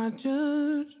clouding my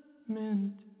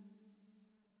judgment.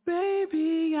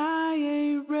 Baby, I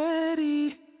ain't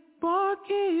ready.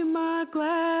 Barkeep, my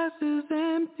glass is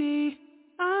empty.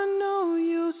 I know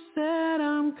you said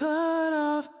I'm cut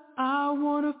off. I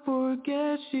wanna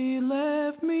forget she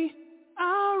left me.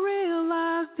 I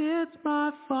realized it's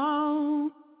my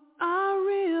fault. I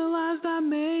realized I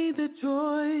made the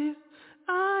choice.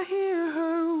 I hear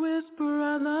her whisper,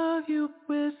 I love you.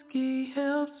 Whiskey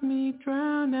helps me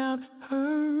drown out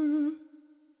her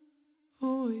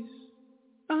voice.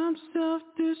 I'm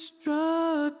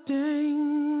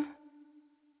self-destructing.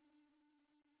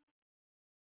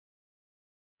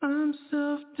 I'm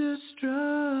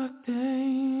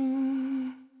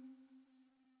self-destructing.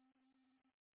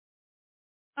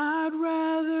 I'd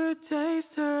rather taste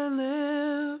her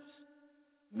lips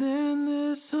than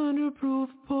this 100-proof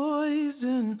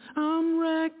poison. I'm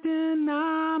wrecked and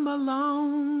I'm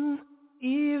alone.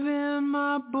 Even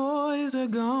my boys are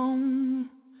gone.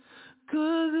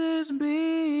 Could this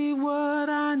be what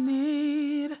I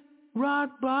need?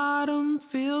 Rock bottom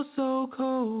feels so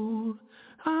cold.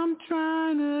 I'm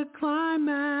trying to climb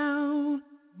out.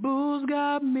 Booze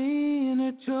got me in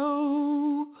a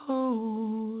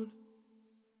chokehold.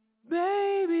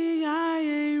 Baby, I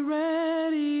ain't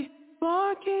ready.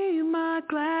 Barkeep, my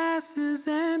glass is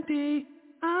empty.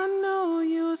 I know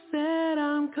you said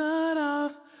I'm cut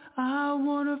off. I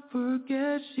wanna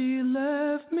forget she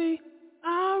left me.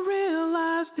 I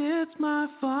realized it's my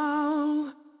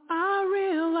fault. I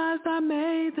realized I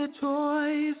made the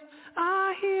choice.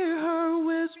 I hear her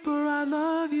whisper, I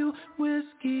love you.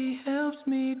 Whiskey helps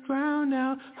me drown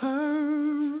out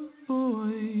her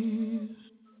voice.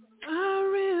 I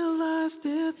realized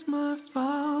it's my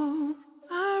fault.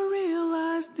 I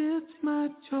realized it's my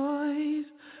choice.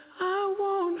 I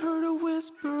want her to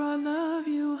whisper, I love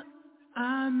you.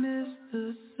 I miss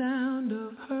the sound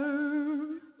of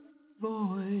her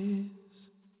voice.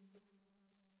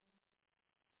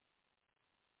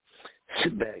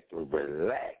 Sit back and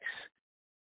relax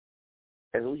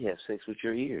as we have sex with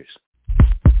your ears.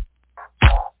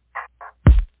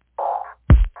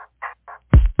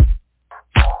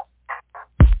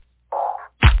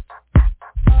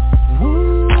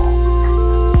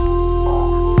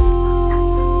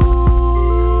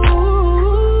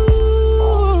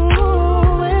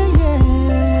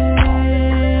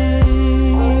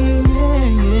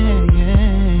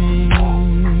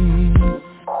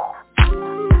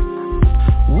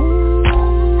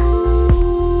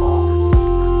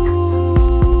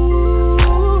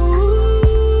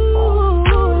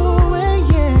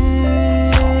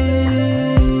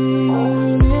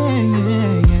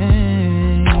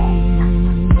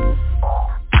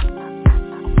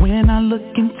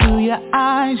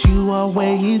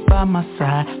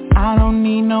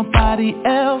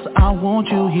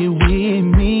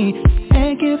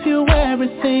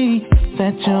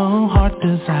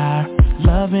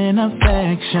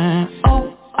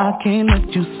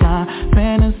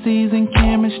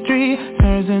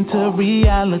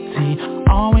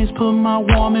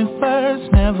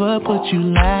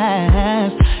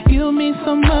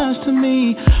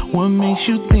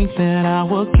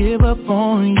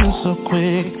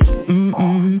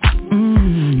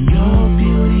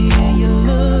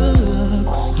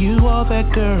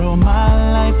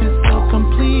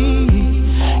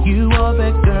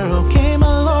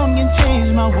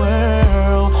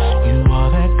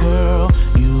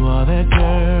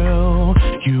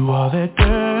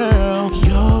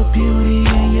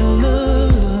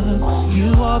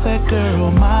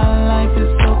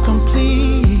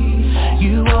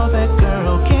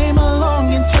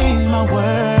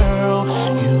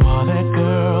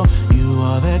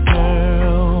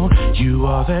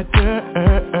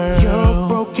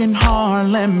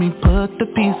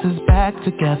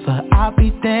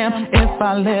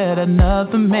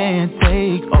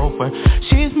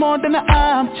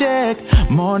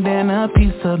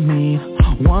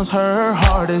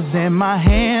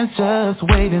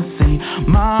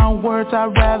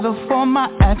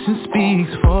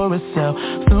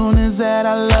 Soon as that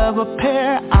I love a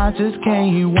pair, I just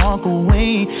can't walk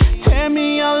away. tear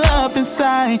me all up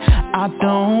inside. I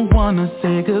don't wanna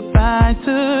say goodbye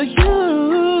to you.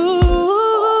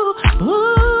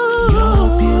 Ooh. Your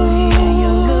beauty and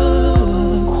your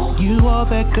looks, you are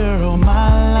that girl,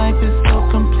 my life is so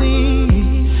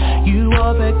complete. You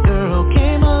are that girl,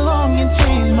 came along and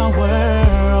changed my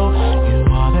world. You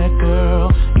are that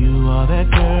girl, you are that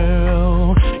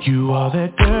girl, you are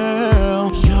that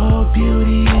girl. Your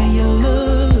beauty and your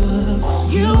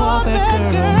looks, you are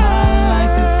that girl, my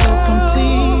life is so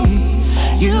complete.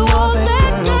 You are that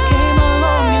girl, came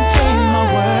along and changed my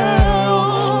world.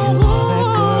 You are that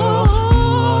girl,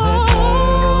 you are that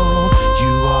girl,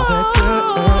 you are that girl.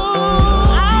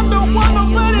 I don't want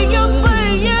nobody else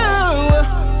but you.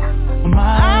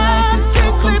 My life is so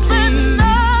complete.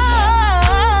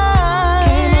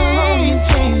 Came along and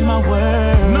changed my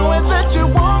world. Knowing that you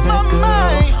want my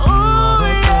mind. Oh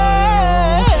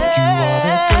yeah, you are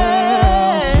that girl.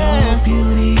 Your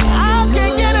beauty and I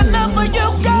can't get enough of you,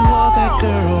 girl. You are that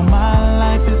girl. My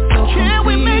life is so complete. Can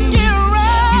we make it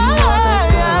right? You are that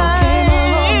girl. Came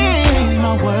along and changed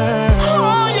my world.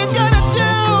 All you gotta do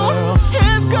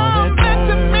is come back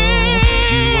to me.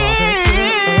 You are that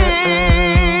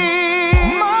girl.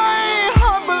 My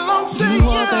heart belongs to you. You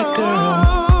are that girl.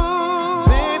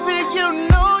 Baby, you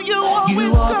know you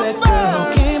are that girl.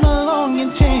 Came along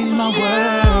and changed my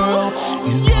world.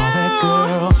 You are that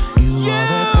girl. You are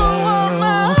that girl.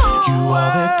 You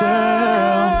are that girl.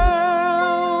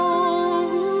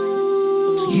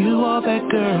 You are that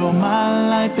girl. My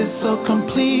life is so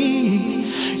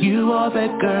complete. You are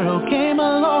that girl. Came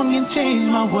along and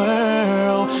changed my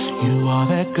world. You are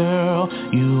that girl.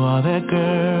 You are that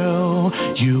girl.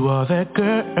 You are that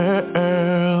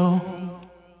girl.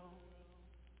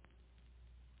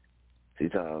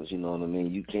 Sometimes, you know what I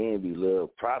mean, you can be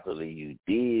loved properly, you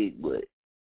did, but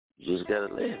you just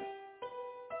gotta let it.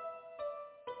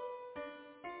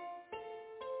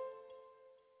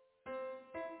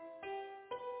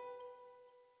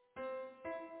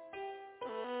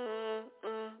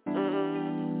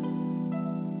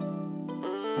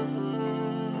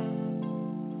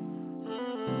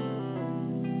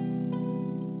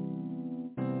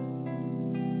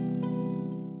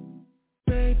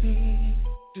 Baby,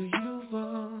 do you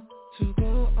want to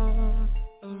go on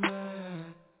a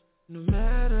ride? No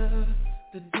matter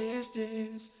the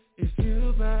distance, if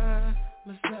you by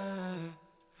my side.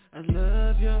 I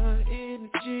love your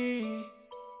energy,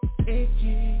 it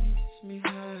keeps me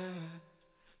high.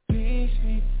 Peace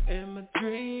me in my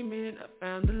dreaming, I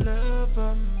found the love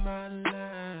of my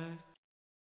life.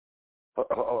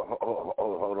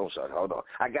 Hold on, son. Hold on.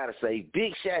 I gotta say,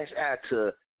 big shouts out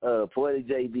to Poetic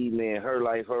JB, man. Her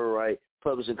Life, Her Right,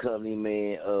 publishing company,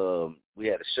 man. We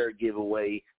had a shirt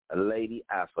giveaway. A lady,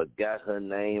 I forgot her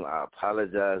name. I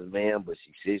apologize, ma'am, but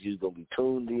she said she was gonna be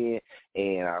tuned in,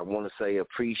 and I want to say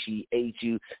appreciate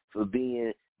you for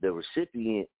being the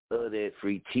recipient of that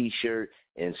free T-shirt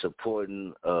and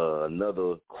supporting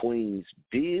another Queens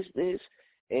business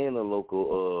and a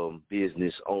local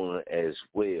business owner as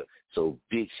well. So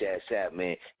big shouts out,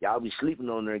 man. Y'all be sleeping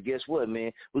on there. Guess what,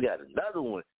 man? We got another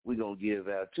one we going to give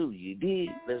out too. You did?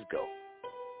 Let's go.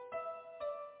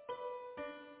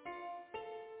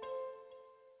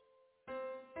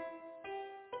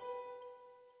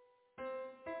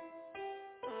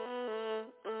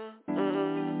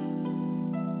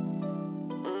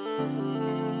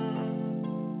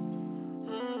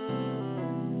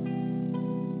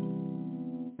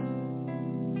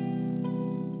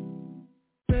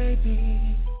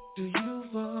 Baby, do you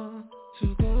want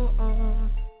to go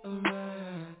on a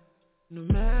ride? No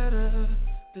matter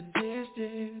the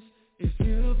distance, if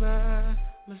you by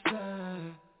my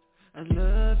side. I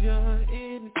love your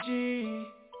energy,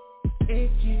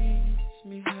 it keeps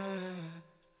me high.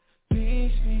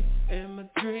 Peace me in my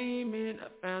dreaming, I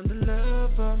found the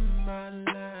love of my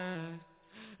life.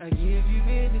 I give you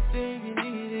anything you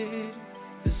needed,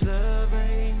 this love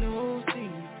ain't no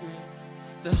secret.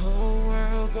 The whole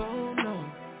world gon' know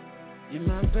you're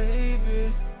my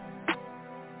baby.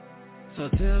 So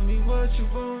tell me what you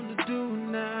wanna do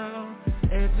now.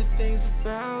 Everything's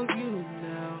about you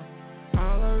now.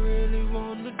 All I really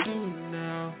wanna do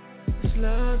now is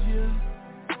love you.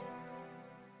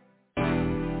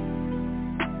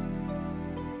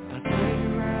 I'll take you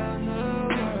around the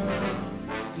world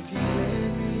if you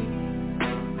let me.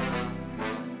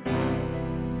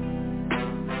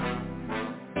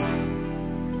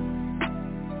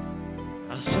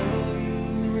 I'll show you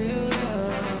real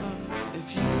love if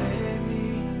you let me.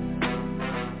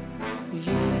 Will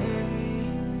you let me?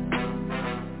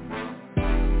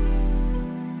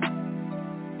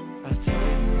 I'll take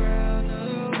you around the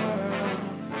world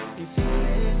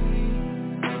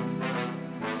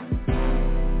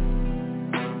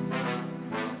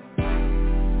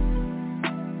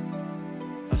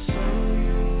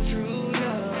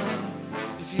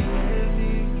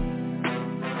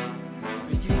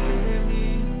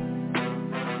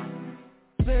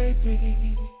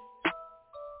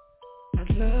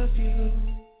love you,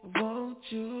 I want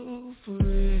you for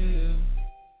real.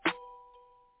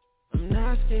 I'm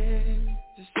not scared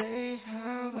to say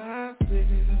how I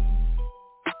feel.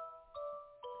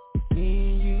 Me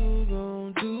and you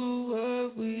gon' do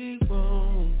what we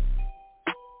want,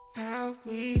 how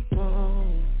we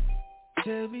want.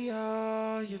 Tell me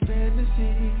all your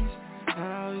fantasies,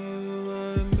 how you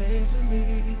were made for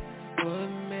me, what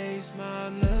makes my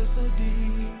love so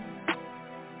deep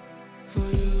for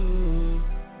you.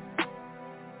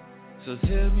 So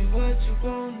tell me what you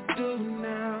wanna do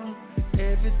now,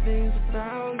 everything's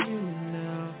about you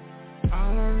now.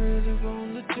 All I really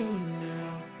wanna do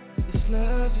now is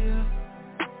love you.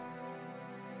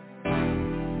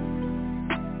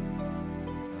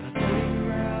 I'll take you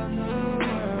around the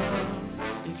world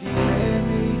if you let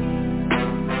me.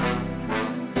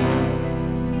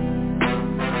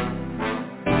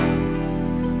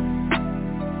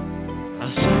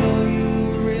 I'll show you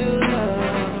real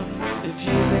love if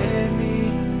you let me.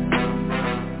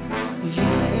 Will you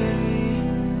let me?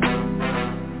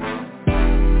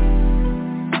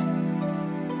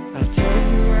 I'll take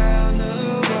you around the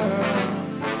world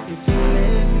if you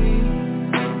let me.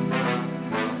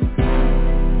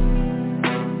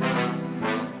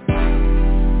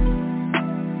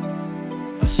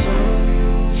 I'll show you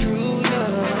true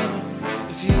love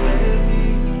if you let me.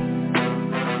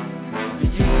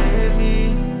 Will you let me?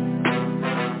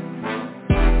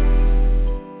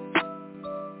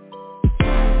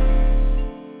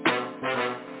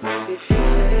 If you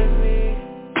let me.